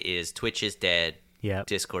line is Twitch is dead. Yep.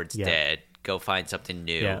 Discord's dead. Go find something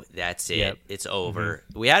new. Yep. That's it. Yep. It's over.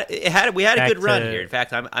 Mm-hmm. We had a good run here. In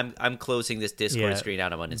fact, I'm closing this Discord screen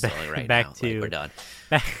out. I'm uninstalling right now. We're done.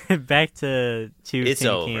 Back to two it's tin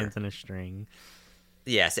over. Cans and a string.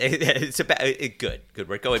 Yes, it's about good.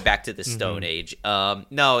 We're going back to the Stone Age.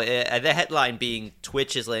 The headline being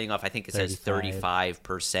Twitch is laying off. I think it says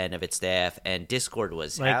 35% of its staff, and Discord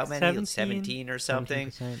was how many? 17 or something.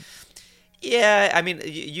 17%. Yeah, I mean,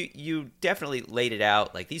 you definitely laid it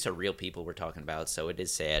out. These are real people we're talking about, so it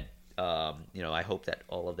is sad. I hope that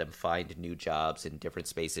all of them find new jobs in different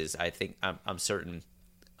spaces. I think I'm certain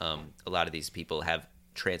a lot of these people have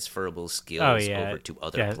transferable skills over to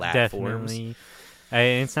other platforms. Definitely.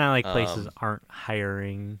 It's not like places aren't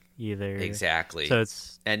hiring either. Exactly. So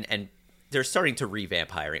it's and they're starting to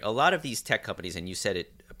revamp hiring. A lot of these tech companies, and you said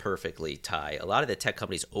it perfectly, Ty, a lot of the tech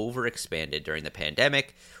companies overexpanded during the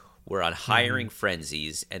pandemic, were on hiring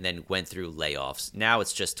frenzies, and then went through layoffs. Now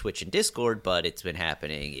it's just Twitch and Discord, but it's been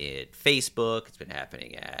happening at Facebook. It's been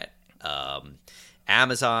happening at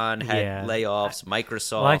Amazon had layoffs,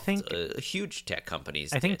 Microsoft, well, I think, huge tech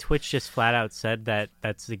companies. I think Twitch just flat out said that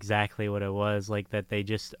that's exactly what it was, like that they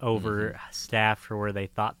just overstaffed for where they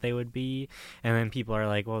thought they would be, and then people are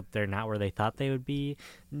like, well, they're not where they thought they would be.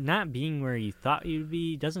 Not being where you thought you'd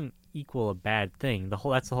be doesn't equal a bad thing.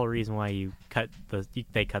 That's the whole reason why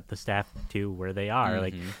they cut the staff to where they are.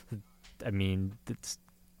 Like, I mean, it's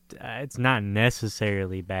not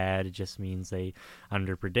necessarily bad. It just means they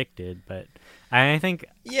underpredicted. But I think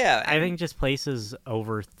just places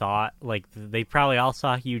overthought. Like, they probably all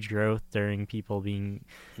saw huge growth during people being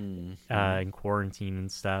in quarantine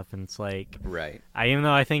and stuff. And it's like, right. Even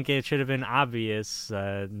though I think it should have been obvious,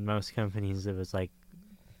 most companies, it was like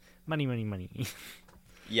money, money, money.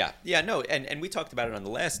 No, and we talked about it on the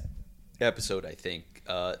last episode, I think.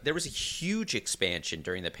 There was a huge expansion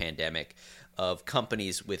during the pandemic of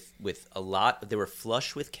companies with a lot. They were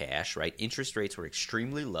flush with cash, right? Interest rates were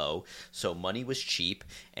extremely low, so money was cheap,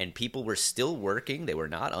 and people were still working. They were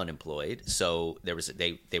not unemployed, so they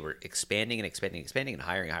were expanding and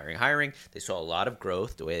hiring. They saw a lot of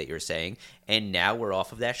growth, the way that you're saying, and now we're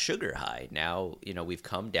off of that sugar high. Now, we've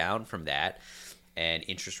come down from that, and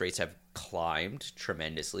interest rates have climbed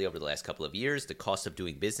tremendously over the last couple of years. The cost of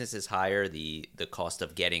doing business is higher. The cost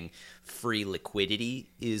of getting free liquidity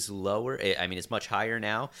is lower. I mean, it's much higher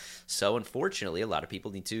now. So unfortunately, a lot of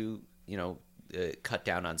people need to, cut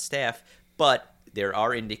down on staff. But there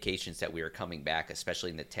are indications that we are coming back,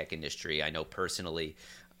 especially in the tech industry. I know personally,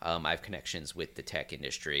 I have connections with the tech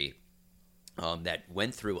industry that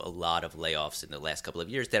went through a lot of layoffs in the last couple of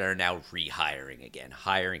years that are now rehiring again.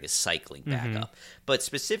 Hiring is cycling back up. But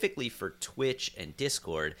specifically for Twitch and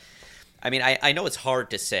Discord, I mean, I know it's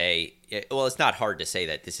hard to say. Well, it's not hard to say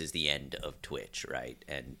that this is the end of Twitch, right?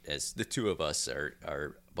 And as the two of us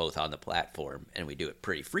are both on the platform and we do it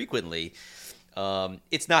pretty frequently,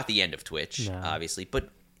 it's not the end of Twitch, obviously. But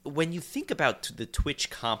when you think about the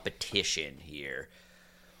Twitch competition here,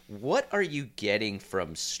 what are you getting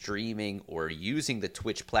from streaming or using the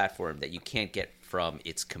Twitch platform that you can't get from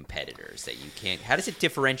its competitors? How does it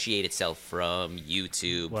differentiate itself from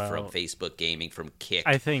YouTube, from Facebook Gaming, from Kick?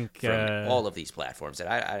 I think from all of these platforms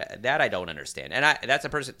that I don't understand. And that's a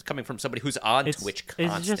person coming from somebody who's on Twitch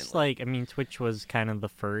constantly. It's just like, I mean, Twitch was kind of the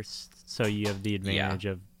first, so you have the advantage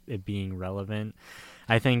of it being relevant.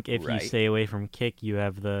 I think if you stay away from Kick, you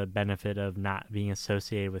have the benefit of not being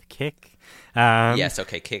associated with Kick. Yes,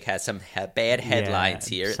 okay. Kick has some bad headlines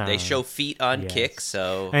here. They show feet on Kick,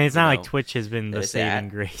 so I mean, it's not like Twitch has been the saving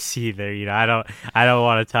grace either. I don't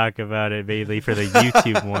want to talk about it mainly for the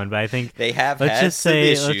YouTube one, but I think they have. Let's just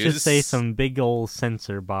say some big old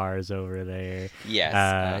censor bars over there.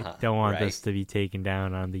 Yes, don't want this to be taken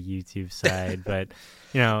down on the YouTube side, but.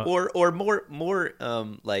 Or more more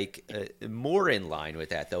in line with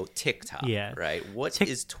that though, TikTok. Yeah. Right. What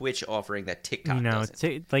is Twitch offering that TikTok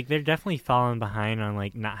doesn't? Like they're definitely falling behind on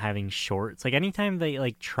like not having shorts. Like anytime they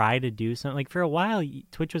like try to do something, like for a while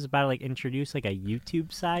Twitch was about to like introduce like a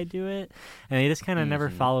YouTube side to it, and they just kind of never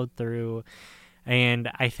followed through.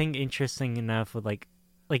 And I think interesting enough with like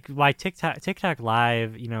why TikTok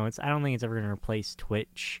Live, I don't think it's ever gonna replace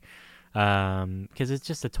Twitch. Because it's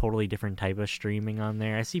just a totally different type of streaming on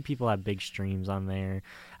there. I see people have big streams on there.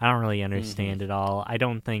 I don't really understand it all. I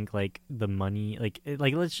don't think like the money, I'm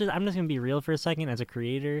just gonna be real for a second. As a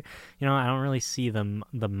creator, I don't really see the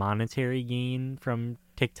monetary gain from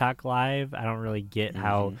TikTok Live. I don't really get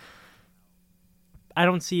how. I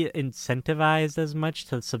don't see it incentivized as much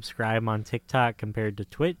to subscribe on TikTok compared to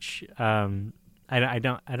Twitch. I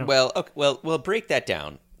don't. Well, okay, well, break that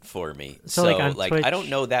down for me. So Twitch, I don't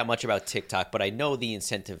know that much about TikTok, but I know the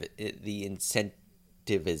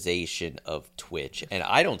incentivization of Twitch, and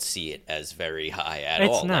I don't see it as very high at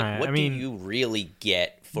all. Not. What do you really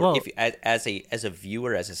get for as a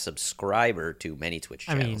viewer, as a subscriber to many Twitch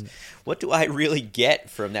channels? What do I really get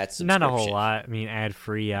from that subscription? Not a whole lot. I mean, ad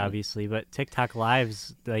free, obviously, but TikTok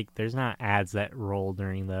Lives, like, there's not ads that roll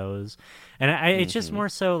during those, and it's just more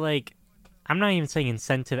so like. I'm not even saying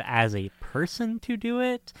incentive as a person to do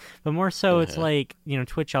it, but more so it's like,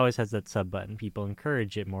 Twitch always has that sub button. People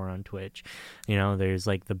encourage it more on Twitch. There's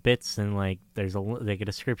like the bits, and like there's like a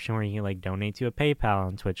description where you can like donate to a PayPal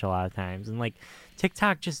on Twitch a lot of times. And like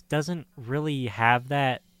TikTok just doesn't really have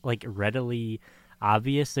that like readily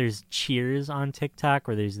obvious. There's cheers on TikTok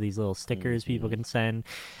where there's these little stickers people can send,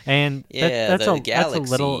 and that's a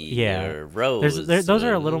little rose. Those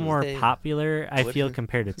are a little more popular, I feel,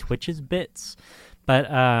 compared to Twitch's bits. But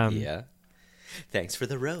thanks for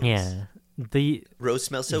the rose. Yeah, the rose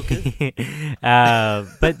smells so good.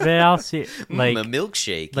 but I'll see like a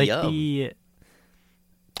milkshake. Like yum.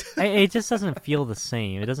 It just doesn't feel the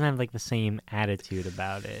same. It doesn't have like the same attitude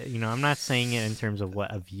about it. I'm not saying it in terms of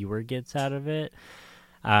what a viewer gets out of it.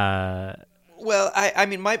 Well, I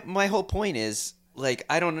mean, my whole point is like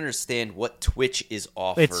I don't understand what Twitch is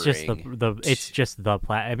offering. It's just the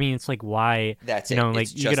I mean, it's like why that's like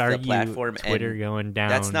it's you could argue platform, Twitter going down.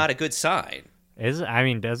 That's not a good sign. Is it? I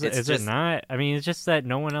mean, is it not? I mean, it's just that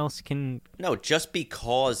no one else can. No, just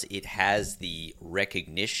because it has the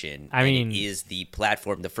recognition. It is the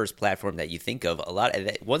platform, the first platform that you think of.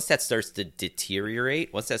 Once that starts to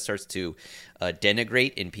deteriorate, once that starts to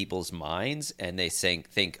denigrate in people's minds, and they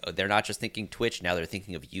think they're not just thinking Twitch, now they're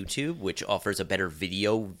thinking of YouTube, which offers a better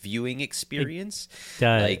video viewing experience.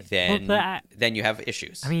 Then you have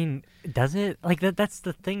issues. I mean, does it? Like that's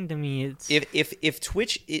the thing to me. It's if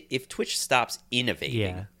Twitch stops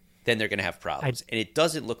innovating, then they're going to have problems. And it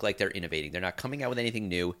doesn't look like they're innovating. They're not coming out with anything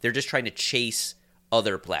new. They're just trying to chase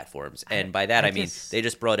other platforms. And by that I mean they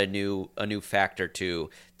just brought a new factor to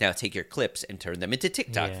now take your clips and turn them into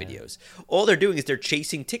TikTok videos. All they're doing is they're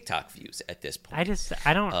chasing TikTok views at this point.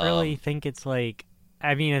 I don't really think it's like,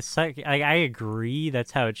 I mean, it's like I agree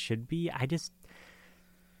that's how it should be.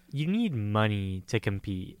 You need money to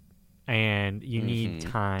compete, and you need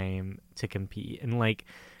time to compete. And like,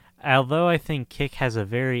 although I think Kick has a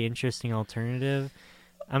very interesting alternative,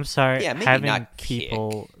 I'm sorry, having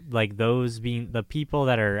people like those being the people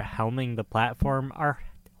that are helming the platform are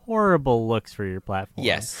horrible looks for your platform.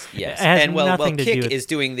 Yes. And Kick is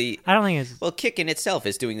doing the. I don't think it's. Well, Kick in itself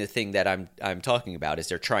is doing the thing that I'm talking about. Is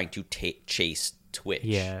they're trying to chase Twitch.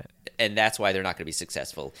 Yeah. And that's why they're not going to be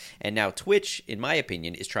successful. And now Twitch, in my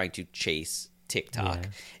opinion, is trying to chase TikTok. Yeah.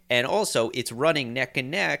 And also, it's running neck and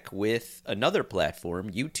neck with another platform,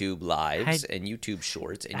 YouTube Lives and YouTube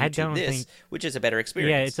Shorts and YouTube which is a better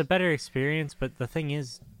experience. Yeah, it's a better experience, but the thing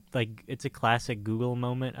is, like, it's a classic Google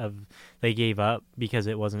moment of they gave up because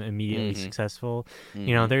it wasn't immediately successful.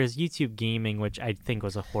 There's YouTube Gaming, which I think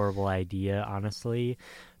was a horrible idea, honestly.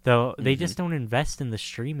 Though they just don't invest in the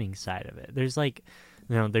streaming side of it. There's like,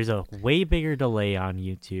 there's a way bigger delay on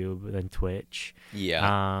YouTube than Twitch.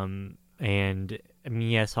 Yeah. And I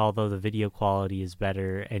mean, yes, although the video quality is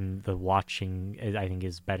better and the watching, I think,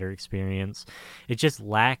 is better experience, it just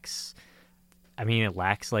lacks. I mean, it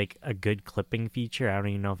lacks like a good clipping feature. I don't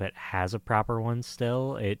even know if it has a proper one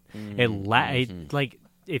still. Like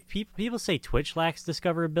if people say Twitch lacks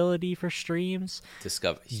discoverability for streams,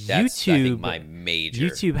 YouTube, I think, my major.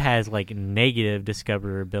 YouTube has like negative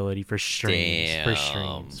discoverability for streams.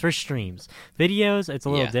 Damn. For streams. Videos, it's a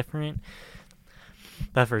little different.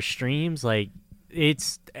 But for streams, like, there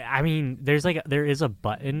is a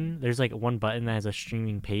button. There's like one button that has a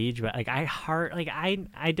streaming page, but like I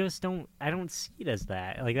don't see it as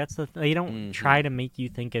that. Like that's they don't try to make you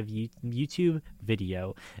think of YouTube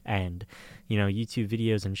video and YouTube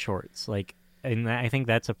videos and shorts. Like, and I think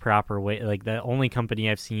that's a proper way. Like the only company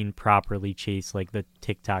I've seen properly chase like the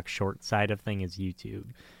TikTok short side of thing is YouTube.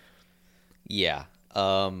 Yeah.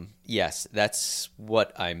 Yes, that's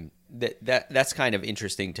what I'm. That's kind of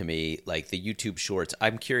interesting to me, like the YouTube Shorts.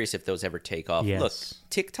 I'm curious if those ever take off. Yes. Look,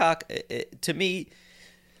 TikTok, to me,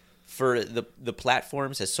 for the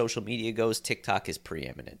platforms as social media goes, TikTok is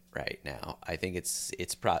preeminent right now. I think it's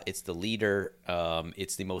the leader.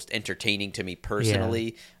 It's the most entertaining to me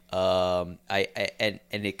personally. Yeah. And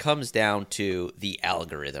it comes down to the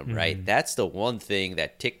algorithm, right? That's the one thing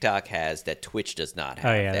that TikTok has that Twitch does not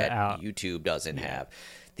have, that YouTube doesn't have.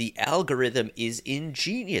 The algorithm is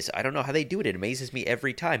ingenious. I don't know how they do it. It amazes me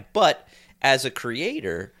every time. But as a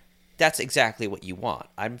creator, that's exactly what you want.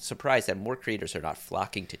 I'm surprised that more creators are not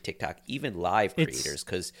flocking to TikTok, even live creators,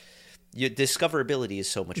 because your discoverability is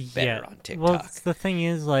so much better on TikTok. Well, the thing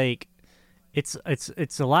is, like, it's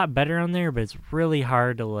a lot better on there, but it's really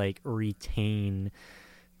hard to like retain.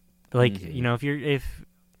 Like, if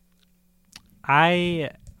I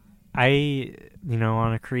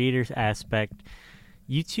on a creator's aspect,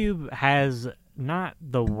 YouTube has, not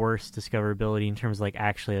the worst discoverability in terms of like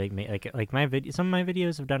actually like my video. Some of my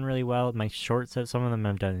videos have done really well. My shorts, some of them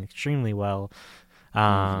have done extremely well.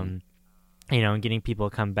 You know, and getting people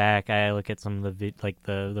to come back. I look at some of the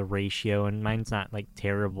the ratio, and mine's not like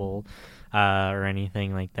terrible or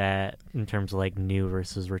anything like that in terms of like new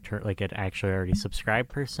versus return, like an actually already subscribed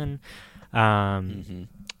person.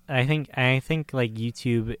 I think like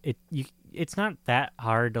YouTube, it's not that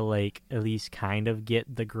hard to like at least kind of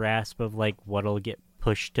get the grasp of like what'll get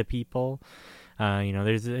pushed to people. You know,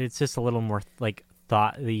 it's just a little more like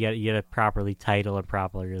thought. You got to properly title and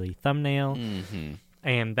properly thumbnail.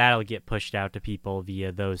 And that'll get pushed out to people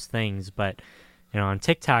via those things. But, you know, on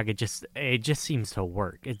TikTok, it just seems to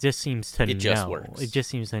work. It just seems to just works. It just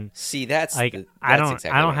seems to see. That's like I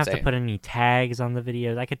don't have to put any tags on the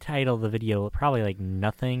videos. I could title the video probably like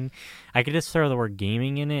nothing. I could just throw the word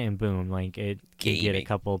gaming in it, and boom, like it can get a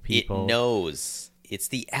couple people. It knows. It's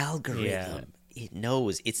the algorithm. Yeah. It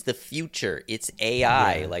knows. It's the future. It's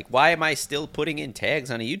AI. Yeah. Like, why am I still putting in tags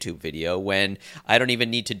on a YouTube video when I don't even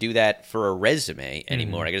need to do that for a resume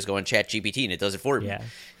anymore? I can just go on ChatGPT and it does it for me. Yeah.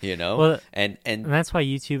 You know? Well, and that's why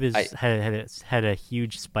YouTube had a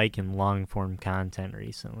huge spike in long form content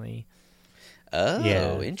recently. Oh,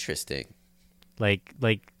 yeah. Interesting. Like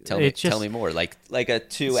tell me more. Like a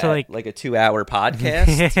 2 hour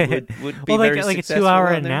podcast would be very like a successful 2 hour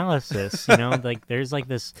on there? analysis. You know, like there's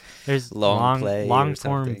long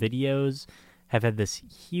form videos have had this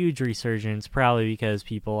huge resurgence, probably because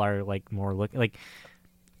people are like more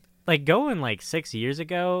like going like 6 years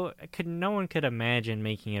ago, no one could imagine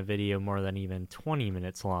making a video more than even 20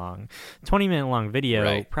 minutes long. 20-minute long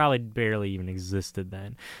video probably barely even existed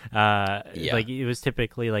then. Like it was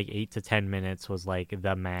typically like 8 to 10 minutes was like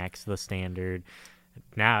the max, the standard.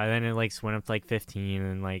 Now then it like went up to like 15,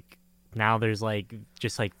 and like now there's like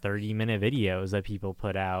just like 30-minute videos that people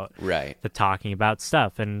put out that talking about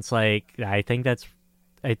stuff, and it's like I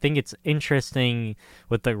think it's interesting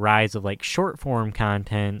with the rise of like short form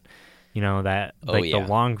content, you know, that the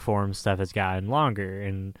long form stuff has gotten longer,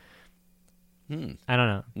 and I don't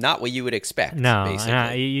know. Not what you would expect. No,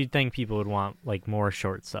 basically. You'd think people would want like more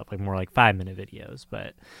short stuff, like more like 5-minute videos,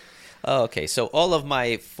 but. Oh, okay, so all of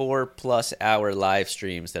my 4+ hour live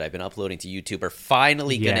streams that I've been uploading to YouTube are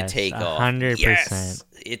finally going to take off. 100%. Yes,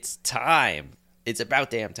 it's time. It's about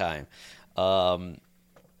damn time.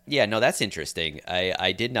 Yeah, no, that's interesting.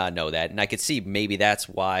 I did not know that, and I could see maybe that's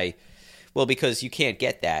why. Well, because you can't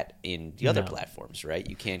get that in the other platforms, right?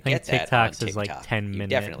 You can't get that on TikTok. Is like 10 minutes. You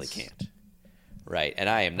definitely can't. Right, and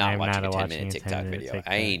I am not watching a 10-minute TikTok video.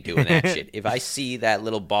 I ain't doing that shit. If I see that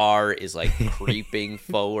little bar is like creeping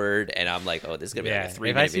forward, and I'm like, oh, this is going to be like a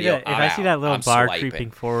 3-minute video, if I see that little bar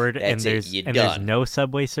creeping forward, and there's no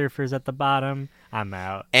Subway Surfers at the bottom, I'm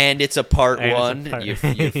out. And it's a part one. You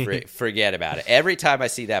forget about it. Every time I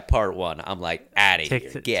see that part one, I'm like, out of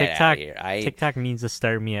here. Get out of here. TikTok needs to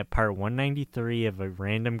start me at part 193 of a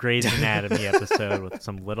random Grey's Anatomy episode with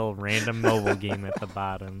some little random mobile game at the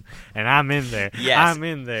bottom. And I'm in there. Yes, I'm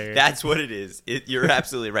in there. That's what it is. You're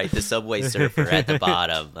absolutely right. The Subway Surfer at the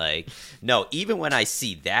bottom. Like, no, even when I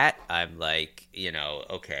see that, I'm like, you know,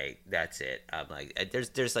 okay, that's it. I'm like,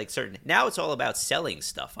 there's like certain. Now it's all about selling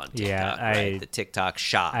stuff on TikTok, right? The TikTok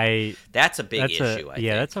shop. That's a big issue. I think.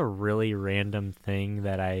 That's a really random thing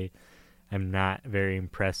that I am not very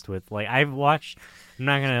impressed with. Like I've watched. I'm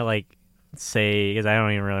not gonna like say because I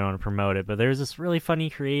don't even really want to promote it, but there's this really funny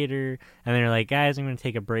creator, and they're like, guys, I'm gonna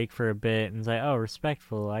take a break for a bit, and it's like, oh,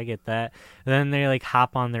 respectful, I get that. And then they like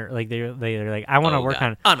hop on their like they're like, I want to work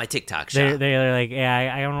on my TikTok shop. They're like, yeah,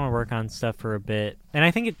 I want to work on stuff for a bit, and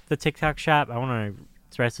I think the TikTok shop. I want to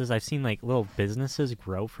stress this. I've seen like little businesses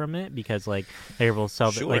grow from it because like they're able to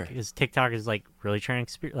sell like his TikTok is like really trying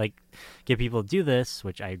to like get people to do this,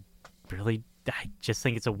 which I just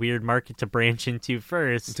think it's a weird market to branch into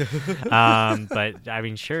first. But I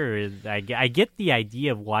mean, sure, I get the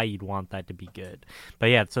idea of why you'd want that to be good. But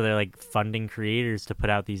yeah, so they're like funding creators to put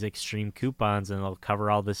out these extreme coupons, and they'll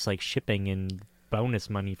cover all this like shipping and bonus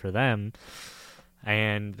money for them.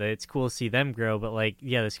 And it's cool to see them grow, but like,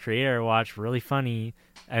 yeah, this creator I watched, really funny,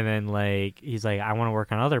 and then like he's like, I want to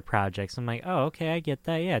work on other projects. I'm like, oh, okay, I get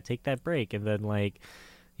that. Yeah, take that break. And then like,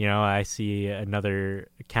 you know, I see another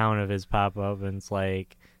account of his pop up, and it's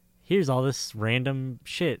like, here's all this random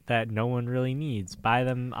shit that no one really needs. Buy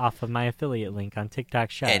them off of my affiliate link on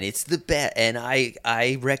TikTok Shop. And it's the best. And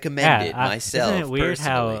I recommend it myself. Isn't it weird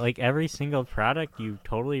personally. how like every single product you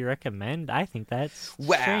totally recommend? I think that's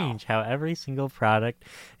Wow. strange. How every single product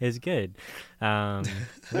is good.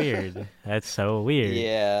 Weird. That's so weird.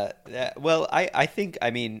 Yeah. Well, I think,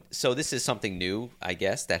 I mean, so this is something new, I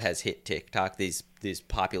guess, that has hit TikTok, this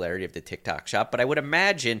popularity of the TikTok Shop. But I would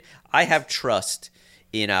imagine I have trust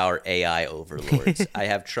in our AI overlords. I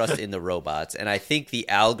have trust in the robots. And I think the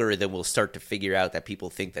algorithm will start to figure out that people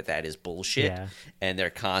think that is bullshit. Yeah. And they're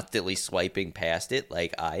constantly swiping past it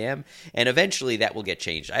like I am. And eventually that will get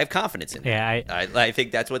changed. I have confidence in it. Yeah, I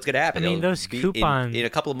think that's what's going to happen. I mean, those coupons in a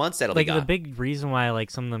couple of months, that'll be gone. The big reason why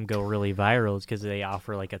like some of them go really viral is because they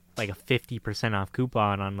offer like a 50% off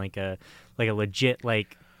coupon on like a legit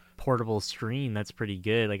like portable screen that's pretty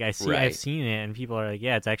good. Like I've seen it and people are like,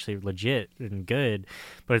 yeah, it's actually legit and good,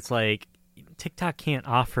 but it's like TikTok can't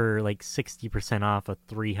offer like 60% off a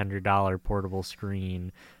 $300 portable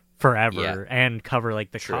screen forever and cover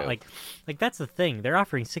like the like that's the thing. They're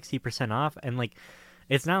offering 60% off, and like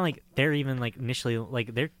it's not like they're even like initially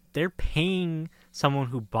like they're paying someone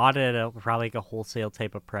who bought it at probably like a wholesale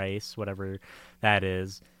type of price, whatever that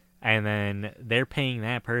is, and then they're paying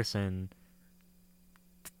that person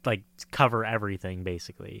like cover everything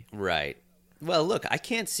basically. Right. Well, look, I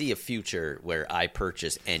can't see a future where I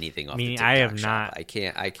purchase anything off the TikTok I have Shop. not. I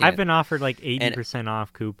can't. I've been offered like 80%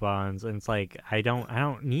 off coupons, and it's like I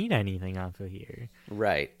don't need anything off of here.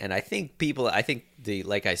 Right. And I think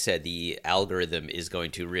like I said, the algorithm is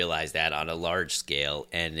going to realize that on a large scale,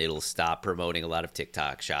 and it'll stop promoting a lot of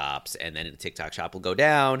TikTok shops, and then the TikTok Shop will go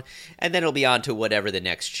down, and then it'll be on to whatever the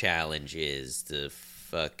next challenge is, the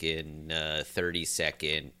fucking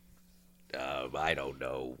 30-second I don't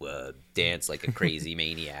know, dance like a crazy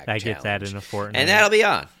maniac that challenge. Gets that in a fortnight. And that'll be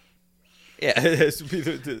on. Yeah, this will be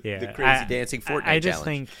the crazy dancing Fortnite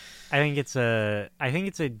challenge. I think it's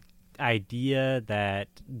a idea that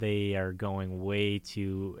they are going way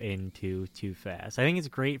too fast. I think it's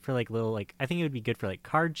great for like little like I think it would be good for like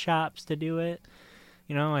card shops to do it.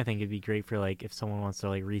 You know, I think it'd be great for like if someone wants to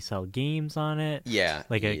like resell games on it. Yeah.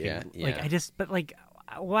 Like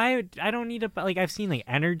why I don't need to like I've seen like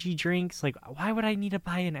energy drinks, like why would I need to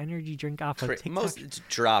buy an energy drink off of TikTok? Most it's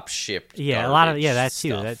drop shipped. Yeah, a lot of that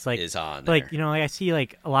too. That's like is on like there. you know like I see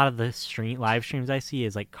like a lot of the live streams I see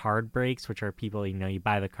is like card breaks, which are people you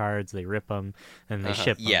buy the cards, they rip them, and they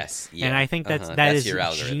ship them. Yes, yeah. And I think that is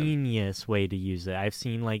a genius way to use it. I've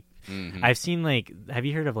seen like have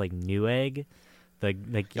you heard of like Newegg?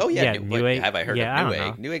 Newegg. Have I heard of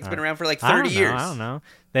Newegg? Newegg's been around for like 30 years. I don't know.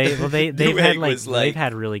 They've had they've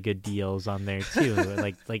had really good deals on there too.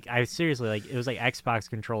 like I seriously like it was like Xbox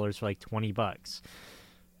controllers for like $20.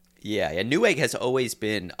 Yeah. Newegg has always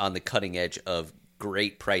been on the cutting edge of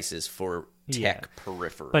great prices for tech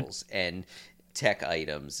peripherals and tech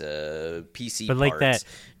items, PC parts. Like that,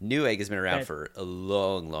 Newegg has been around for a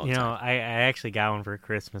long time. You know, I actually got one for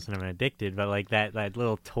Christmas and I'm addicted, but like that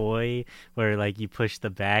little toy where like you push the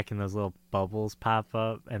back and those little bubbles pop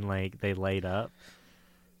up and like they light up.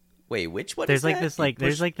 Wait, which one there's is like that? This like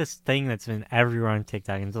there's like this thing that's been everywhere on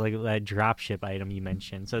TikTok, and it's like that dropship item you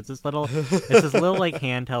mentioned. So it's this little like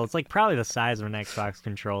handheld. It's like probably the size of an Xbox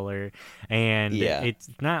controller, and it's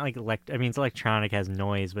not like it's electronic, has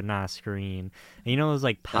noise but not a screen. And you know those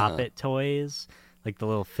like Pop-It toys, like the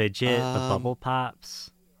little fidget, the bubble pops.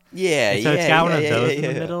 Yeah, and so it's got one of those in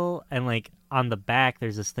the middle, and like on the back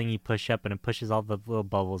there's this thing you push up and it pushes all the little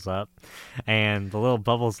bubbles up, and the little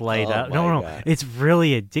bubbles light up. No, it's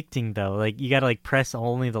really addicting though. Like you gotta like press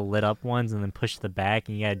only the lit up ones and then push the back,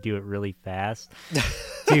 and you gotta do it really fast.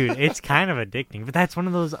 Dude, it's kind of addicting. But that's one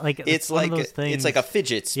of those like it's one like of those things. It's like a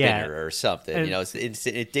fidget spinner or something. You know, it's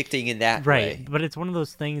addicting in that way. Right, but it's one of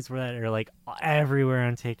those things that are like everywhere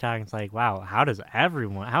on TikTok. It's like, wow, how is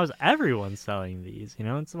everyone selling these? You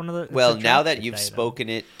know, it's one of the. Well, now that you've spoken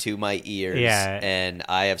it to my ears, and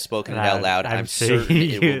I have spoken it out loud, I'm certain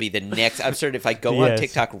it will be the next. I'm certain if I go on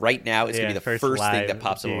TikTok right now, it's going to be the first thing that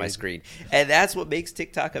pops up on my screen, and that's what makes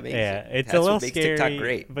TikTok amazing. Yeah, it's that's a little what makes scary, TikTok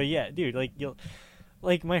great. But yeah, dude, like you'll.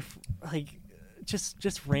 Like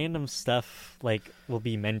just random stuff like will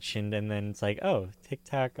be mentioned, and then it's like, oh,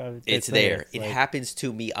 TikTok. It's there. It happens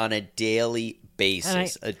to me on a daily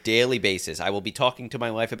basis. I will be talking to my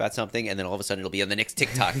wife about something, and then all of a sudden it'll be on the next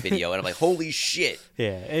TikTok video, and I'm like, "Holy shit!"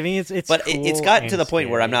 Yeah, I mean, it's but cool it's gotten to the point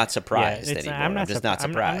scary. where I'm not surprised anymore. I'm just not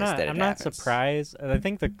surprised that it I'm not happens. surprised. I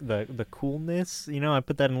think the coolness, I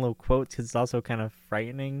put that in little quotes because it's also kind of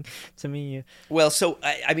frightening to me. Well, so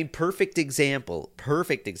I mean, perfect example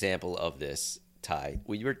of this, Ty.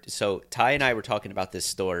 Ty and I were talking about this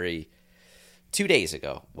story 2 days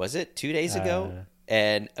ago. Was it 2 days ago?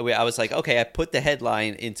 And I was like, okay, I put the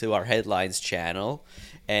headline into our headlines channel,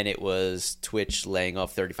 and it was Twitch laying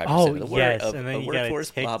off 35% of the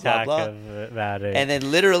workforce, blah, blah, blah. About it. And then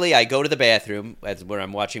literally I go to the bathroom, that's where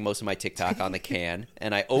I'm watching most of my TikTok on the can,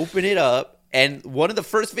 and I open it up, and one of the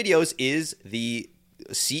first videos is the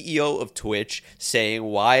CEO of Twitch saying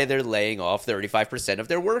why they're laying off 35% of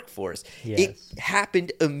their workforce. Yes. It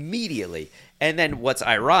happened immediately. And then what's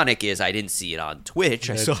ironic is I didn't see it on Twitch.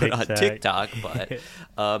 I saw it on TikTok. But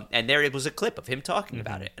and there it was a clip of him talking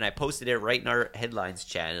about it. And I posted it right in our headlines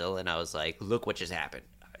channel. And I was like, look what just happened.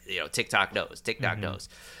 TikTok knows. TikTok knows.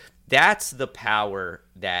 That's the power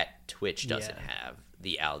that Twitch doesn't have.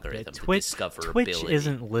 The algorithm, the discoverability. Twitch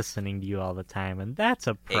isn't listening to you all the time, and that's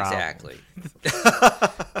a problem. Exactly.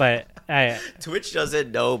 But Twitch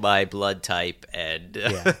doesn't know my blood type and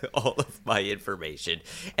all of my information,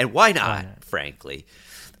 and why not? Frankly,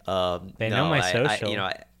 they know my social.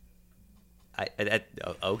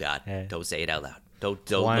 Oh God! Don't say it out loud. Don't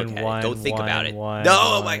look at it. Don't think about it. No,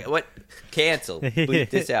 oh my! What? Cancel. Bleep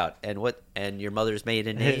this out. And what? And your mother's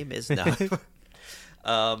maiden name is no.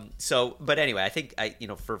 But anyway, I think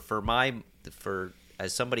for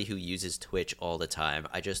as somebody who uses Twitch all the time,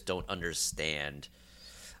 I just don't understand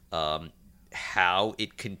how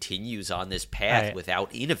it continues on this path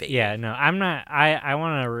without innovating. Yeah, no, I'm not. I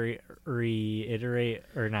want to reiterate,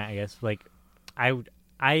 or not. I guess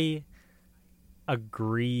I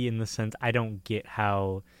agree in the sense I don't get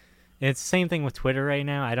how. It's the same thing with Twitter right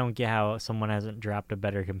now. I don't get how someone hasn't dropped a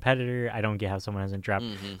better competitor. I don't get how someone hasn't dropped...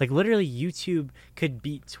 Like, literally, YouTube could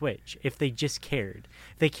beat Twitch if they just cared.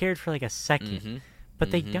 If they cared for, like, a second. But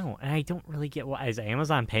they don't. And I don't really get why. Is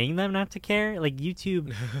Amazon paying them not to care? Like,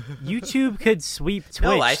 YouTube could sweep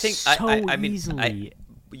Twitch I think, easily.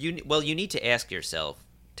 You need to ask yourself,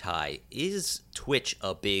 Ty, is Twitch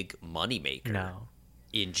a big moneymaker? No.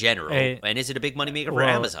 In general? And is it a big moneymaker for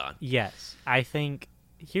Amazon? Yes. I think...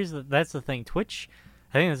 that's the thing. Twitch,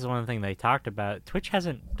 I think this is one of the things they talked about. Twitch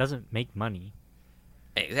doesn't make money.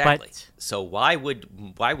 Exactly. So why would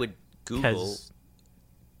Google?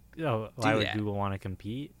 Why would Google want to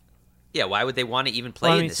compete? Yeah, why would they want to even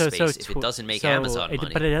play in this space if it doesn't make Amazon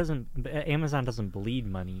money? But it doesn't. Amazon doesn't bleed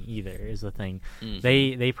money either. Is the thing.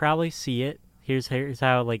 They probably see it. Here's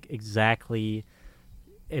how exactly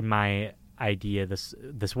in my idea this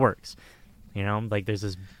works. There's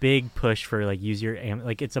this big push for use your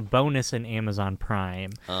it's a bonus in Amazon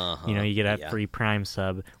Prime. You get a free Prime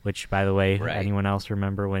sub, which, by the way, anyone else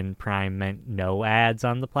remember when Prime meant no ads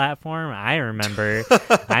on the platform? I remember.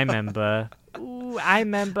 I remember.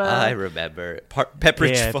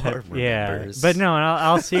 Pepperidge Farm remembers. But no, in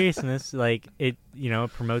all seriousness, it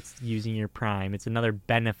promotes using your Prime. It's another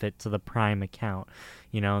benefit to the Prime account.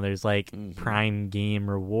 There's Prime game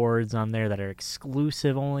rewards on there that are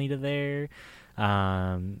exclusive only to there.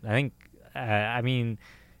 I think,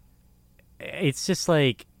 it's just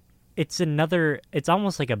it's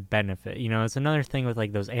almost like a benefit. It's another thing with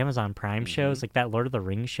those Amazon Prime shows, like that Lord of the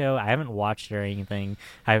Rings show. I haven't watched it or anything.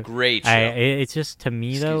 Great show. It's just, to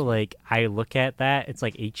me, though, I look at that, it's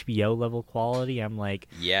like HBO level quality. I'm like,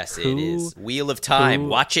 yes, it is. Wheel of Time.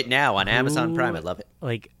 Watch it now on Amazon Prime. I love it.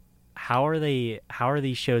 How are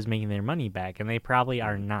these shows making their money back? And they probably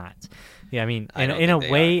are not. Yeah, I mean, I in a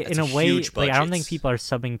way, I don't think budgets. people are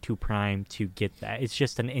subbing to Prime to get that. It's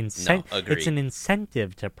just an incentive. agreed. It's an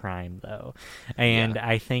incentive to Prime, though, and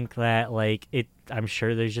I think that I'm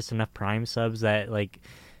sure there's just enough Prime subs that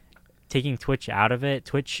taking Twitch out of it.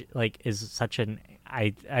 Twitch is such an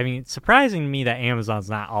I mean, it's surprising to me that Amazon's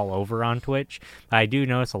not all over on Twitch. I do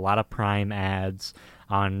notice a lot of Prime ads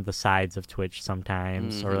on the sides of Twitch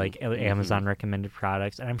sometimes, or Amazon recommended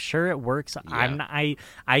products, and I'm sure it works. I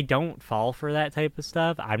don't fall for that type of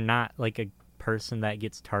stuff. I'm not a person that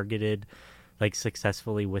gets targeted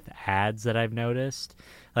successfully with ads that I've noticed.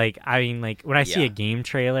 When I see a game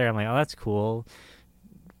trailer, I'm like, oh, that's cool.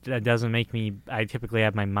 That doesn't make me... I typically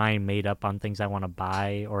have my mind made up on things I want to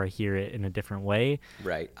buy, or hear it in a different way.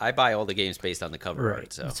 Right. I buy all the games based on the cover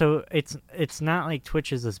art. So it's not like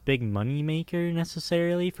Twitch is this big money maker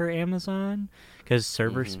necessarily for Amazon, because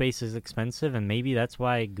server space is expensive, and maybe that's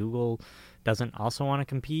why Google doesn't also want to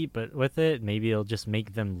compete, but with it, maybe it'll just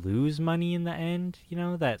make them lose money in the end,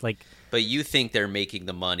 that like... But you think they're making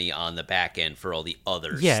the money on the back end for all the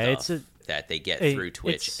other stuff that they get through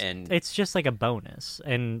Twitch. And it's just like a bonus.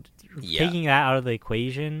 And yeah. taking that out of the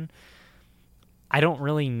equation, I don't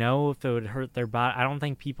really know if it would hurt their bot. I don't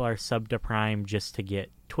think people are sub to Prime just to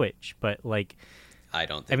get Twitch, but like... I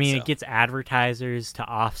don't think so. It gets advertisers to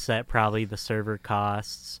offset probably the server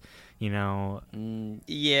costs,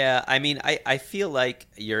 Yeah, I mean, I feel like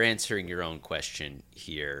you're answering your own question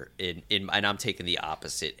here, and I'm taking the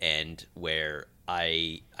opposite end where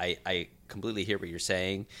I completely hear what you're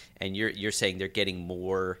saying, and you're saying they're getting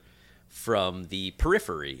more from the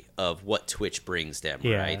periphery of what Twitch brings them,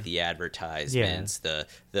 right? The advertisements, the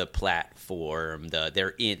platform,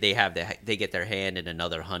 they get their hand in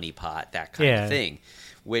another honeypot, that kind of thing,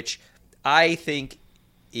 which I think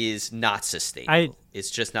is not sustainable. It's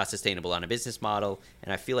just not sustainable on a business model,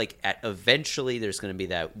 and I feel like eventually there's going to be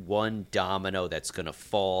that one domino that's going to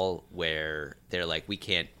fall where they're like, we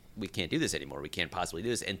can't do this anymore. We can't possibly do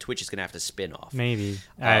this, and Twitch is going to have to spin off. Maybe.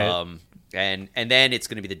 And then it's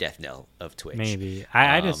going to be the death knell of Twitch. Maybe.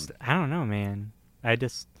 I don't know, man. Yeah,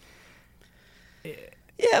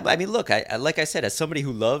 but I mean, look, I like I said, as somebody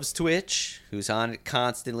who loves Twitch, who's on it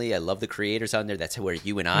constantly, I love the creators on there. That's where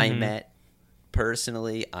you and I met.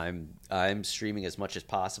 Personally, I'm streaming as much as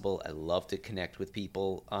possible. I love to connect with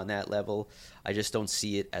people on that level. I just don't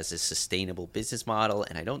see it as a sustainable business model,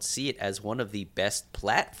 and I don't see it as one of the best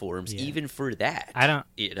platforms, even for that. I don't,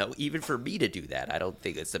 even for me to do that, I don't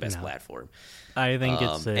think it's the best platform. I think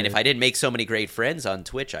and if I didn't make so many great friends on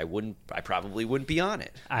Twitch, I probably wouldn't be on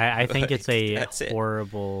it. I think it's a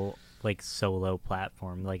horrible like solo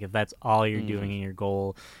platform. Like if that's all you're doing in your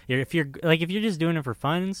goal, if you're just doing it for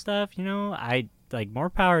fun and stuff, I like more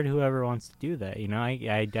power to whoever wants to do that.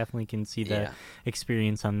 I definitely can see the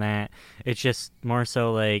experience on that. It's just more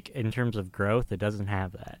so like in terms of growth, it doesn't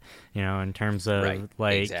have that. In terms of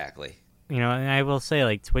exactly. And I will say,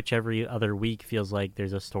 like, Twitch every other week feels like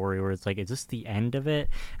there's a story where it's like, is this the end of it?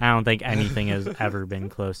 I don't think anything has ever been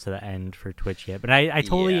close to the end for Twitch yet. But I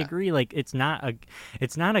totally agree. Like, it's not a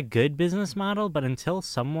good business model, but until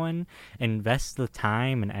someone invests the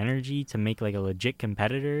time and energy to make like a legit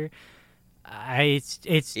competitor, it's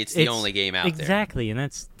the only game out there. Exactly, and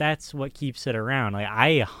that's what keeps it around. Like,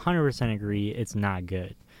 I 100% agree, it's not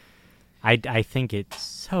good. I think it's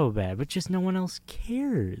so bad, but just no one else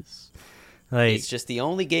cares. Like, it's just the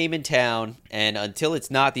only game in town, and until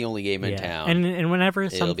it's not the only game in town, and whenever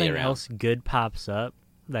something else good pops up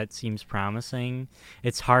that seems promising,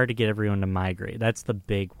 it's hard to get everyone to migrate. That's the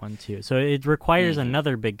big one too. So it requires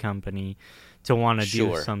another big company to want to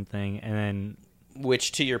do something, and then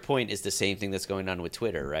which, to your point, is the same thing that's going on with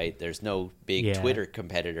Twitter, right? There's no big Twitter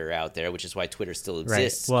competitor out there, which is why Twitter still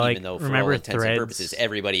exists, even though for all intents and purposes,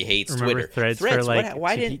 everybody hates Twitter. Threads for like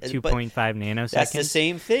why 2.5 nanoseconds? That's the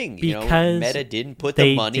same thing. Because Meta didn't put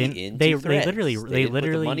the money into Threads. They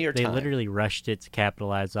literally rushed it to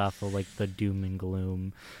capitalize off of like the doom and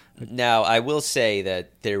gloom. Now, I will say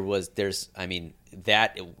that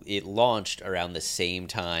it launched around the same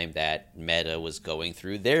time that Meta was going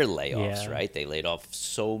through their layoffs, right? They laid off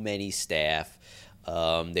so many staff.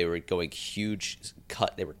 They were going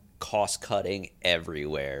they were cost cutting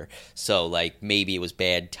everywhere. So like maybe it was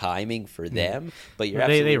bad timing for them, but you're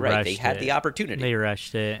absolutely right. They had the opportunity. They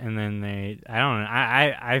rushed it, and then I don't know.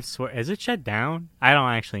 I swear, is it shut down? I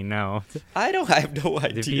don't actually know. I have no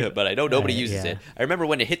idea, but I know nobody uses it. I remember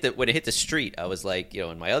when it hit the street, I was like,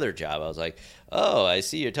 in my other job, I was like, oh, I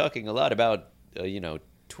see you're talking a lot about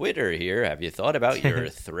Twitter here. Have you thought about your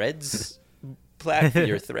Threads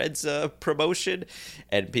your Threads promotion?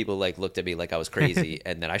 And people like looked at me like I was crazy,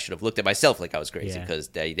 and then I should have looked at myself like I was crazy because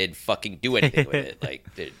they didn't fucking do anything with it.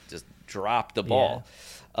 Like they just dropped the ball.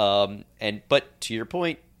 But to your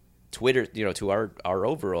point, Twitter, to our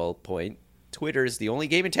overall point, Twitter is the only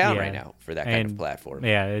game in town right now for that kind of platform.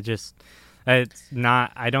 Yeah, it's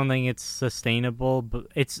not. I don't think it's sustainable, but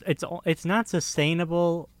it's not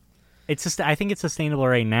sustainable. I think it's sustainable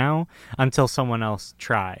right now until someone else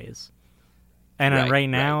tries. And right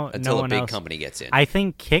now, until no one a big else, company gets in. I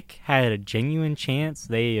think Kick had a genuine chance.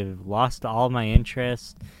 They have lost all my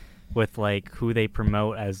interest with like who they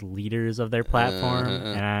promote as leaders of their platform,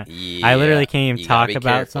 and I literally can't even talk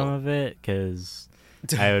about some of it because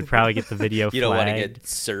I would probably get the video flagged. You don't want to get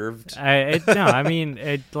served. It's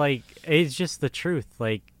just the truth.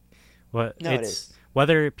 Like, it is.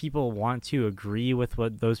 Whether people want to agree with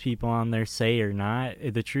what those people on there say or not,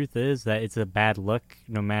 the truth is that it's a bad look.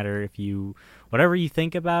 No matter whatever you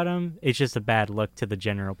think about them, it's just a bad look to the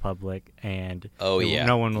general public, and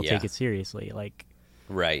no one will take it seriously. Like,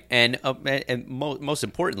 Right, and most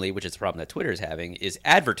importantly, which is the problem that Twitter is having, is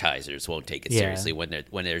advertisers won't take it seriously when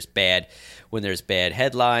there's bad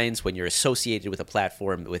headlines, when you're associated with a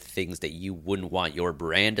platform with things that you wouldn't want your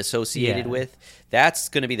brand associated with. That's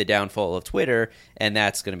going to be the downfall of Twitter, and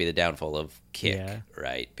that's going to be the downfall of Kick,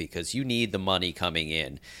 right? Because you need the money coming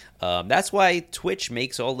in. That's why Twitch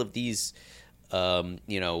makes all of these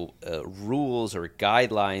rules or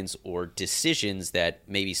guidelines or decisions that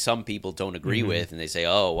maybe some people don't agree with, and they say,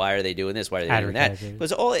 "Oh, why are they doing this? Why are they doing that?"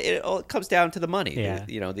 Because it all comes down to the money.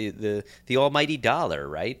 The almighty dollar,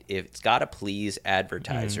 right? It's got to please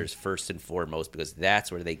advertisers first and foremost, because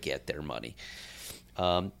that's where they get their money.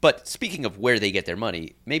 But speaking of where they get their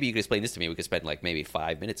money, maybe you could explain this to me. We could spend like maybe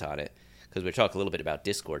 5 minutes on it, because we talk a little bit about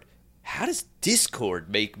Discord. How does Discord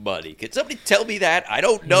make money? Can somebody tell me that? I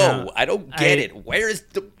don't know. I don't get it. Where is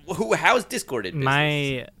how is Discord in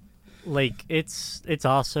business? It's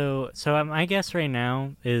also, so my guess right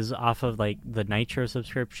now is off of like the Nitro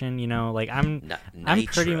subscription, I'm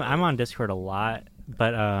on Discord a lot,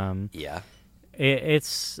 but I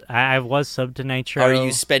was subbed to Nitro. Are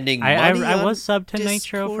you spending money I was subbed to Discord?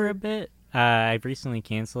 Nitro for a bit. I've recently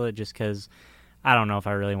canceled it just because I don't know if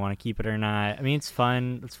I really want to keep it or not. I mean, it's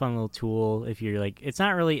fun. It's a fun little tool. If you're like, it's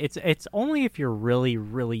not really. It's only if you're really,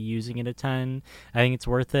 really using it a ton. I think it's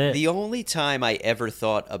worth it. The only time I ever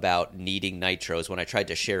thought about needing Nitro is when I tried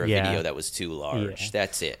to share a video that was too large.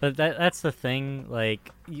 That's it. But that's the thing. Like,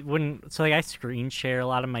 I screen share a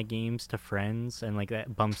lot of my games to friends, and like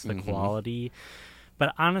that bumps the quality.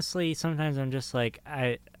 But honestly, sometimes I'm just like,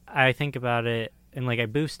 I think about it. And, like, I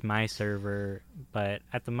boost my server, but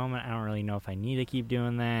at the moment, I don't really know if I need to keep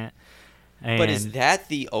doing that. But is that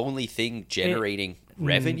the only thing generating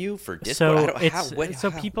revenue for Discord?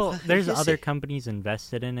 There's other companies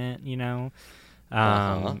invested in it,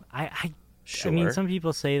 Sure. I mean, some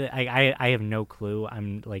people say that I have no clue.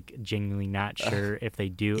 I'm like genuinely not sure if they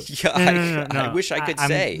do. No. I wish I could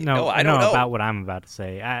say. I don't know about what I'm about to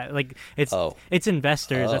say. It's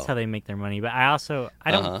investors. That's how they make their money. But I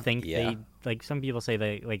don't think they, like some people say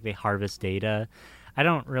they harvest data. I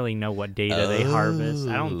don't really know what data they harvest.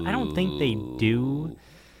 I don't think they do.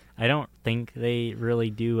 I don't think they really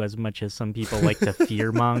do as much as some people like to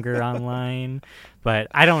fearmonger online, but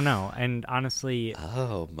I don't know. And honestly,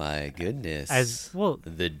 oh my goodness, as well,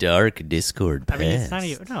 the dark Discord past. I mean, it's not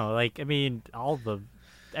even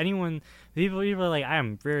people are like,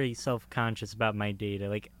 I'm very self-conscious about my data.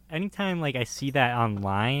 Like anytime like I see that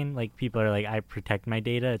online, like people are like, I protect my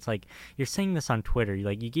data. It's like, you're saying this on Twitter.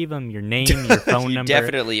 You give them your name, your phone number.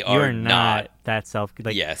 Definitely are You're not that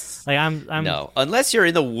yes. Like I'm no, unless you're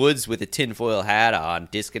in the woods with a tinfoil hat on,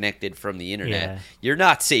 disconnected from the internet, you're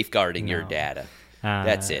not safeguarding your data.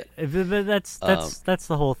 That's it. But that's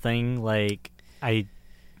the whole thing. Like I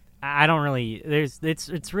don't really.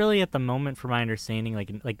 It's really at the moment, from my understanding,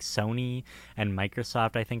 like Sony and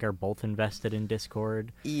Microsoft, I think, are both invested in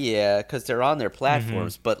Discord. Yeah, because they're on their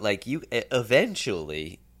platforms. But like you,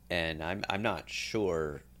 eventually, and I'm not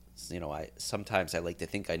sure. Sometimes I like to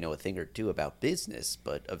think I know a thing or two about business,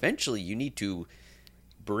 but eventually you need to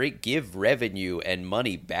give revenue and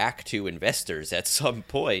money back to investors at some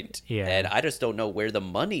point. Yeah. And I just don't know where the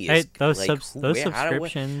money is. Those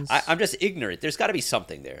subscriptions. I'm just ignorant. There's got to be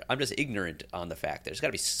something there. I'm just ignorant on the fact there's got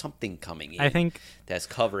to be something coming in. I think that's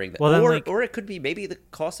covering that. Or it could be maybe the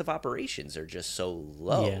cost of operations are just so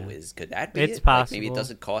low. Yeah. Could that be it's it? possible. Maybe it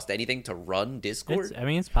doesn't cost anything to run Discord.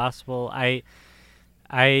 It's possible. I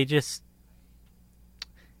just,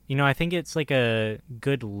 I think it's like a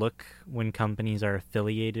good look when companies are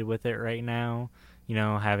affiliated with it right now.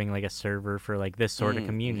 Having like a server for like this sort of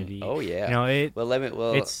community. Oh yeah.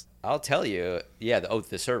 I'll tell you. Yeah.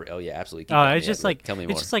 The server. Oh yeah, absolutely. It's just like, tell me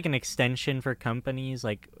more. It's just like an extension for companies.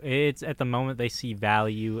 Like it's at the moment they see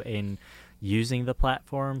value in using the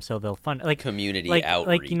platform, so they'll fund like community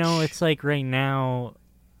outreach. Like it's like right now.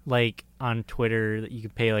 Like on Twitter, you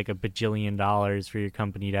could pay like $1 bajillion for your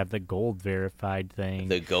company to have the gold verified thing.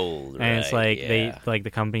 The gold, right? And it's like the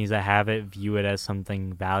companies that have it view it as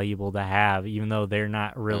something valuable to have, even though they're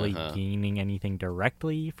not really gaining anything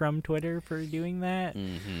directly from Twitter for doing that.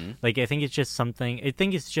 Like I think it's just something. I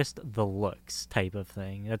think it's just the looks type of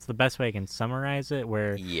thing. That's the best way I can summarize it.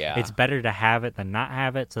 Where it's better to have it than not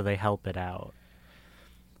have it, so they help it out.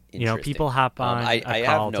 People hop on. I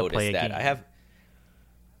have noticed that.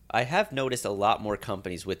 I have noticed a lot more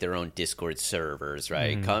companies with their own Discord servers,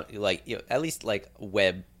 right? At least like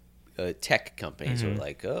web tech companies who are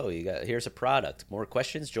like, oh, here's a product. More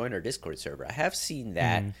questions? Join our Discord server. I have seen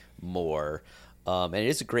that more, and it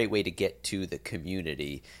is a great way to get to the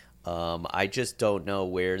community. I just don't know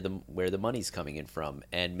where the money's coming in from.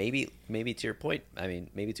 And maybe to your point, I mean,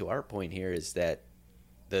 maybe to our point here is that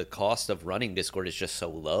the cost of running Discord is just so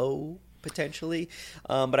low potentially.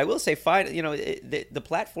 But I will say, fine, you know, the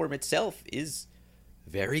platform itself is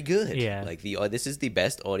very good. Yeah. Like this is the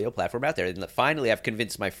best audio platform out there. And finally, I've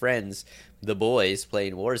convinced my friends, the boys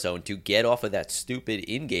playing Warzone, to get off of that stupid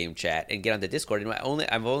in-game chat and get onto Discord. And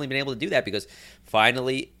I've only been able to do that because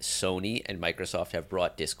finally Sony and Microsoft have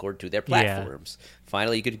brought Discord to their platforms. Yeah.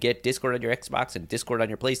 Finally, you could get Discord on your Xbox and Discord on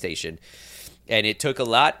your PlayStation. And it took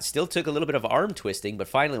still took a little bit of arm twisting, but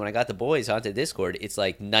finally when I got the boys onto Discord, it's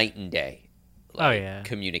like night and day. Like,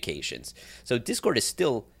 communications. So Discord is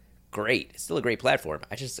still great. It's still a great platform.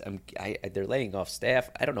 They're laying off staff.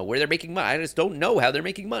 I don't know where they're making money. I just don't know how they're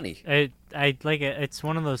making money. It's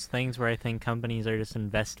one of those things where I think companies are just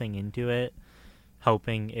investing into it,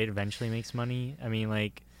 hoping it eventually makes money. I mean,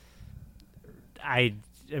 like, I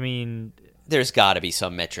mean, there's got to be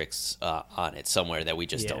some metrics on it somewhere that we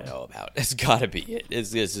just don't know about. It's got to be it.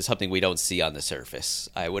 This is something we don't see on the surface,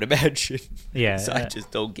 I would imagine. Yeah. So I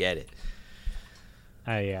just don't get it.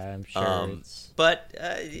 Yeah, I'm sure. But,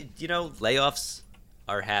 you know, layoffs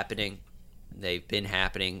are happening. They've been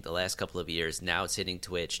happening the last couple of years. Now it's hitting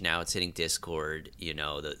Twitch. Now it's hitting Discord. You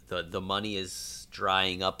know, the money is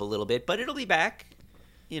drying up a little bit, but it'll be back.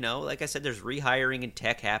 You know, like I said, there's rehiring in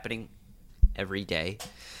tech happening every day.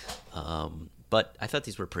 But I thought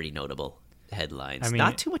these were pretty notable headlines. I mean,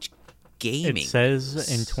 not too much gaming. It says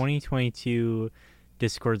in 2022,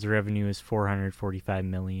 Discord's revenue is $445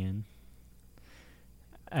 million.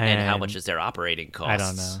 And how much is their operating costs? I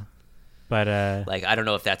don't know. But I don't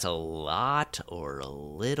know if that's a lot or a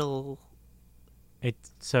little.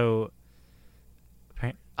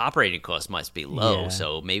 Operating costs must be low,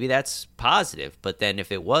 so maybe that's positive. But then if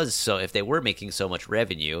they were making so much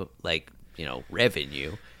revenue, then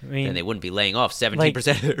they wouldn't be laying off 17%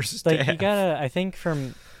 of their staff. Like, you gotta, I think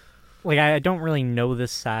from, like, I don't really know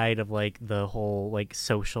this side of, like, the whole, like,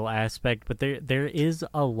 social aspect, but there is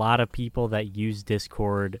a lot of people that use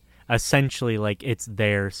Discord essentially like it's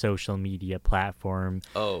their social media platform.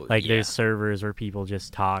 There's servers where people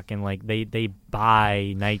just talk, and, like, they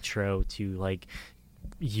buy Nitro to, like,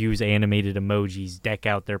 use animated emojis, deck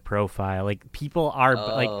out their profile. Like, people are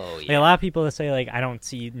like a lot of people that say, like, I don't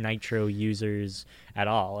see Nitro users at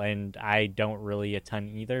all, and I don't really a ton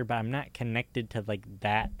either, but I'm not connected to, like,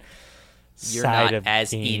 that You're side not of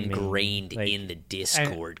as gaming. ingrained in the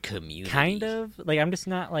Discord community. Kind of. Like, I'm just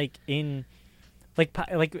not, like, in, like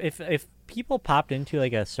if people popped into,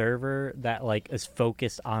 like, a server that, like, is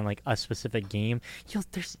focused on, like, a specific game,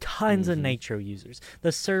 there's tons of Nitro users.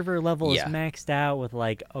 The server level is maxed out with,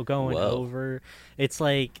 like, going over. It's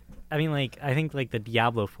like, I mean, like, I think, like, the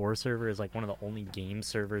Diablo 4 server is, like, one of the only game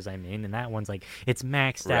servers I'm in, and that one's, like, it's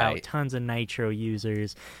maxed out, tons of Nitro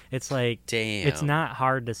users. It's like, damn, it's not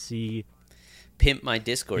hard to see. Pimp my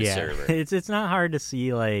Discord server. It's not hard to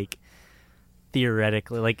see, like,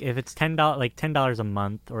 theoretically, like, if it's $10 a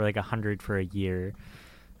month or, like, $100 for a year,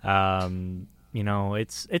 you know,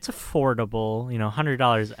 it's affordable. You know,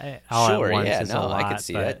 $100 all at once is a lot. I could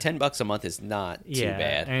see that. $10 a month is not too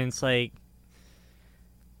bad. And it's like,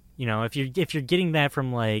 you know, if you're getting that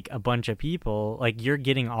from, like, a bunch of people, like, you're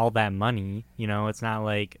getting all that money. You know, it's not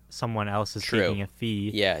like someone else is taking a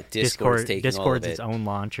fee. Yeah, Discord's its own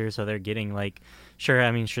launcher, so they're getting, like, sure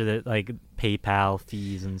that, like, PayPal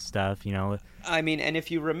fees and stuff, you know. I mean, and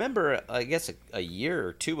if you remember, I guess a year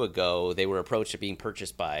or two ago, they were approached to being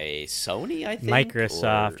purchased by Sony, I think.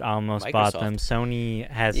 Microsoft almost bought them. Sony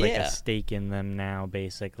has, like, a stake in them now,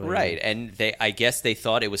 basically. Right, and I guess they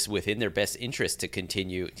thought it was within their best interest to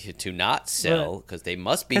continue to not sell, because they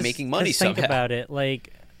must be making money somehow. Think about it,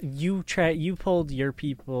 like, you pulled your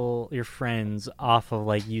friends off of,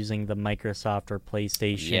 like, using the Microsoft or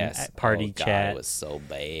PlayStation party chat. It was so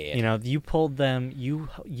bad. You know, you pulled them.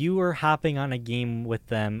 You were hopping on a game with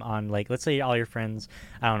them on, like, let's say all your friends,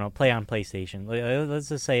 I don't know, play on PlayStation. Let's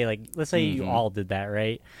just say, like, you all did that,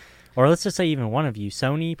 right? Or let's just say even one of you.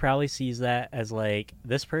 Sony probably sees that as, like,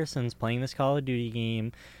 this person's playing this Call of Duty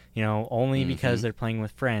game, you know, only because they're playing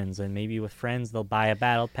with friends, and maybe with friends they'll buy a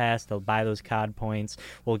battle pass, they'll buy those COD points.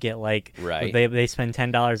 We'll get, like, they spend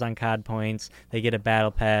 $10 on COD points, they get a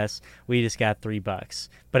battle pass. We just got $3.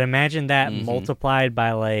 But imagine that multiplied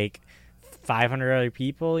by, like, 500 other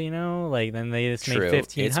people, like then they just make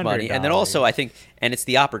 $1,500. It's money. And then also I think, and it's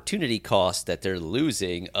the opportunity cost that they're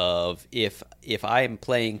losing of if I am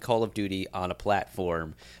playing Call of Duty on a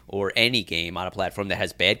platform or any game on a platform that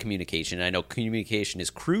has bad communication, and I know communication is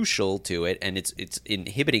crucial to it and it's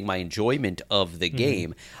inhibiting my enjoyment of the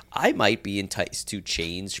game, I might be enticed to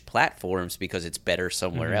change platforms because it's better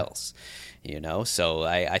somewhere else. So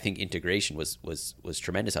I think integration was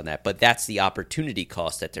tremendous on that, but that's the opportunity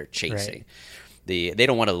cost that they're chasing. They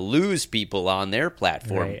don't want to lose people on their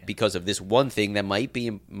platform because of this one thing that might be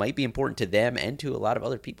important to them and to a lot of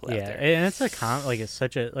other people out there. And it's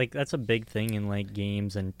that's a big thing in like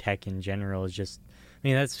games and tech in general. Is just,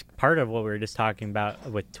 that's part of what we were just talking about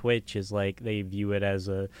with Twitch. Is like they view it as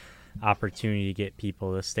a opportunity to get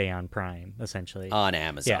people to stay on Prime, essentially. On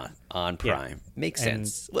Amazon, on Prime. Makes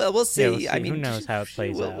sense. Well, we'll see. Who knows how it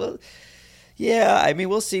plays out.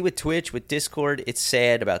 We'll see with Twitch, with Discord. It's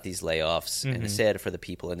sad about these layoffs, and it's sad for the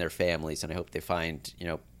people and their families, and I hope they find,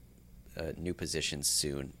 new positions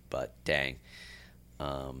soon. But dang.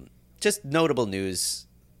 Just notable news,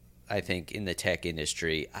 I think, in the tech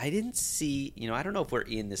industry. I didn't see, I don't know if we're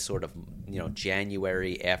in this sort of,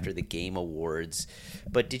 January after the Game Awards,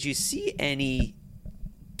 but did you see any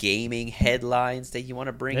gaming headlines that you want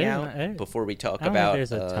to bring out before we talk about,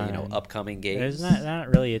 upcoming games? There's not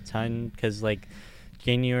really a ton, because, like,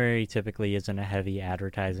 January typically isn't a heavy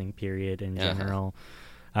advertising period in general.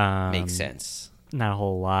 Makes sense. Not a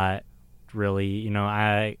whole lot, really.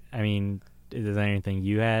 I mean, is there anything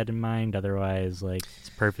you had in mind? Otherwise, like, it's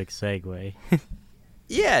a perfect segue.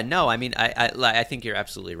 Yeah, no, I mean, I think you're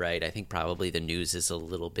absolutely right. I think probably the news is a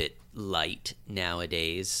little bit light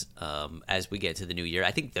nowadays as we get to the new year.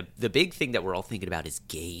 I think the big thing that we're all thinking about is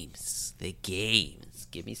games. The games.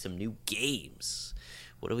 Give me some new games.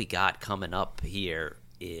 What do we got coming up here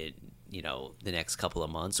in, the next couple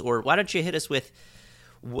of months? Or why don't you hit us with,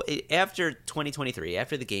 after 2023,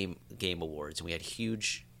 after the Game Awards, and we had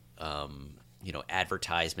huge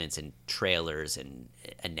advertisements and trailers and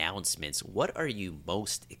announcements, what are you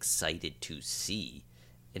most excited to see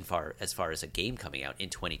as far as a game coming out in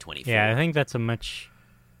 2024? Yeah, I think that's a much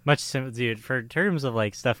simpler, dude. For terms of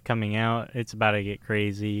like stuff coming out, it's about to get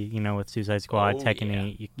crazy, with Suicide Squad,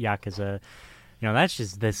 Tekken 8, Yakuza. That's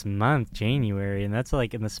just this month, January, and that's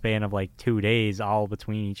like in the span of like 2 days, all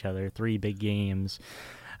between each other, 3 big games.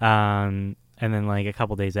 And then like a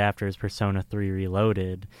couple days after is Persona 3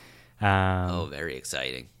 Reloaded. Very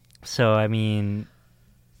exciting. So, I mean,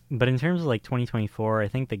 but in terms of like 2024, I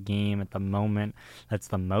think the game at the moment that's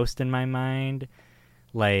the most in my mind,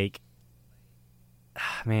 like,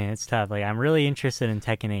 man, it's tough. Like, I'm really interested in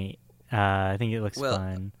Tekken 8. I think it looks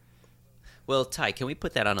fun. Well, Ty, can we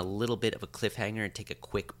put that on a little bit of a cliffhanger and take a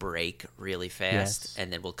quick break really fast? Yes.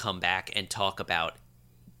 And then we'll come back and talk about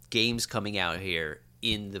games coming out here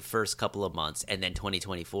in the first couple of months, and then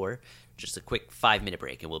 2024. Just a quick 5-minute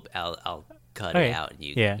break, and I'll cut it out, and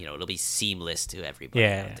it'll be seamless to everybody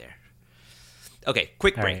out there. Okay,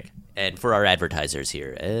 quick break. Right. And for our advertisers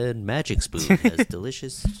here, and Magic Spoon has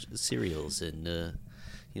delicious cereals, and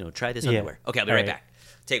try this underwear. Okay, I'll be right back.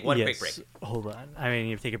 Take one quick break. Hold on. I mean,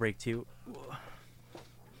 you have to take a break too.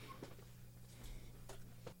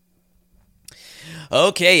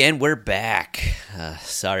 Okay, and we're back.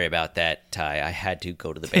 Sorry about that, Ty. I had to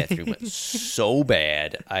go to the bathroom so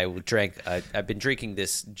bad. I've been drinking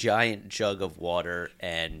this giant jug of water,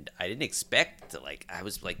 and I didn't expect I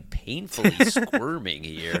was painfully squirming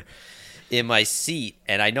here in my seat.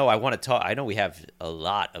 And I know I want to talk. I know we have a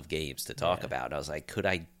lot of games to talk about. I was like, could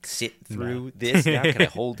I sit through this now? Can I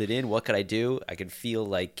hold it in? What could I do? I can feel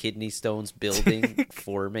kidney stones building,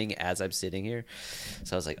 forming as I'm sitting here.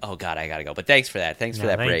 So I was like, oh God, I gotta go. But thanks for that. Thanks for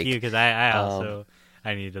that break. Thank you, because I also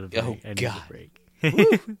I needed a break. I needed a break.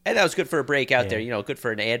 And that was good for a break out there, good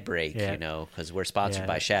for an ad break, because we're sponsored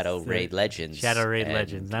by Shadow Raid Legends. Shadow Raid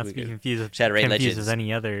Legends, not to be confused with Shadow Raid Legends with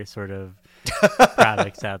any other sort of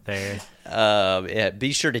products out there.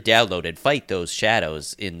 Be sure to download and fight those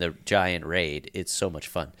shadows in the giant raid. It's so much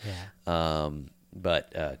fun.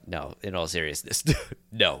 But no, in all seriousness,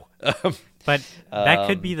 no. But that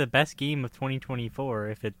could be the best game of 2024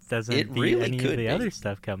 if it doesn't beat any of the other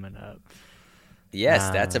stuff coming up. Yes,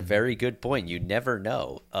 that's a very good point. You never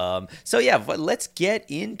know. But let's get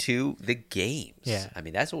into the games. Yeah. I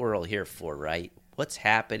mean, that's what we're all here for, right? What's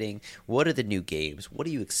happening? What are the new games? What are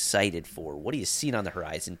you excited for? What are you seeing on the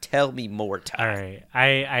horizon? Tell me more, Ty. All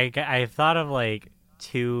right. I thought of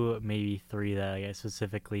 2, maybe 3 that I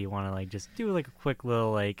specifically want to just do a quick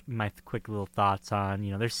little my quick little thoughts on.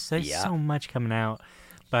 There's so much coming out,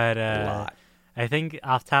 but a lot. I think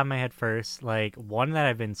off the top of my head first, like one that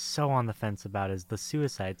I've been so on the fence about is the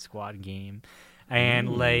Suicide Squad game. And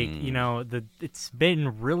it's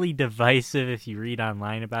been really divisive if you read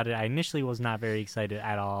online about it. I initially was not very excited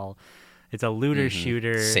at all. It's a looter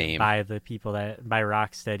shooter Same. by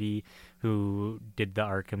Rocksteady, who did the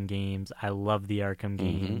Arkham games. I love the Arkham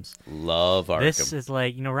games. Love Arkham. This is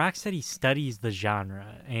like, Rocksteady studies the genre,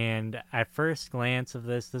 and at first glance of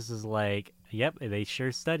this is like, yep, they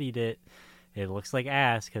sure studied it. It looks like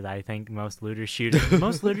ass, because I think most looter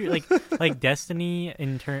shooters, like Destiny,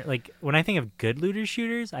 when I think of good looter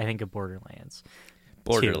shooters, I think of Borderlands.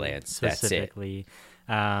 Borderlands, 2, specifically.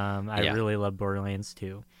 That's it. I really love Borderlands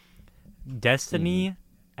 2. Destiny,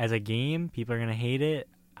 as a game, people are going to hate it.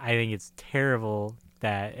 I think it's terrible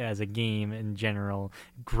that as a game in general.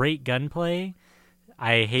 Great gunplay.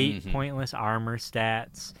 I hate pointless armor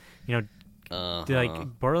stats.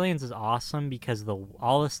 Borderlands is awesome because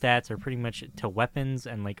all the stats are pretty much to weapons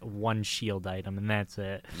and like one shield item, and that's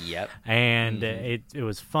it. Yep. And it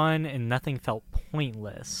was fun, and nothing felt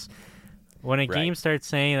pointless. When a game starts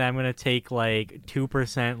saying that I'm going to take like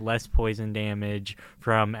 2% less poison damage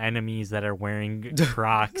from enemies that are wearing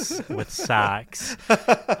Crocs with socks,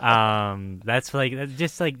 that's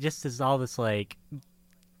just as all this like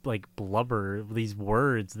blubber, these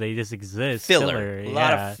words, they just exist. Filler. A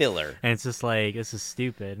lot of filler. And it's just like, this is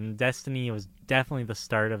stupid. And Destiny was definitely the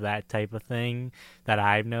start of that type of thing that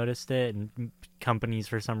I've noticed it. And companies,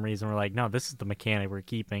 for some reason, were like, no, this is the mechanic we're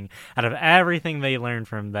keeping out of everything they learned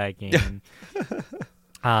from that game.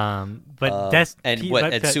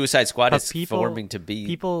 Suicide Squad is forming to be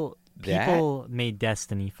people made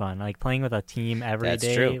Destiny fun. Like playing with a team every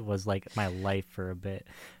day was like my life for a bit.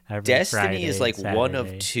 Destiny Friday is like Saturday. one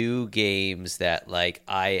of two games that like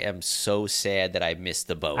I am so sad that I missed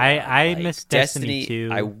the boat. I missed Destiny too.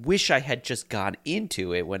 I wish I had just gone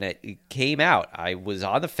into it when it came out. I was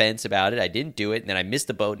on the fence about it. I didn't do it, and then I missed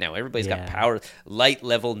the boat. Now everybody's got power light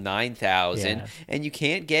level 9,000, and you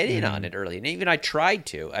can't get in on it early. And even I tried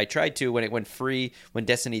to when it went free, when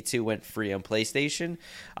Destiny 2 went free on PlayStation.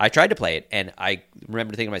 I tried to play it, and I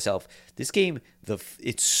remember thinking to myself, this game,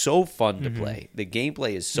 it's so fun to play. The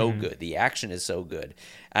gameplay is so good. The action is so good.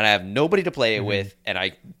 And I have nobody to play it with, and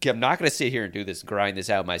I'm not going to sit here and do this, grind this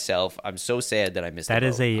out myself. I'm so sad that I missed that. The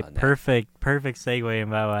Is a perfect segue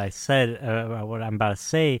about what I said. What I'm about to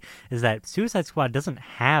say is that Suicide Squad doesn't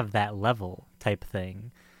have that level type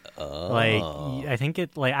thing. Like, I think I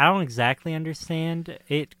don't exactly understand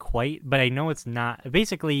it quite, but I know it's not.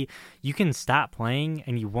 Basically, you can stop playing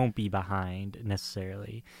and you won't be behind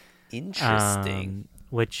necessarily. Interesting.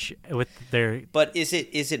 Which with their but is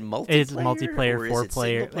it multiplayer? It's multiplayer,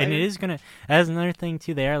 4-player, and it is gonna. That's another thing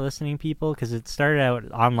too. They are listening, people, because it started out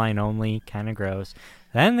online only, kind of gross.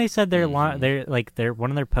 Then they said they're one of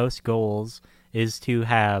their post goals is to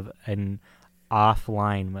have an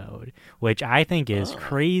offline mode, which I think is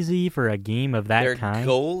crazy for a game of that kind. Their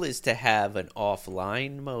goal is to have an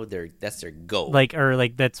offline mode. That's their goal.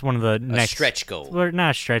 That's one of the next stretch goal. Or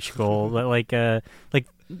not a stretch goal, but like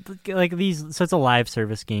these. So it's a live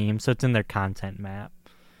service game, so it's in their content map.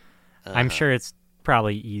 I'm sure it's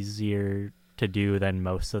probably easier to do than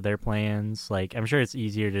most of their plans. Like, I'm sure it's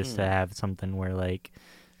easier just to have something where like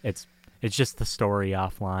it's just the story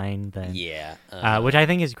offline than which I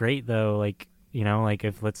think is great though. Like, like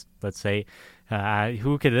if let's say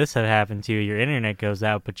who could this have happened to? Your internet goes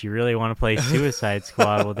out, but you really want to play Suicide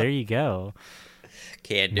Squad. Well, there you go.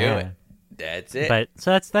 Can't do it. That's it. But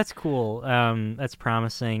so that's cool. That's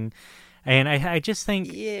promising. And I just think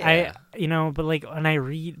but like when I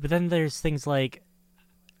read, but then there's things like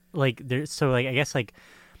there's I guess like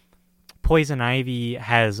Poison Ivy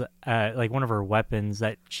has like one of her weapons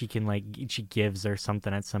that she she gives or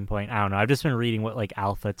something at some point. I don't know. I've just been reading what like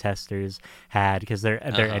alpha testers had because their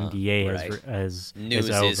NDA news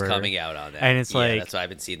is over. Is coming out on that, and it's that's why I've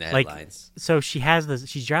been seeing the headlines. So she has this.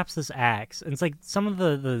 She drops this axe, and it's like some of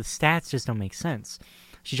the stats just don't make sense.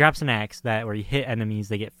 She drops an axe where you hit enemies,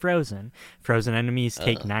 they get frozen. Frozen enemies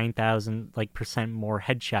take 9,000% more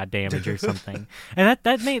headshot damage or something. And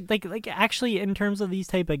that made like actually in terms of these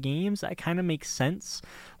type of games, that kind of makes sense.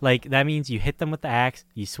 Like that means you hit them with the axe,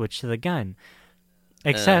 you switch to the gun.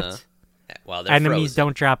 Except enemies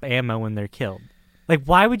don't drop ammo when they're killed. Like,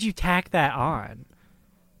 why would you tack that on?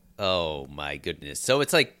 Oh my goodness! So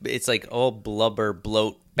it's like all blubber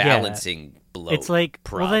bloat balancing. Bloat it's like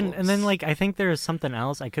problems. and then I think there is something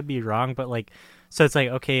else. I could be wrong, but so it's like,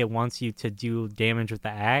 okay, it wants you to do damage with the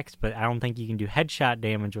axe, but I don't think you can do headshot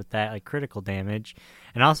damage with that, like critical damage.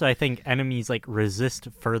 and also I think enemies like resist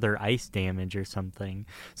further ice damage or something.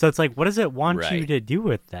 So it's like, what does it want you to do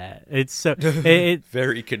with that? It's so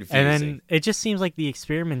very confusing. And then it just seems like the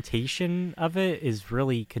experimentation of it is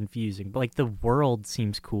really confusing. But like the world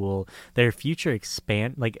seems cool. Their future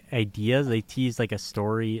ideas, they tease like a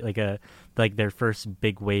story, like their first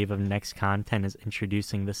big wave of next content is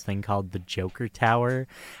introducing this thing called the Joker Tower,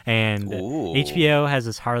 and HBO has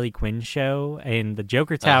this Harley Quinn show, and the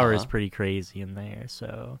Joker Tower is pretty crazy in there.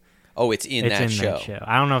 So it's in that show.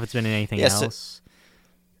 I don't know if it's been in anything else.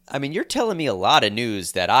 I mean, you're telling me a lot of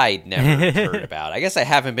news that I never heard about. I guess I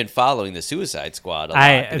haven't been following the Suicide Squad a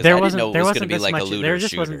lot because I didn't know it was going to be like a looter shooter. There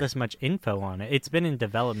just wasn't this much info on it. It's been in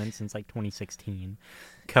development since like 2016.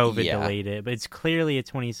 COVID delayed it, but it's clearly a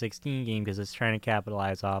 2016 game because it's trying to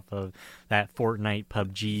capitalize off of that Fortnite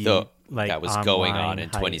PUBG that was going on in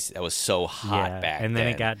 20. That was so hot back then. And then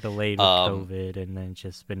it got delayed with COVID, and then it's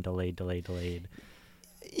just been delayed.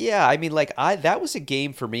 Yeah, I mean, like that was a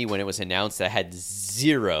game for me when it was announced that I had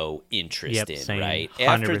zero interest in, same, right? 100%.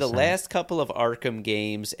 After the last couple of Arkham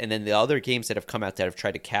games, and then the other games that have come out that have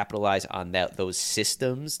tried to capitalize on those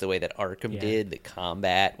systems, the way that Arkham did, the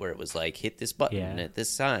combat, where it was like, hit this button at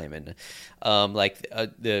this time. And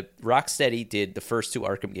the Rocksteady did the first two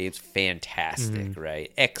Arkham games fantastic, right?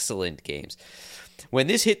 Excellent games. When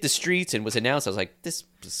this hit the streets and was announced, I was like, this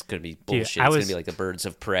is going to be bullshit. It's going to be like the Birds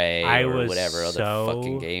of Prey or whatever other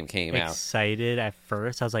fucking game came out. Excited at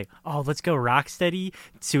first. I was like, oh, let's go Rocksteady,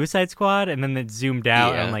 Suicide Squad. And then it zoomed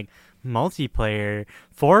out and I'm like, multiplayer,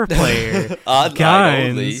 4-player,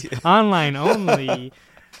 guns, online only.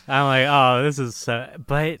 I'm like, oh, this is so...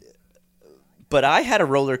 But I had a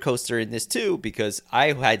roller coaster in this too because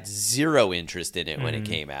I had zero interest in it when it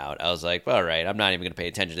came out. I was like, all right, I'm not even going to pay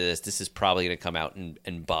attention to this. This is probably going to come out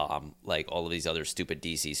and bomb like all of these other stupid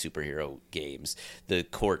DC superhero games. The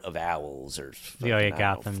Court of Owls or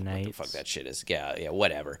Gotham Knights. What the fuck that shit is. Yeah,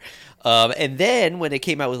 whatever. And then when it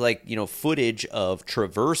came out with like, footage of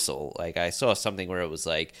traversal, like I saw something where it was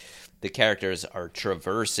like, the characters are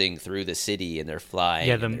traversing through the city and they're flying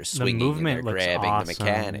and they're swinging and they're grabbing the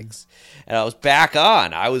mechanics. And I was back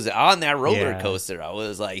on. I was on that roller coaster. I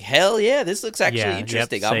was like, hell yeah, this looks actually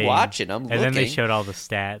interesting. I'm watching. I'm looking. And then they showed all the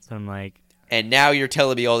stats. I'm like... And now you're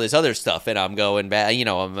telling me all this other stuff and I'm going back.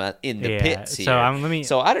 I'm in the pits here.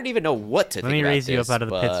 So I don't even know what to think about this. Let me raise you up out of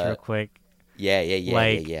the pits real quick. Yeah.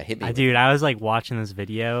 Hit me. Dude, I was like watching this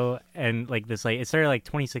video and like this, like it started like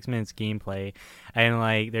 26 minutes gameplay, and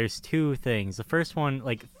like there's two things. The first one,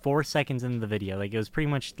 like 4 seconds into the video, like it was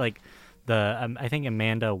pretty much like the I think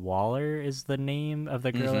Amanda Waller is the name of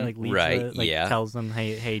the girl that like leads tells them,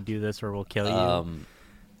 hey, do this or we'll kill you.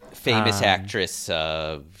 Famous actress.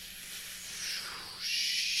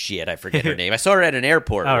 Shit, I forget her name. I saw her at an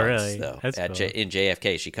airport once, really? Though. That's cool. In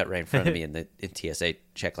JFK. She cut right in front of me in TSA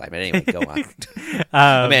check line. But anyway, go on.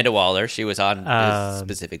 Amanda Waller. She was on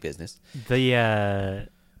Specific Business. This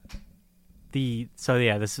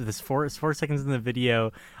 4 seconds in the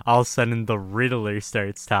video, all of a sudden the Riddler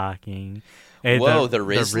starts talking. Whoa, the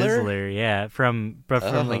Rizzler? The Rizzler, yeah, from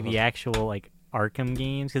like the actual like Arkham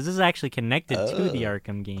games, because this is actually connected to the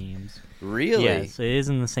Arkham games. Really? Yes, it is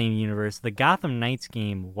in the same universe. The Gotham Knights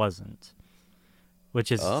game wasn't,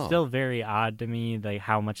 which is still very odd to me, like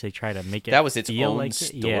how much they try to make it. That was its feel own like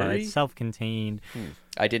story. Yeah, it's self-contained.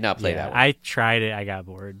 I did not play that one. I tried it. I got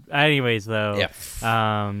bored. Anyways, though,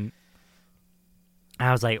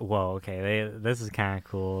 I was like, whoa, okay, this is kind of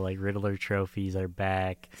cool. Like, Riddler trophies are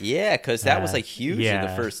back. Yeah, because that was, like, huge in the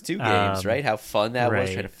first two games, right? How fun that was,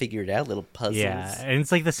 trying to figure it out, little puzzles. Yeah, and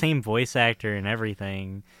it's, like, the same voice actor and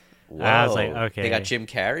everything. Whoa. I was like, okay. They got Jim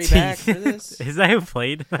Carrey back for this? Is that who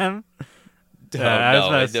played them?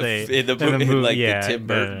 No, in the Tim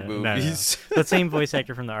Burton movies. No. The same voice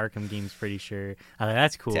actor from the Arkham games, pretty sure.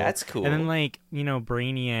 That's cool. That's cool. And then, like,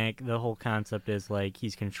 Brainiac, the whole concept is, like,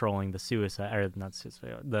 he's controlling the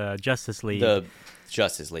the Justice League. The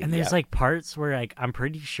Justice League, and there's, like, parts where, like, I'm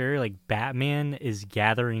pretty sure, like, Batman is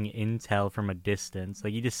gathering intel from a distance.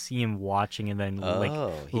 Like, you just see him watching and then,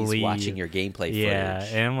 he's watching your gameplay footage. Yeah,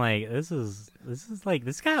 and I'm like, this is like,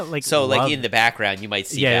 this guy, like... So, like, in the background, you might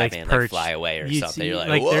see Batman, like, fly away or something. You're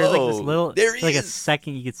like, whoa, there's, like, this little... There he like, is. a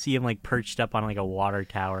second, you could see him, like, perched up on, like, a water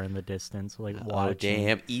tower in the distance, like, watching. Oh,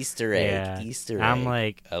 damn, Easter egg, yeah. Easter egg. I'm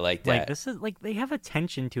like... I like that. Like, this is, like, they have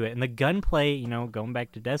attention to it, and the gunplay, going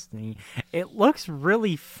back to Destiny, it looks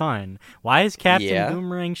really fun. Why is Captain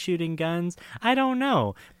Boomerang shooting guns? I don't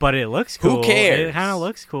know, but it looks cool. Who cares? It kind of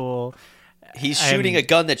looks cool. He's shooting a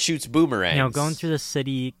gun that shoots boomerangs. Going through the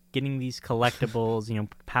city, getting these collectibles,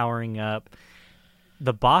 powering up.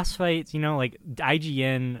 the boss fights, like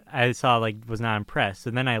IGN, I saw was not impressed,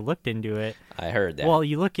 and then I looked into it. I heard that. Well,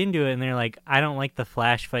 you look into it, and they're like, I don't like the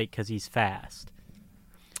Flash fight because he's fast.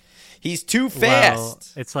 He's too fast.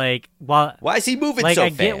 Well, it's like, why is he moving so fast? I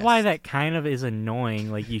get why that kind of is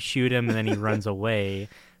annoying. Like, you shoot him and then he runs away.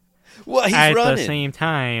 Well, he's At running. the same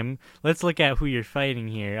time, let's look at who you're fighting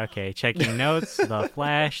here. Okay, checking notes. The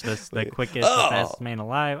Flash, the quickest, the fastest man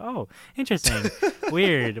alive. Oh, interesting.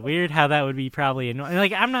 Weird how that would be probably annoying.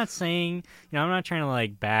 Like, I'm not saying, I'm not trying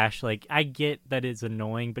to bash. Like, I get that it's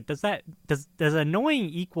annoying, but does annoying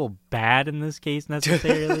equal bad in this case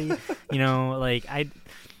necessarily?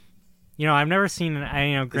 I've never seen.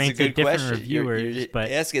 Granted, different question. reviewers, you're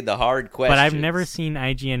but asking the hard questions. But I've never seen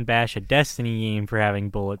IGN bash a Destiny game for having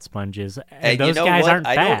bullet sponges, and those guys aren't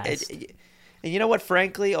fast. And you know what?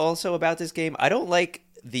 Frankly, also about this game, I don't like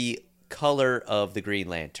the color of the Green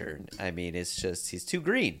Lantern. I mean, it's just he's too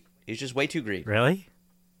green. He's just way too green. Really?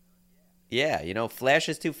 Yeah, Flash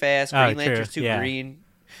is too fast. Green Lantern's too green.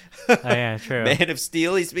 Oh yeah, true. Man of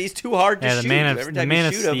Steel, he's too hard to shoot. The Man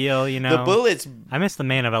of Steel, the bullets. I miss the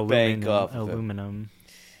Man of Aluminum. Aluminum.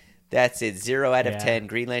 That's it. 0 out of 10.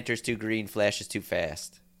 Green Lantern's too green. Flash is too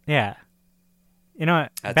fast. Yeah. You know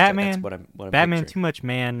what? Batman. That's what I'm Batman, picturing. too much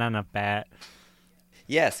man, not enough bat.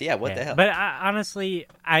 Yes. Yeah. What the hell? But honestly,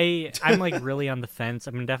 I'm really on the fence.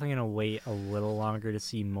 I'm definitely gonna wait a little longer to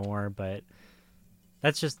see more, but.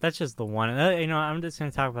 That's just the one. I'm just going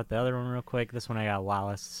to talk about the other one real quick. This one I got a lot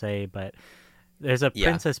less to say, but there's a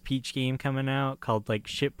Princess Peach game coming out called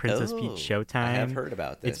Ship Princess Peach Showtime. I have heard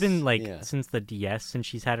about this. It's been since the DS since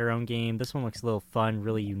she's had her own game. This one looks a little fun,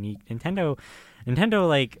 really unique. Nintendo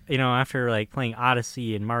after playing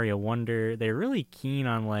Odyssey and Mario Wonder, they're really keen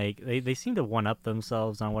on they seem to one up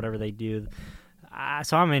themselves on whatever they do.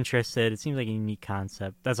 So I'm interested. It seems like a unique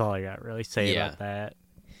concept. That's all I got to really say about that.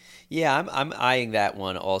 Yeah, I'm eyeing that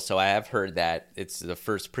one also. I have heard that it's the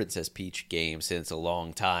first Princess Peach game since a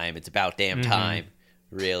long time. It's about damn time,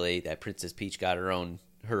 really, that Princess Peach got her own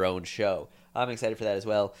show. I'm excited for that as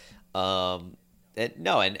well. And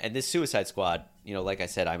this Suicide Squad, like I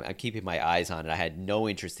said, I'm keeping my eyes on it. I had no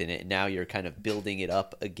interest in it, and now you're kind of building it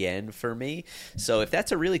up again for me. So if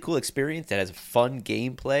that's a really cool experience that has fun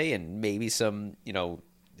gameplay and maybe some,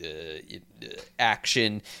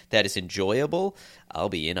 action that is enjoyable, I'll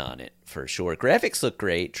be in on it for sure. Graphics look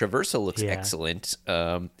great. Traversal looks excellent.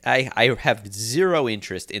 I have zero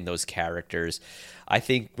interest in those characters. I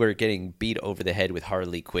think we're getting beat over the head with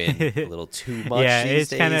Harley Quinn a little too much these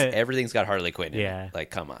days. Everything's got Harley Quinn in it.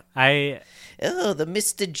 Come on. The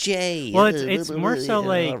Mr. J. Well, it's more so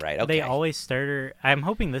they always start her. I'm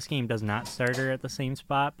hoping this game does not start her at the same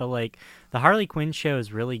spot, but the Harley Quinn show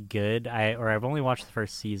is really good. I've only watched the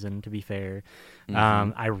first season, to be fair.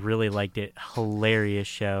 I really liked it. Hilarious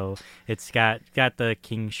show. It's got the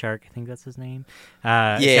King Shark, I think that's his name. It's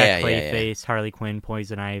got Clayface, Harley Quinn,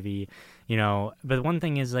 Poison Ivy. But one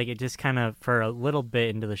thing is it just kind of for a little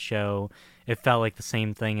bit into the show, it felt like the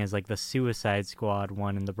same thing as the Suicide Squad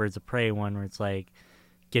one and the Birds of Prey one, where it's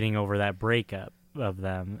getting over that breakup of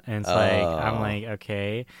them, and it's I'm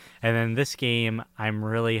okay. And then this game, I'm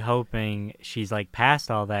really hoping she's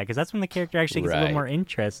past all that, because that's when the character actually gets a little more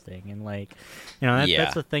interesting. And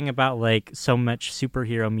that's the thing about so much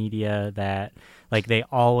superhero media, that they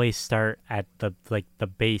always start at the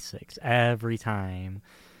basics every time.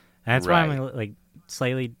 And that's why I'm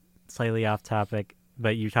slightly off topic,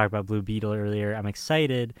 but you talked about Blue Beetle earlier. I'm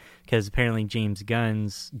excited because apparently James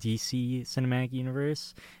Gunn's DC cinematic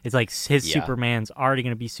universe, it's his Superman's already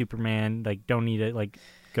going to be Superman. Don't need to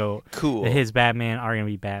go. Cool. His Batman are going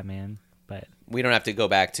to be Batman, but we don't have to go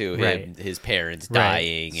back to his parents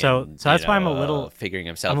dying. So that's why I'm a little figuring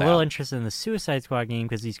himself out. I'm a little interested in the Suicide Squad game,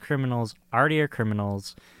 because these criminals already are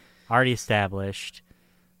criminals, already established.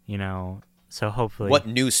 So hopefully, what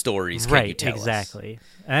new stories can you tell us? Exactly.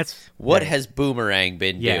 That's what has Boomerang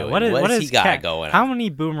been doing? What has he got going on? How many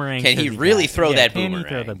boomerangs can he really throw that boomerang? Can he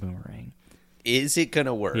throw the boomerang? Is it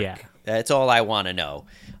gonna work? Yeah, that's all I want to know.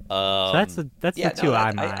 So that's the two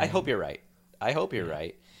I'm eyeing. I hope you're right. I hope you're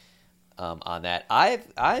right on that.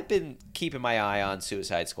 I've been keeping my eye on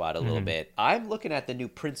Suicide Squad a little bit. I'm looking at the new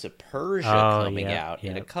Prince of Persia coming out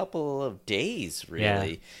in a couple of days,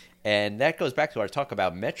 really. Yeah. And that goes back to our talk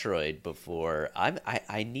about Metroid before.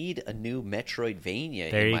 I need a new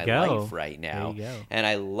Metroidvania in my life right now. There you go. And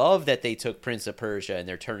I love that they took Prince of Persia and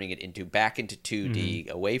they're turning it back into 2D,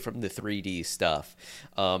 away from the 3D stuff,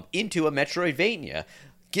 into a Metroidvania.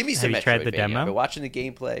 Give me some Metroidvania. Tried the demo? I've been watching the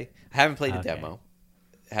gameplay. I haven't played the demo.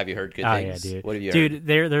 Have you heard good things? Yeah, dude. What have you heard? Dude,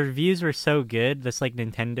 their reviews were so good. This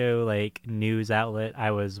Nintendo news outlet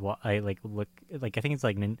I think it's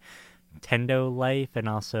Nintendo Life, and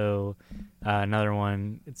also another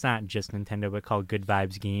one. It's not just Nintendo, but called Good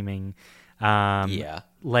Vibes Gaming.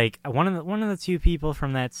 Like one of the two people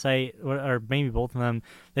from that site, or maybe both of them,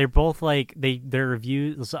 they're both like their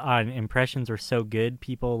reviews on impressions were so good,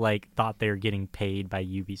 people like thought they were getting paid by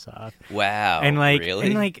Ubisoft. Wow, and like really?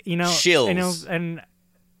 and like Chills. And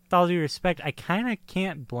with all due respect, I kind of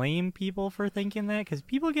can't blame people for thinking that, because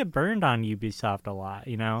people get burned on Ubisoft a lot,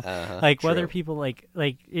 like whether true. people like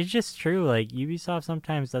it's just true. Like Ubisoft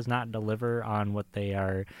sometimes does not deliver on what they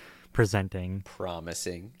are presenting,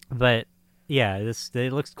 Promising. but yeah,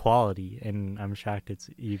 it looks quality, and I'm shocked it's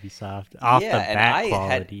Ubisoft off the bat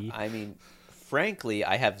quality. Frankly,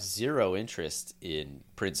 I have zero interest in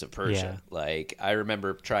Prince of Persia. Yeah. Like, I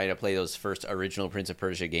remember trying to play those first original Prince of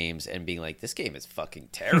Persia games and being like, this game is fucking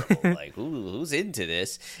terrible. Like, who's into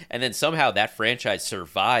this? And then somehow that franchise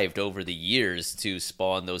survived over the years to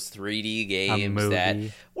spawn those 3D games that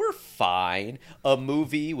were fine. A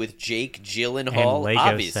movie with Jake Gyllenhaal. And Lego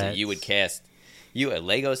Obviously, sets. you would cast...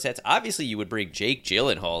 Lego sets. Obviously, you would bring Jake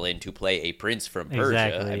Gyllenhaal in to play a prince from Persia.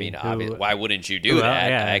 Exactly. I mean, why wouldn't you do that?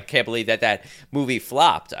 Yeah. I can't believe that movie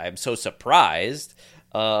flopped. I'm so surprised.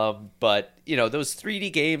 But, those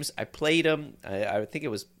 3D games, I played them. I think it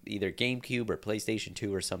was either GameCube or PlayStation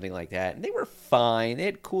 2 or something like that. And they were fine. They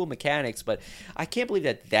had cool mechanics. But I can't believe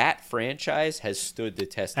that franchise has stood the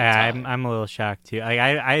test of time. I'm a little shocked, too.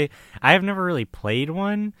 Like, I've never really played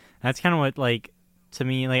one. That's kind of what, like... To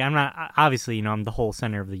me, like, I'm not, obviously, I'm the whole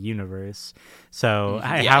center of the universe, so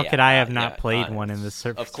how could I have not played one in this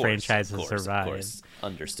franchise and survived? Of course,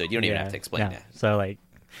 understood. You don't even have to explain that. So, like,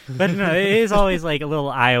 but no, it is always, like, a little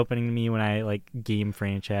eye-opening to me when I, like, game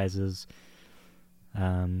franchises.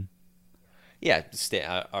 Are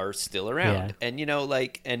still around. And,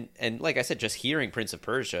 and like I said, just hearing Prince of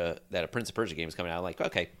Persia, that a Prince of Persia game is coming out, I'm like,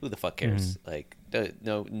 okay, who the fuck cares? Like,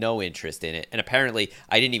 no interest in it. And apparently,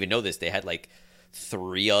 I didn't even know this, they had, like,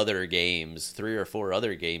 3 or 4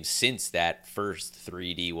 other games since that first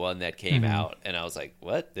 3D one that came out. And I was like,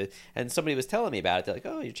 what? And somebody was telling me about it. They're like,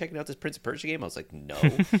 oh, you're checking out this Prince of Persia game? I was like, no.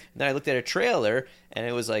 And then I looked at a trailer, and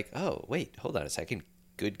it was like, oh, wait, hold on a second.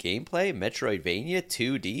 Good gameplay? Metroidvania?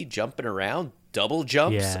 2D? Jumping around? Double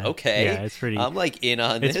jumps? Yeah. Okay. Yeah, it's pretty... I'm like in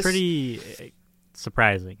on this. It's pretty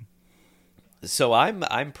surprising. So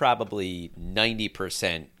I'm probably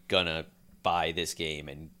 90% gonna buy this game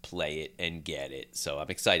and play it and get it. So I'm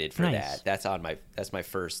excited for that. That's my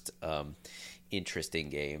first interesting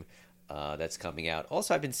game that's coming out.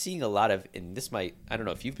 Also, I've been seeing a lot of, and I don't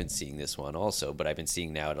know if you've been seeing this one also, but I've been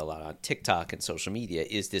seeing now a lot on TikTok and social media,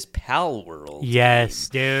 is this Palworld Yes,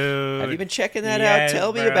 game. Dude. Have you been checking that out?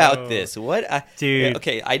 Tell me about this. Dude.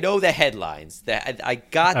 Okay, I know the headlines. I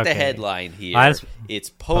got the headline here. It's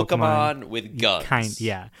Pokemon with guns.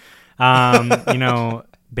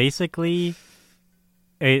 Basically,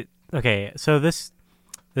 so this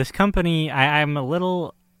company, I'm a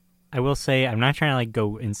little, I will say, I'm not trying to like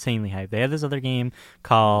go insanely hype. They have this other game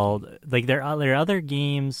called, like, their other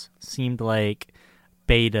games seemed like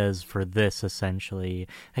betas for this, essentially.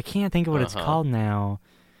 I can't think of what it's called now,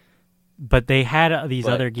 but they had these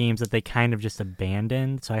other games that they kind of just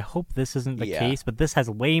abandoned, so I hope this isn't the case, but this has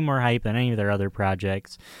way more hype than any of their other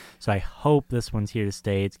projects, so I hope this one's here to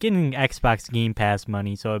stay. It's getting Xbox Game Pass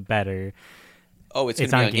money, so it better. Oh, it's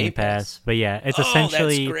on Game Pass. But yeah, it's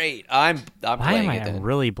essentially... that's great. I'm playing it then. I'm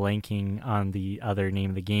really blanking on the other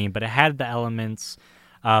name of the game, but it had the elements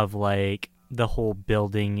of, like, the whole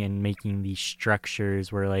building and making these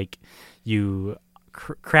structures where, like, you...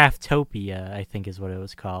 Craftopia, I think is what it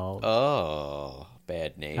was called. Oh,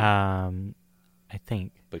 bad name. I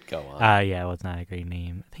think. But go on. Well, it's not a great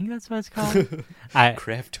name. I think that's what it's called.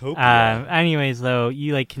 Craftopia. Anyways, though,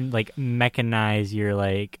 you like can like mechanize your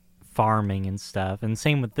like farming and stuff, and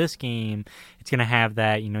same with this game. It's gonna have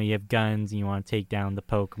that. You have guns, and you want to take down the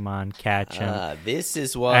Pokemon, catch them. This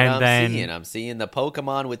is what I'm seeing. I'm seeing the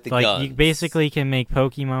Pokemon with the guns. You basically can make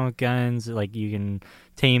Pokemon with guns. Like, you can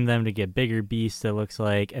tame them to get bigger beasts, it looks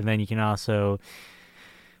like, and then you can also,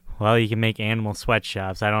 you can make animal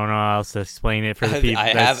sweatshops. I don't know how else to explain it for the people.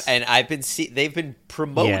 I've been they've been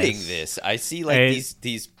promoting this. I see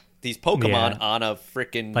these Pokemon on a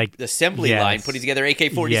freaking assembly line putting together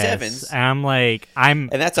AK-47s. Yes. And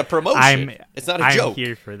and that's a promotion. It's not a joke. I'm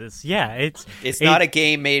here for this. Yeah, it's not a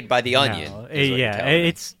game made by the Onion. No,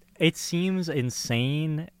 it seems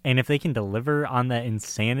insane, and if they can deliver on that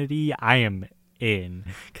insanity, I am in.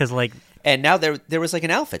 Because and now there was like an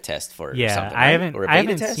alpha test for it. Yeah, or something, right? I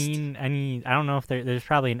haven't seen any. I don't know if there's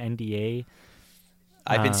probably an NDA.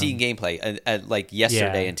 I've been seeing gameplay like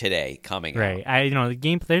yesterday and today coming out. Right. The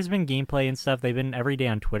game. There's been gameplay and stuff. They've been every day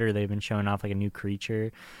on Twitter. They've been showing off like a new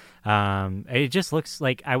creature. It just looks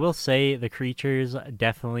like, I will say, the creatures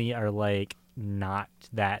definitely are like not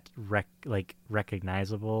that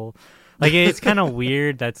recognizable. Like, it's kind of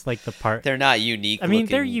weird. That's like the part. They're not unique. I mean,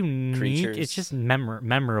 they're unique. Creatures. It's just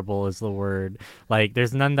memorable is the word. Like,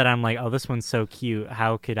 there's none that I'm like, oh, this one's so cute.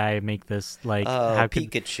 How could I make this like? How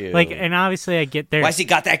could, Pikachu? Like, and obviously I get there. Why's he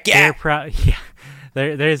got that gat? Yeah,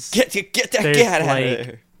 there's get that gat out of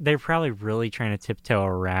there. They're probably really trying to tiptoe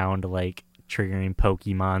around like triggering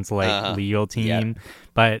Pokemon's like legal team,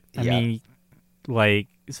 but I mean, like,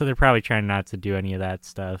 so they're probably trying not to do any of that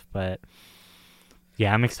stuff, but.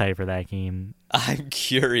 Yeah, I'm excited for that game. I'm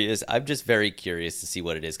curious. I'm just very curious to see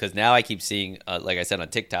what it is, because now I keep seeing, like I said, on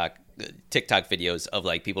TikTok videos of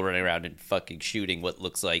like people running around and fucking shooting what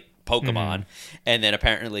looks like Pokemon, and then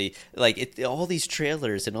apparently like all these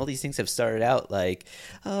trailers and all these things have started out like,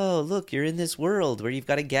 oh look, you're in this world where you've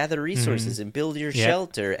got to gather resources and build your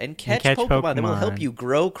shelter and catch Pokemon that will help you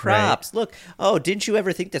grow crops. Look, oh, didn't you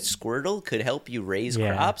ever think that Squirtle could help you raise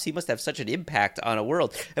crops? He must have such an impact on a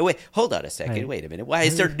world. And wait, hold on a second. Wait a minute. Why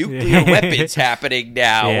is there nuclear weapons happening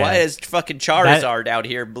now? Why is fucking Charizard out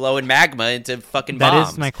here blowing magma into fucking bombs?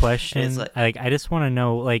 That is my question. Like, I just want to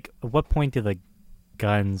know, like, at what point do the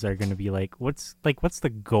guns are going to be like, what's the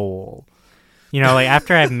goal? You know, like,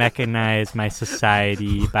 after I've mechanized my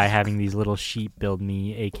society by having these little sheep build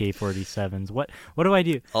me AK-47s, what do I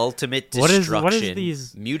do? Ultimate destruction. What is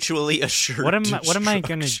these mutually assured? What am I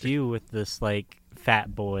going to do with this like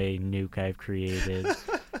fat boy nuke I've created?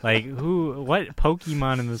 Like, what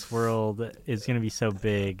Pokemon in this world is going to be so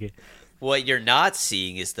big? What you're not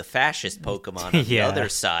seeing is the fascist Pokemon on the other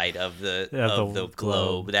side of the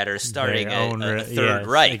globe that are starting a third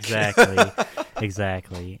Reich.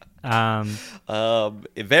 Exactly.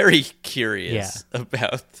 Very curious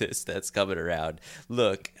about this that's coming around.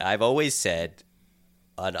 Look, I've always said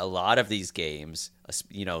on a lot of these games,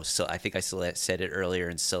 you know, so I think I said it earlier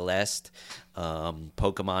in Celeste,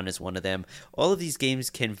 Pokemon is one of them. All of these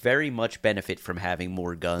games can very much benefit from having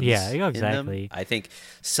more guns. Yeah, exactly. In them. I think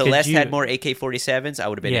Celeste had more AK-47s. I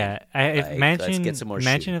would have been let's get some more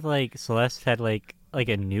imagine if like Celeste had like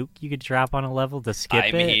a nuke you could drop on a level to skip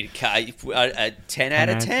it. I mean, 10 out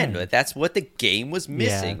of 10. But that's what the game was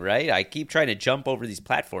missing, right? I keep trying to jump over these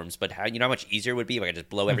platforms, but how much easier it would be if I could just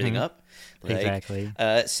blow everything up? Like, exactly.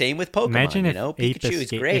 Same with Pokemon. Imagine if Pikachu is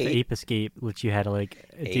great. If Ape Escape, which you had to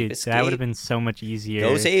that would have been so much easier.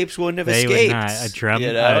 Those apes wouldn't have escaped. Would not. A drum,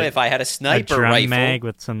 if I had a sniper rifle mag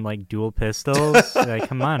with some like dual pistols. Like,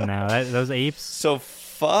 come on now, those apes. So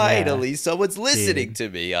finally, someone's listening to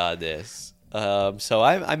me on this. So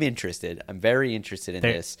I'm interested. I'm very interested in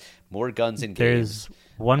this. More guns and games. There's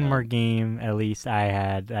one more game, at least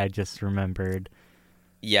I just remembered.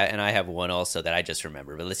 Yeah, and I have one also that I just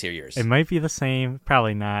remembered, but let's hear yours. It might be the same.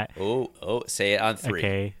 Probably not. Oh, say it on 3.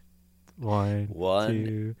 Okay.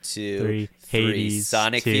 One, two, three. Hades.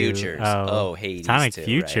 Sonic 2. Futures. Oh, Hades. Sonic 2,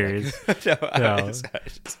 Futures. Right? I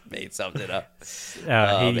just made something up.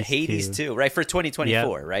 Hades 2, right? For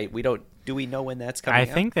 2024, right? Do we know when that's coming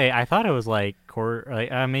out? I thought it was like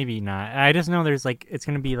maybe not. I just know there's like, it's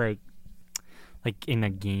going to be like in a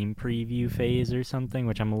game preview phase or something,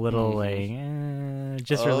 which I'm a little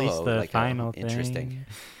just release the like final thing. Interesting.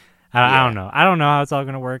 I don't know. I don't know how it's all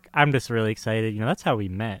going to work. I'm just really excited. You know, that's how we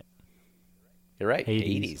met. You're right.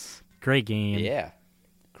 Hades. Great game. Yeah.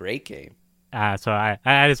 Great game. So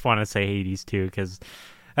I just want to say Hades too, because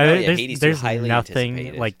there's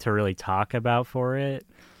nothing like to really talk about for it.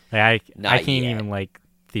 Like I can't even like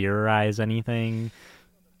theorize anything.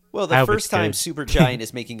 Well, the first time Supergiant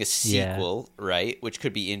is making a sequel, right, which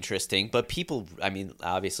could be interesting. But people, I mean,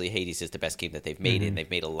 obviously Hades is the best game that they've made, and they've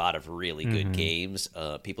made a lot of really good games.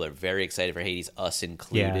 People are very excited for Hades, us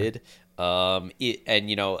included. I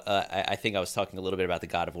think I was talking a little bit about the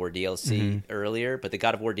God of War DLC earlier, but the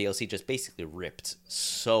God of War DLC just basically ripped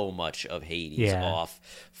so much of Hades off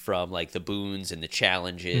from like the boons and the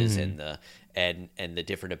challenges and the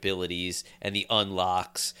different abilities and the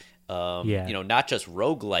unlocks. Not just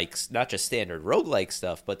roguelikes, not just standard roguelike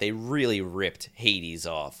stuff, but they really ripped Hades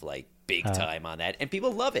off like big time on that, and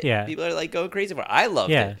people love it. Yeah. People are like going crazy for it. I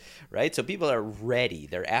loved it, right? So people are ready.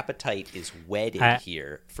 Their appetite is whetted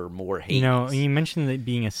here for more Hades. You know, you mentioned it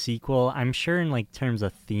being a sequel. I'm sure in like terms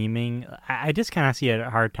of theming, I just kind of see a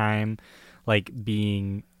hard time like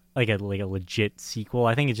being like a legit sequel.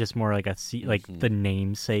 I think it's just more like the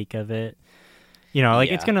namesake of it. You know,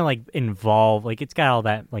 like it's gonna like involve, like it's got all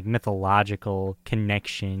that like mythological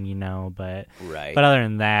connection, you know, but other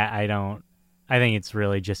than that, I think it's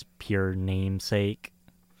really just pure namesake.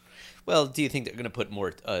 Well, do you think they're going to put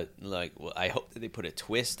more, well, I hope that they put a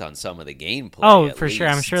twist on some of the gameplay. Oh, at for sure.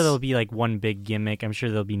 I'm least. sure there'll be like one big gimmick. I'm sure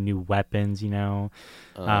there'll be new weapons,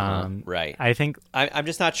 Right. I think I'm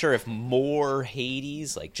just not sure if more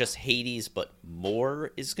Hades, like just Hades, but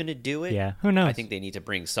more is going to do it. Yeah, who knows? I think they need to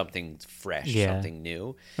bring something fresh, Yeah. something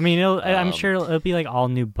new. I mean, I'm sure it'll be like all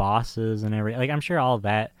new bosses and everything. Like, I'm sure all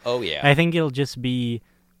that. Oh, yeah. I think it'll just be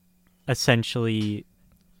essentially,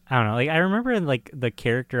 I don't know. Like, I remember like the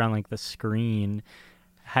character on like the screen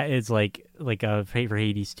is like a for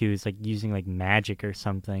Hades 2 is like using like magic or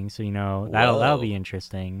something. So that'll be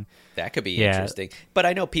interesting. That could be interesting. But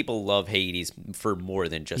I know people love Hades for more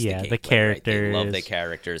than just the gameplay, the characters. Right? They love the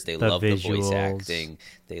characters. They love the voice acting.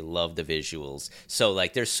 They love the visuals. So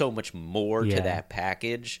like, there's so much more to that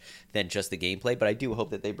package than just the gameplay. But I do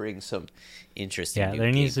hope that they bring some interesting. Yeah, new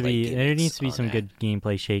there needs to be some that. good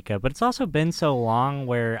gameplay shakeup. But it's also been so long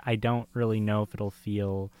where I don't really know if it'll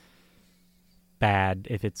feel bad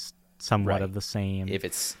if it's somewhat of the same. If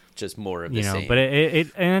it's just more of the same. But it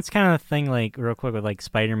and it's kind of the thing, like, real quick, with like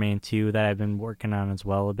Spider-Man 2 that I've been working on as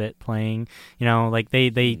well a bit, playing. Like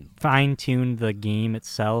they fine-tuned the game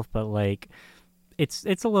itself, but like it's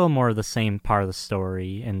a little more of the same part of the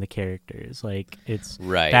story and the characters. Like, it's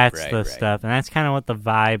that's the stuff, and that's kind of what the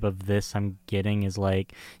vibe of this I'm getting is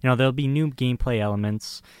like. There'll be new gameplay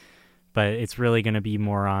elements, but it's really going to be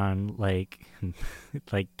more on like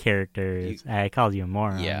characters. I called you a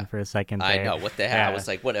moron for a second there. I know, what the hell. I was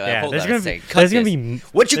like, what? Hold on a second. There's going to be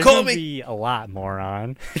what'd you call me? Be a lot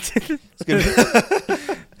moron. I'm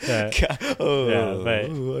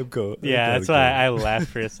going. Yeah, that's why I laughed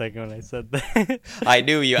for a second when I said that. I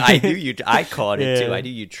knew you. I caught it too. I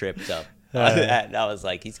knew you tripped up. And I was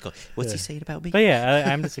like, what's he saying about me? But yeah,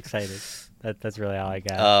 I'm just excited. That's really all I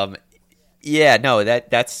got. Yeah, no,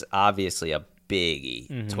 that's obviously a biggie.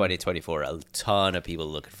 2024, a ton of people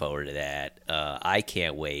looking forward to that. I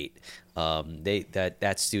can't wait.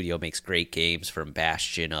 That studio makes great games from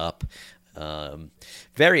Bastion up.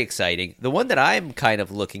 Very exciting. The one that I'm kind of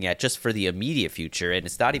looking at just for the immediate future, and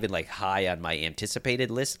it's not even like high on my anticipated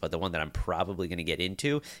list, but the one that I'm probably going to get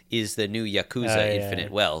into is the new Yakuza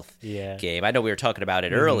Infinite Wealth game. I know we were talking about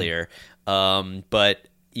it earlier, but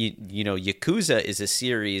Yakuza is a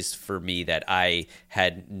series for me that I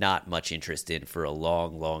had not much interest in for a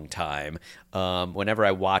long, long time. Whenever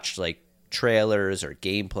I watched like trailers or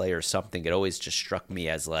gameplay or something, it always just struck me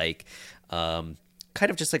as like kind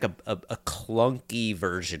of just like a clunky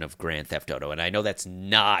version of Grand Theft Auto. And I know that's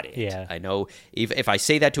not it. Yeah. I know if I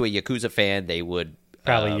say that to a Yakuza fan, they would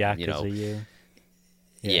probably Yakuza you.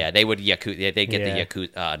 Yeah, they would Yakuza. They get the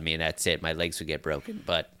Yakuza on me, and that's it. My legs would get broken,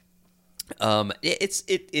 but.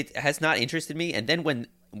 It has not interested me. And then when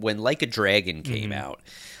Like a Dragon came out,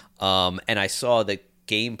 and I saw the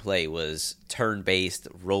gameplay was turn-based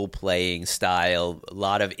role-playing style, a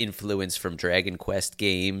lot of influence from Dragon Quest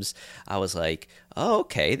games, I was like, oh,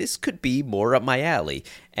 okay, this could be more up my alley.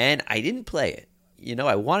 And I didn't play it.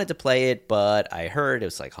 I wanted to play it, but I heard it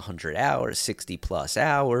was like 100 hours, 60 plus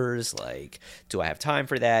hours. Like, do I have time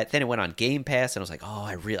for that? Then it went on Game Pass, and I was like, oh,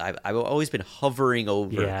 I've always been hovering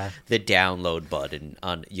over the download button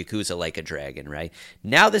on Yakuza Like a Dragon, right?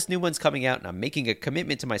 Now this new one's coming out, and I'm making a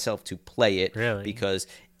commitment to myself to play it. Really? Because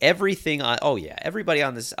everything everybody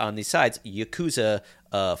on these sides, Yakuza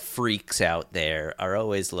freaks out there are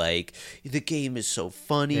always like, the game is so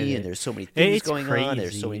funny and there's so many things going on.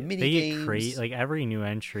 There's so many mini games. Like every new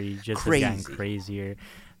entry just has gotten crazier.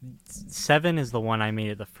 7 is the one I made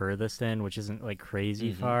it the furthest in, which isn't like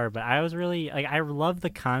crazy far, but I was really like, I love the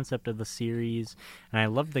concept of the series and I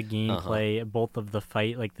love the gameplay, both of the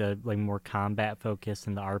fight, like the more combat focused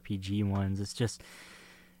and the RPG ones.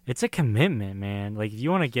 It's a commitment, man. Like, if you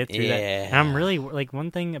want to get through that, and I'm really like, one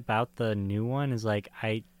thing about the new one is like,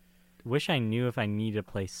 I wish I knew if I need to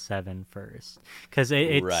play 7 first, because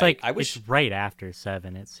it's like it's right after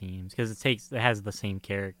 7, it seems, because it has the same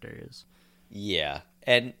characters. Yeah,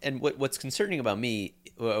 and what's concerning about me,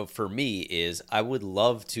 for me, is I would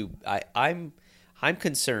love to. I'm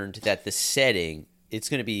concerned that the setting, it's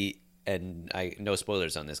going to be. And no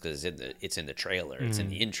spoilers on this because it's in the trailer. It's in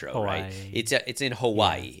the intro, Hawaii. right? It's in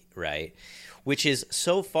Hawaii, right? Which is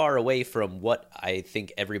so far away from what I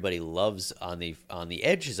think everybody loves on the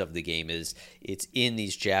edges of the game. Is it's in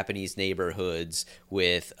these Japanese neighborhoods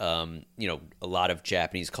with a lot of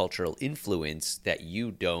Japanese cultural influence that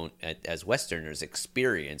you don't, as Westerners,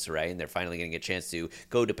 experience, right? And they're finally getting a chance to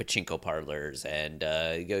go to pachinko parlors and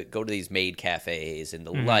go to these maid cafes and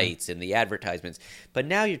the lights and the advertisements. But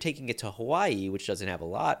now you're taking it to Hawaii, which doesn't have a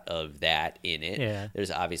lot of that in it. Yeah.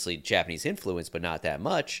 There's obviously Japanese influence, but not that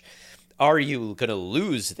much. are you going to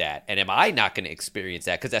lose that? And am I not going to experience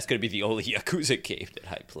that? Because that's going to be the only Yakuza game that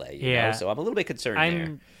I play. You know? So I'm a little bit concerned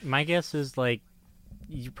there. My guess is, like,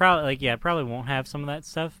 you probably, like, yeah, probably won't have some of that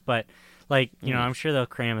stuff, but, like, you know, I'm sure they'll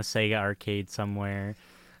cram a Sega arcade somewhere.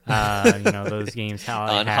 You know, those games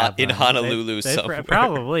in Honolulu somewhere.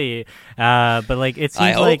 Probably. But, like, it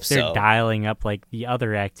seems like they're so. dialing up, like, the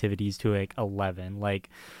other activities to, like, 11. Like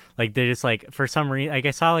they're just, like, for some reason, like,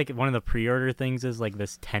 I saw, like, one of the pre-order things is, like,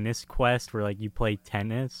 this tennis quest where, like, you play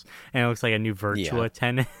tennis, and it looks like a new Virtua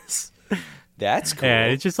tennis. That's cool. Yeah,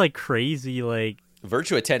 it's just, like, crazy, like,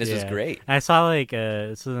 Virtua Tennis was great. I saw, like,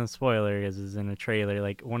 this isn't a spoiler because it's in a trailer,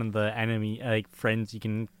 like, one of the enemy, like, friends you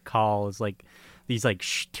can call is, like, these, like,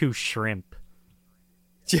 two shrimp.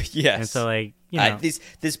 Yes. And so, like, you know.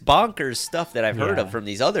 This bonkers stuff that I've heard of from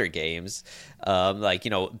these other games, like,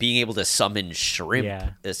 you know, being able to summon shrimp.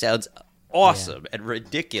 Yeah. It sounds awesome and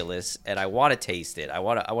ridiculous, and I want to taste it. I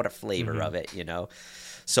want a flavor of it, you know.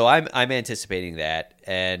 So I'm anticipating that,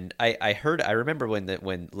 and I remember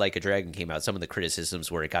when Like a Dragon came out, some of the criticisms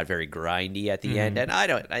were it got very grindy at the end, and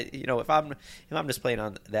you know, if I'm just playing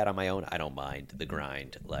on that on my own, I don't mind the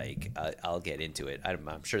grind. Like I'll get into it.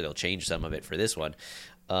 I'm sure they'll change some of it for this one.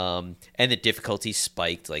 And the difficulty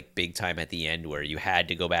spiked like big time at the end, where you had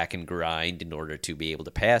to go back and grind in order to be able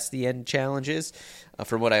to pass the end challenges.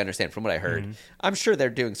 From what I understand, from what I heard, I'm sure they're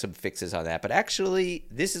doing some fixes on that. But actually,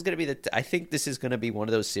 this is going to be I think this is going to be one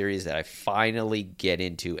of those series that I finally get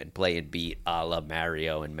into and play and beat, a la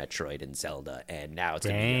Mario and Metroid and Zelda. And now it's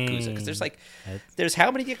going to be Yakuza, because there's how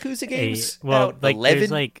many Yakuza games? Well, like 11. there's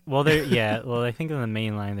like well, I think on the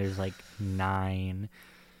main line there's like 9.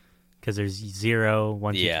 Because there's 0,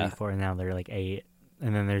 1, 2, 3, 4, and now they're like 8.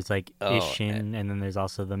 And then there's like Ishin, and then there's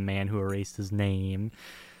also the man who erased his name.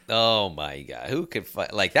 Oh my god, who could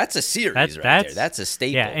fight? Like, that's a series right there. That's a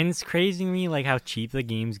staple. Yeah, and it's crazy to me like how cheap the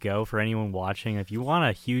games go for anyone watching. If you want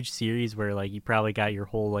a huge series where like you probably got your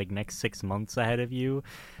whole like next 6 months ahead of you,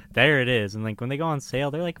 there it is. And like when they go on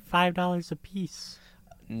sale, they're like $5 a piece.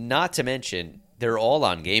 Not to mention, they're all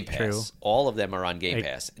on Game Pass. True. All of them are on Game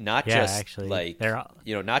Pass. Not just actually, like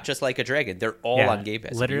not just Like a Dragon. They're all on Game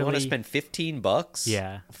Pass. Literally, if you want to spend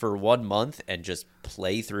 $15 for 1 month and just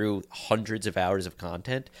play through hundreds of hours of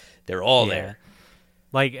content, they're all there.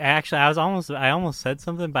 Like, actually, I almost said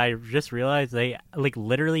something, but I just realized they like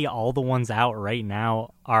literally all the ones out right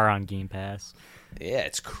now are on Game Pass. Yeah,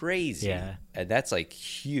 it's crazy. Yeah, and that's like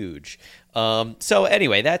huge. So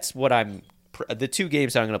anyway, that's what the 2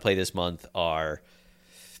 games I'm going to play this month are,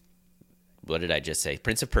 what did I just say?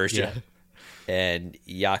 Prince of Persia and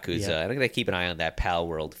Yakuza. And I'm going to keep an eye on that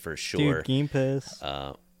Palworld for sure. Dude, Game Pass.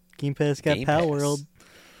 Game Pass got Palworld.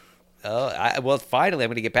 Well, finally, I'm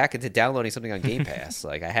going to get back into downloading something on Game Pass.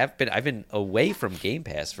 Like I've been away from Game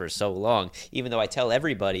Pass for so long. Even though I tell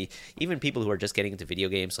everybody, even people who are just getting into video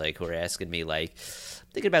games, like who are asking me, like,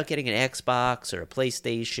 thinking about getting an Xbox or a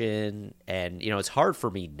PlayStation, and you know, it's hard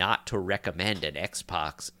for me not to recommend an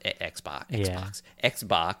Xbox,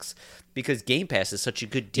 because Game Pass is such a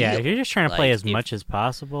good deal. Yeah, if you're just trying to play as much as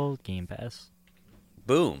possible, Game Pass.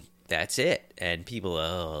 Boom, that's it. And people,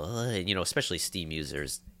 you know, especially Steam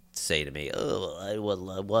users, say to me, I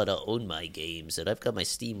want to own my games, and I've got my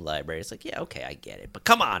Steam library. It's like, yeah, okay, I get it, but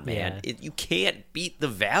come on, man, you can't beat the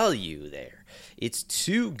value there. It's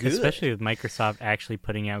too good, especially with Microsoft actually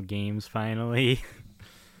putting out games finally.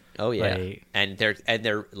 Oh yeah, and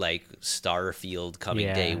they're like Starfield coming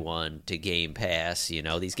day one to Game Pass. You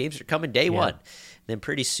know, these games are coming day one. Then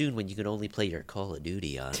pretty soon, when you can only play your Call of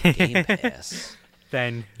Duty on Game Pass,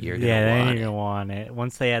 then you're gonna want it.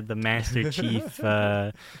 Once they add the Master Chief,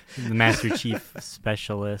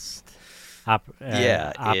 specialist,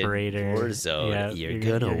 operator, in Warzone, you're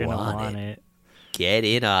gonna want it. Get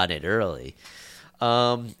in on it early.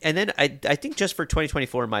 And then I think just for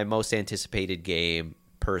 2024, my most anticipated game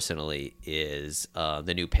personally is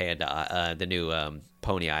the new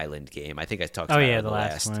Pony Island game. I think I talked about it the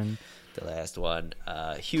last one. The last one.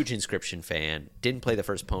 Huge Inscription fan. Didn't play the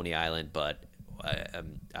first Pony Island, but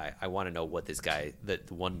I want to know what this guy, the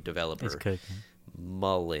one developer,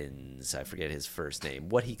 Mullins, I forget his first name,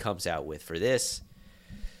 what he comes out with for this.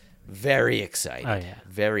 Very excited. Oh, yeah.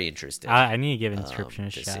 Very interested. I need to give Inscription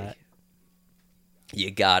a shot. See.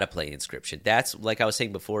 You gotta play Inscription. That's, like I was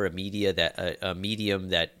saying before, a medium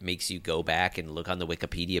that makes you go back and look on the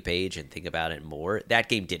Wikipedia page and think about it more. That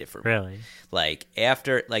game did it for me. Really? Like,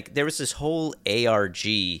 after, like, there was this whole ARG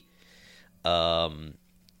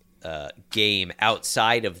game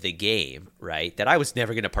outside of the game, right, that I was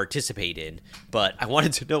never going to participate in, but I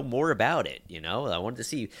wanted to know more about it, I wanted to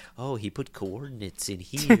see, he put coordinates in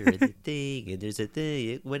here and the thing, and there's a thing.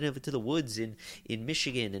 It went over to the woods in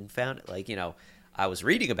Michigan and found it, I was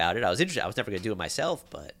reading about it. I was interested. I was never going to do it myself,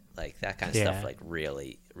 but like that kind of stuff like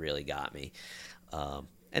really, really got me.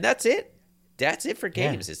 And that's it. That's it for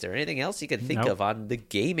games. Is there anything else you can think of on the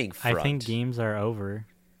gaming front? I think games are over.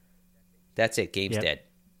 That's it. Game's dead.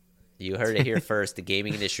 You heard it here first. The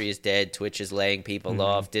gaming industry is dead. Twitch is laying people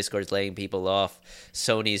off. Discord's laying people off.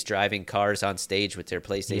 Sony's driving cars on stage with their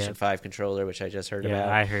PlayStation 5 controller, which I just heard about.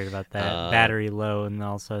 Yeah, I heard about that. Battery low, and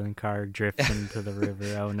all of a sudden the car drifts into the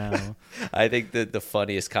river. Oh, no. I think the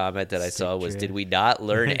funniest comment that I saw was, did we not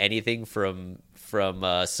learn anything from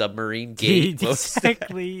Submarine Gate?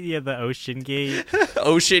 Exactly. Yeah, the Ocean Gate.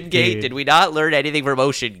 Ocean Gate. Dude. Did we not learn anything from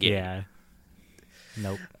Ocean Gate? Yeah.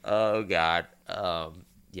 Nope. Oh, God.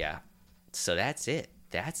 Yeah. So that's it.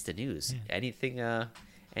 That's the news. Yeah. Anything?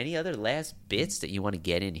 Any other last bits that you want to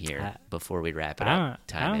get in here before we wrap it up?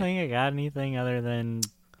 I don't think I got anything other than,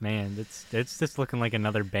 man, it's just looking like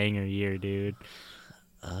another banger year, dude.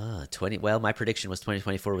 20. Well, my prediction was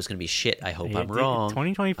 2024 was going to be shit. I hope I'm wrong.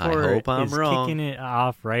 2024 I hope I'm is wrong. Kicking it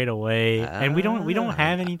off right away, and we don't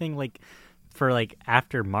have anything for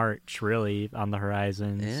after March really on the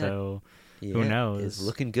horizon. Yeah. So. Yeah, who knows? It's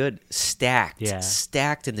looking good. Stacked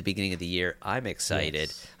in the beginning of the year. I'm excited.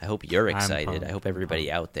 Yes. I hope you're excited. I hope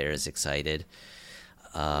everybody out there is excited.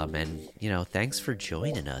 And, thanks for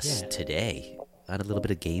joining us today on a little bit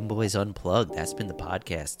of Game Boys Unplugged. That's been the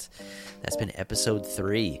podcast. That's been episode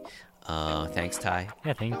 3. Thanks, Ty.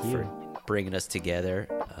 Yeah, thank you. For bringing us together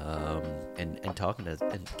and talking to us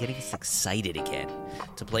and getting us excited again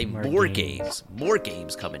to play more games. More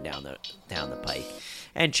games coming down the pike.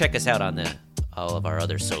 And check us out on all of our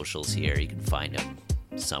other socials here. You can find them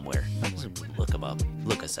somewhere. Look them up.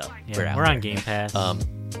 Look us up. Yeah, we're on Game Pass.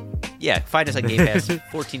 Find us on Game Pass.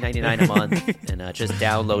 $14.99 a month. And just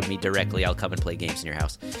download me directly. I'll come and play games in your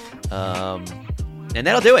house. And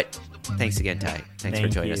that'll do it. Thanks again, Ty. Thanks for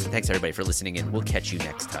joining us. Thanks, everybody, for listening in. We'll catch you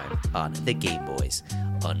next time on the Game Boys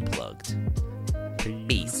Unplugged.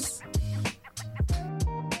 Peace.